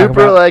know who He's you're talking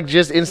super, about. like,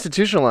 just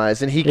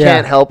institutionalized, and he Yeah.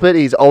 can't help it.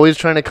 He's always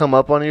trying to come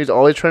up on you. He's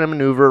always trying to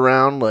maneuver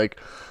around, like,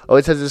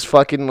 always has this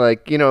fucking,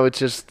 like, you know, it's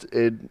just,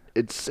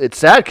 it's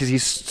sad because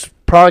he's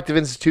product of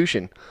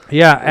institution.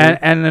 Yeah,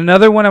 and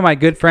another one of my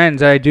good friends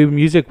that I do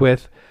music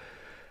with,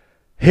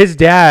 his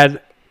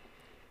dad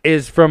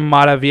is from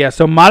Maravilla.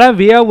 So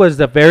Maravilla was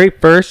the very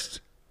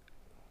first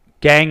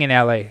gang in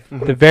LA,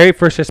 the very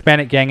first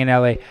Hispanic gang in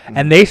LA,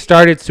 and they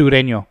started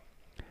Sureño.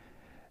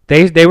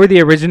 They were the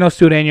original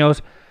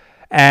Sureños,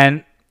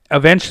 and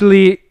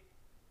eventually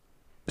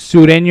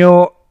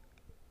Sureño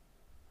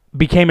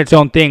became its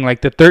own thing.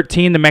 Like the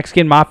 13, the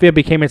Mexican Mafia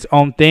became its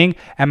own thing,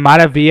 and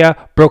Maravilla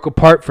broke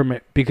apart from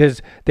it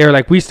because they were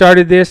like, we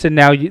started this, and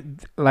now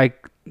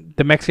like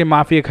the Mexican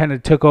Mafia kind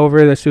of took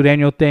over the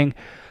Sureño thing.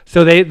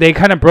 So they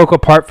kind of broke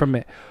apart from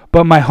it.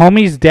 But my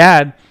homie's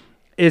dad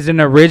is an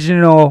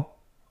original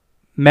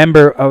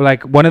member of,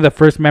 like, one of the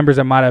first members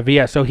of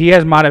Maravilla. So he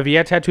has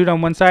Maravilla tattooed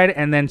on one side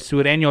and then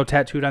Sureño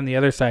tattooed on the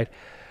other side.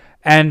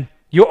 And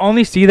you'll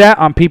only see that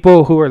on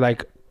people who are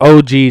like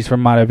OGs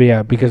from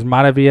Maravilla, because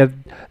Maravilla,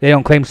 they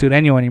don't claim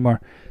Sureño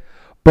anymore.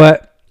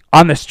 But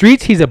on the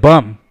streets, he's a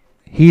bum.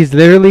 He's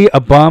literally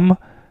a bum,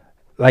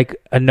 like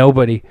a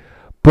nobody.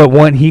 But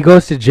when he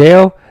goes to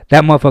jail,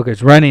 that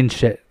motherfucker's running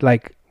shit.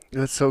 Like,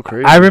 That's so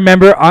crazy. I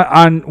remember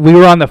on we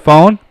were on the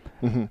phone,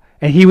 Mhm.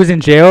 and he was in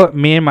jail.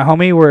 Me and my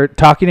homie were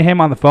talking to him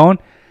on the phone,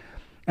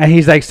 and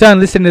he's like, "Son,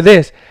 listen to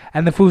this."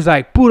 And the fool's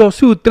like, "Puro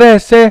su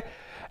 13."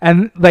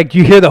 And like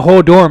you hear the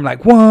whole dorm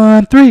like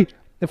 1 3.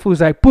 The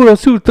fool's like, "Puro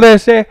su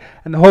 13."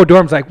 And the whole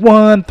dorm's like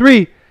 1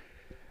 3.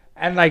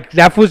 And like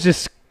that fool's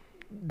just,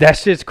 that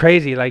shit's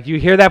crazy. Like you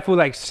hear that fool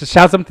like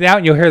shout something out,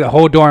 and you'll hear the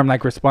whole dorm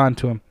like respond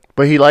to him.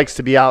 But he likes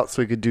to be out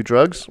so he could do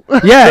drugs.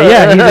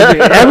 Yeah.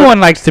 Everyone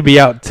likes to be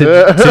out to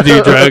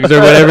do drugs or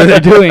whatever they're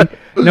doing.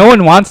 No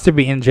one wants to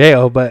be in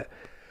jail, but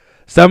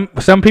some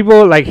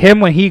people like him,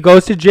 when he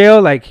goes to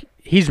jail, like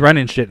he's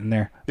running shit in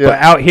there. Yeah. But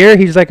out here,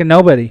 he's like a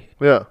nobody.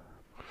 Yeah.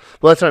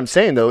 Well, that's what I'm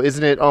saying, though.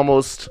 Isn't it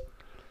almost,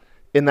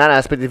 in that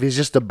aspect, if he's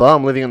just a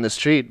bum living on the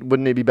street,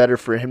 wouldn't it be better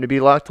for him to be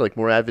locked, like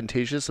more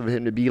advantageous of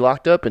him to be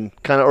locked up, and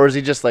kind of, or is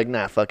he just like,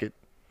 nah, fuck it?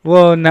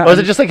 Well, no. Or is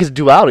it just like his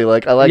duality?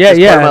 Like, I like Yeah, this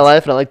part of my it's-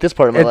 life, and I like this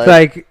part of my It's life.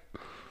 like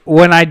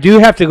when I do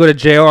have to go to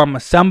jail, I'm a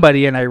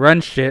somebody and I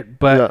run shit.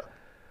 But Yeah.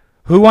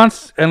 who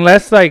wants,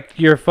 unless like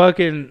you're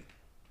fucking,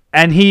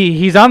 and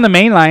he's on the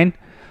main line,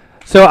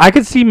 so I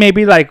could see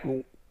maybe like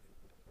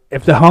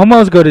if the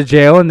homos go to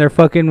jail and they're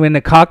fucking win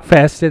the cock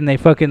fest and they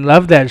fucking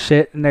love that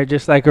shit and they're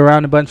just like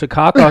around a bunch of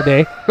cock all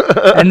day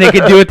and they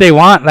can do what they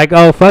want, like,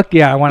 oh fuck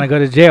yeah, I want to go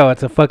to jail.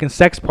 It's a fucking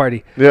sex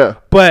party. Yeah.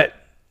 But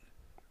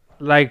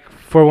like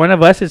for one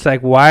of us, it's like,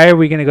 why are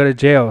we gonna go to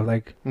jail?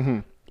 Like,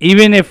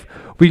 even if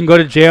we can go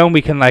to jail and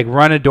we can like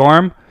run a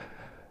dorm,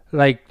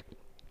 like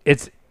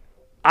it's,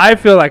 I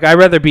feel like I'd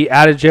rather be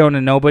out of jail and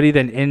a nobody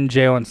than in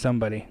jail and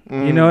somebody.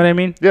 You know what I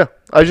mean? Yeah.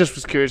 I just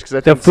was curious because I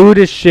The think food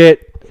is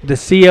shit. The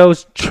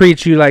COs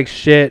treat you like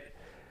shit.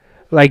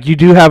 Like you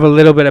do have a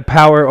little bit of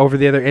power over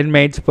the other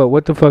inmates, but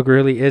what the fuck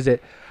really is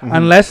it?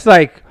 Unless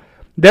like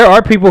there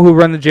are people who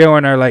run the jail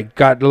and are like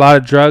got a lot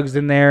of drugs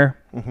in there.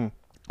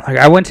 Like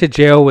I went to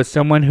jail with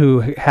someone who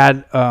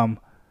had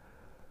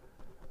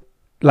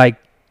like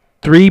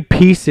 3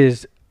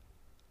 pieces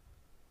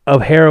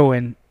of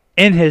heroin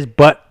in his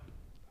butt,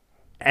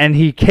 and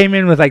he came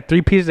in with like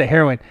 3 pieces of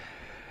heroin.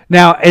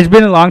 Now it's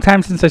been a long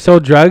time since I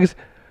sold drugs,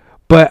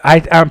 but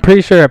I'm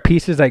pretty sure a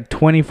piece is like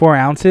 24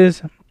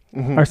 ounces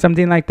or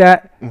something like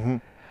that.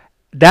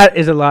 That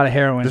is a lot of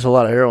heroin. there's a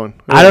lot of heroin.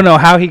 I don't know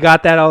how he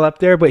got that all up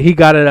there, but he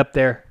got it up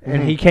there,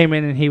 and he came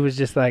in and he was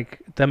just like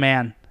the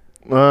man.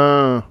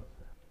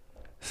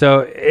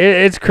 So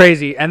it's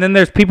crazy. And then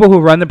there's people who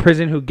run the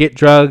prison who get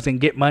drugs and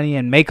get money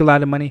and make a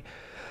lot of money.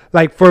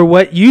 Like for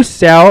what you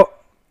sell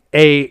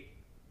a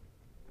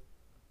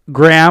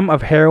gram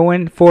of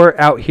heroin for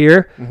out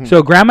here. So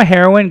a gram of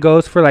heroin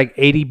goes for like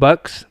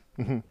 $80.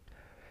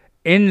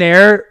 In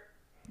there,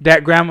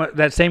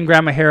 that same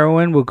gram of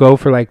heroin will go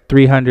for like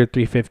 $300,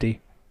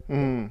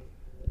 $350.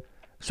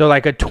 So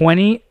like a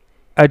 20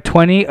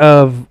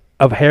 of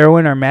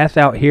heroin or meth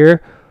out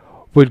here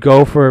would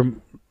go for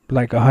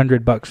like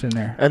 $100 in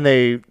there. And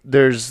they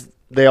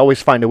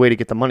always find a way to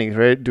get the money,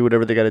 right? Do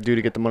whatever they got to do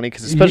to get the money,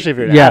 because especially if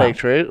you're an Yeah.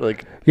 addict, right?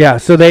 Like, Yeah,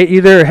 so they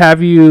either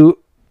have you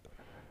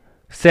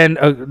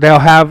they'll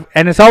have,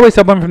 and it's always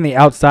someone from the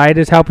outside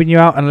is helping you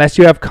out, unless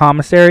you have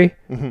commissary.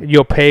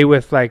 You'll pay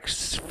with like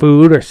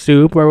food or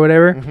soup or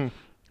whatever.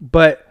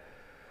 But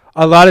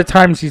a lot of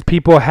times these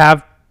people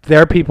have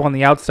their people on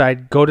the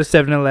outside go to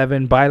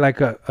 7-Eleven, buy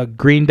like a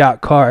green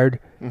dot card,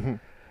 and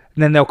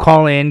then they'll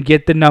call in,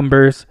 get the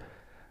numbers.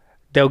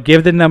 They'll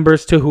give the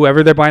numbers to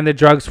whoever they're buying the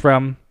drugs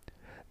from.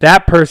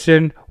 That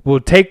person will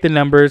take the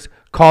numbers,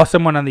 call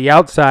someone on the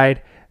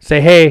outside, say,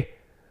 hey,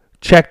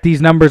 check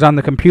these numbers on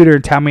the computer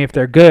and tell me if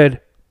they're good.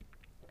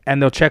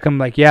 and they'll check them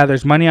like, yeah,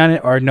 there's money on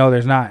it, or no,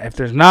 there's not. If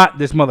there's not,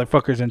 this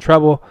motherfucker's in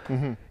trouble.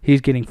 Mm-hmm.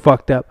 He's getting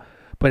fucked up.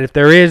 But if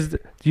there is,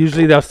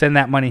 usually they'll send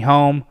that money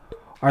home,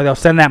 or they'll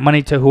send that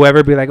money to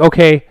whoever. Be like,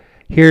 okay,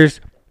 here's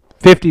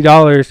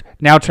 $50.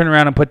 Now turn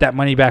around and put that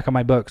money back on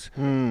my books.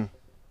 Mm.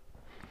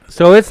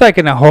 So it's like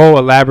in a whole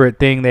elaborate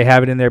thing. They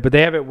have it in there, but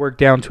they have it worked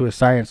down to a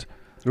science.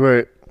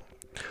 Right.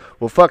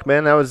 Well, fuck,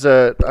 man. That was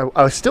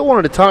I still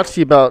wanted to talk to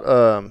you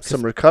about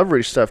some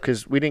recovery stuff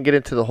because we didn't get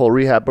into the whole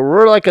rehab, but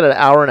we're like at an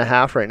hour and a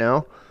half right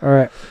now. All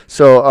right.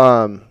 So,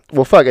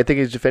 well, fuck. I think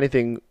if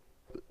anything,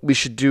 we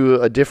should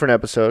do a different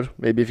episode.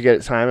 Maybe if you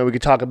get time, and we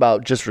could talk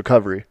about just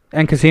recovery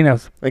And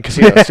casinos. and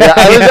casinos. Yeah,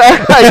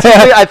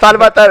 I thought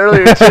about that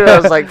earlier too. I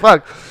was like,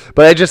 fuck.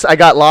 But I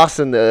got lost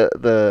in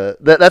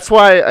that's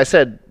why I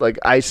said, like,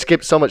 I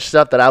skipped so much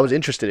stuff that I was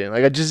interested in.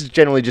 Like, I just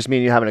generally just me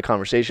and you having a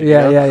conversation.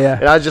 Yeah, you know? yeah.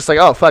 And I was just like,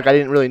 oh, fuck, I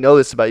didn't really know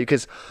this about you.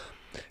 Because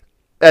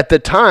at the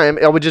time,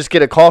 I would just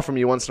get a call from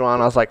you once in a while.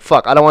 And I was like,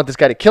 fuck, I don't want this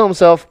guy to kill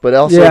himself. But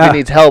also, if he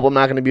needs help, I'm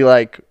not going to be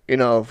like,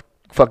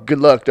 fuck, good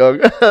luck,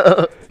 dog.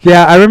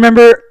 Yeah, I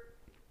remember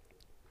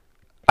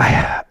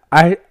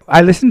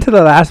I listened to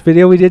the last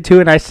video we did too,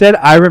 and I said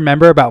I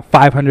remember about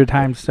 500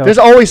 times. So there's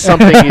always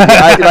something you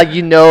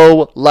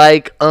do.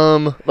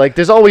 Like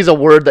there's always a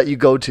word that you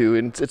go to,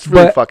 and it's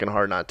really fucking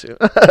hard not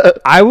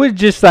to. I would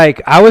just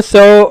I was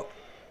so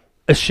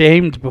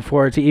ashamed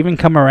before to even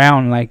come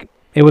around. Like,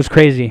 it was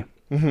crazy.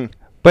 Mm-hmm.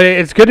 But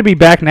it's good to be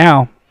back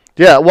now.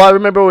 Yeah, well, I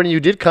remember when you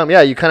did come.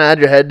 Yeah, you kind of had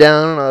your head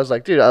down, and I was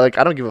like, dude, I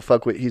don't give a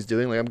fuck what he's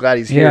doing. Like, I'm glad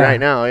he's here right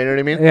now. You know what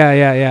I mean?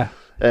 Yeah.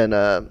 And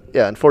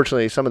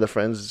unfortunately, some of the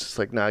friends is just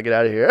like, nah, get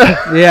out of here.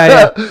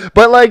 Yeah.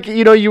 But like,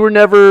 you were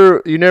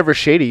never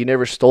shady. You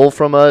never stole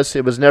from us.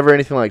 It was never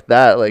anything like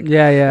that. Like,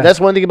 yeah. That's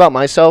one thing about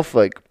myself.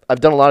 Like, I've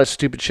done a lot of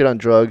stupid shit on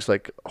drugs,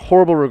 like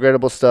horrible,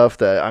 regrettable stuff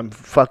that I'm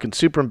fucking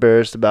super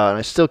embarrassed about, and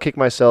I still kick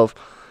myself.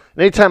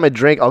 And anytime I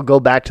drink, I'll go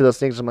back to those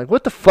things. I'm like,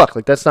 what the fuck?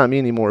 Like, that's not me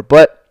anymore.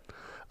 But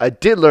I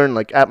did learn,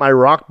 like, at my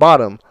rock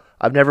bottom,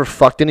 I've never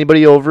fucked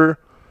anybody over.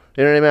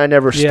 You know what I mean? I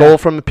never stole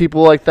from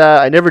people like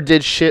that. I never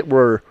did shit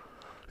where,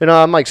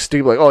 I'm like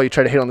stupid, like, oh, you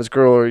try to hit on this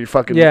girl, or you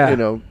fucking,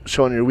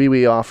 showing your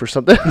wee-wee off or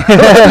something.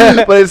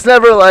 But it's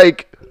never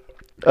like,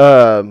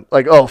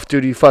 oh,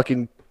 dude, you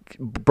fucking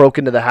broke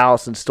into the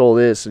house and stole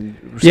this and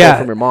stole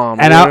from your mom.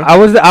 And I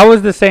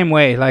was the same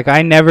way. Like,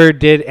 I never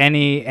did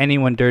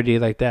anyone dirty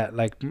like that.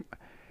 Like,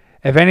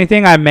 if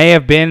anything, I may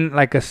have been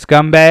like a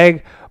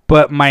scumbag,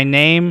 but my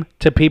name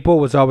to people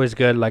was always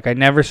good. Like, I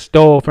never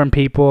stole from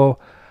people.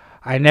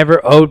 I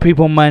never owed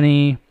people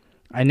money.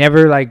 I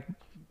never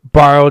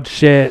borrowed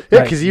shit.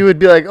 Yeah, because you would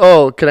be like,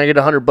 oh, can I get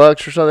 $100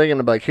 or something? And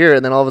I'm like, here.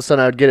 And then all of a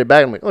sudden I would get it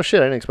back. I'm like, oh, shit,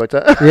 I didn't expect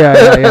that.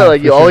 Yeah.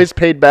 Like, you always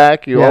paid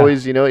back. You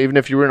always, even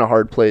if you were in a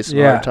hard place,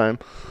 a hard time.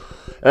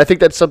 And I think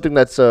that's something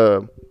that's,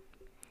 in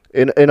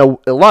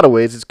a lot of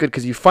ways, it's good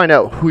because you find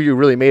out who you're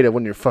really made of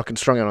when you're fucking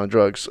strung out on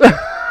drugs.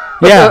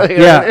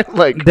 Yeah.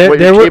 Like, what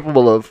you're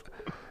capable of.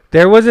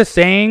 There was a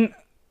saying.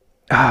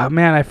 Oh,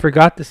 man, I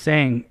forgot the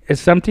saying.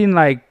 It's something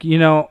like,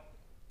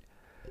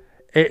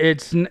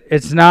 it's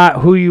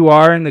not who you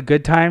are in the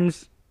good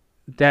times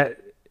that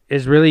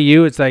is really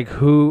you. It's like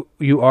who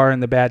you are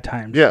in the bad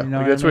times. Yeah,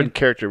 that's what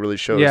character really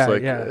shows.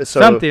 Yeah. So,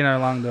 something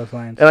along those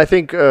lines. And I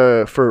think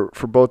for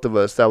both of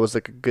us, that was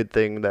like a good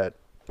thing that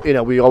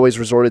we always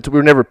resorted to. We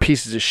were never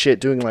pieces of shit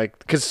doing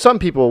because some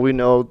people we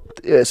know,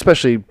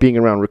 especially being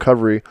around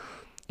recovery,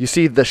 you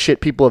see the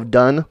shit people have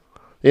done.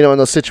 In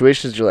those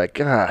situations, you're like,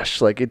 gosh,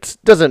 like it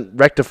doesn't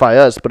rectify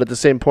us, but at the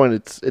same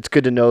point, it's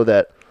good to know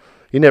that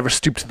you never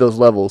stoop to those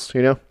levels,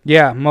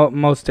 Yeah,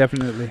 most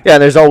definitely. Yeah,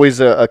 and there's always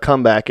a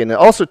comeback. And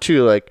also,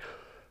 too,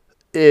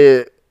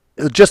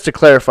 just to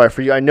clarify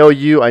for you, I know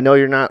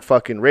you're not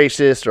fucking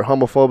racist or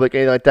homophobic,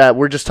 anything like that.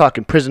 We're just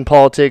talking prison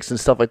politics and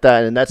stuff like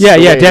that. And that's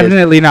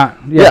definitely not.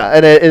 Yeah,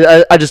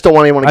 and I just don't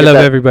want anyone to get that. I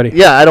love everybody.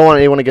 Yeah, I don't want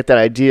anyone to get that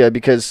idea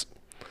because,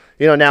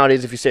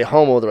 nowadays if you say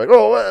homo, they're like,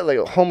 oh, what? Like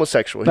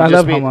homosexual. I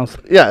love homos.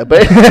 Yeah,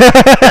 but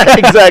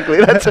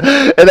exactly. That's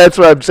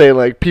what I'm saying.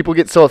 Like, people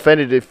get so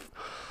offended if,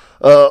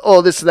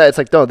 this and that. It's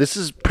like, no, this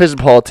is prison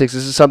politics.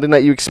 This is something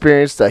that you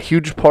experienced, a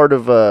huge part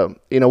of,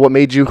 what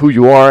made you who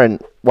you are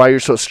and why you're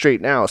so straight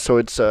now. So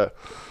it's, or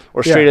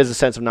straight as a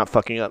sense of not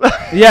fucking up.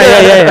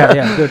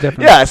 Yeah,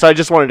 definitely. Yeah, so I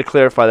just wanted to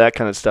clarify that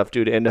kind of stuff,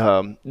 dude.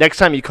 And next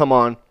time you come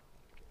on,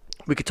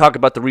 we could talk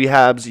about the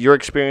rehabs, your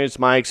experience,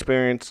 my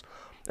experience,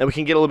 and we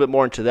can get a little bit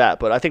more into that.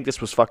 But I think this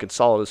was fucking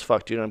solid as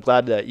fuck, dude. I'm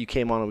glad that you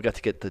came on and we got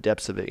to get the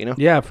depths of it,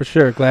 Yeah, for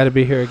sure. Glad to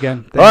be here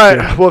again. All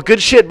right. Well,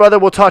 good shit, brother.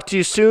 We'll talk to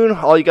you soon.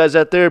 All you guys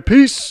out there,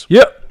 peace.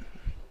 Yep.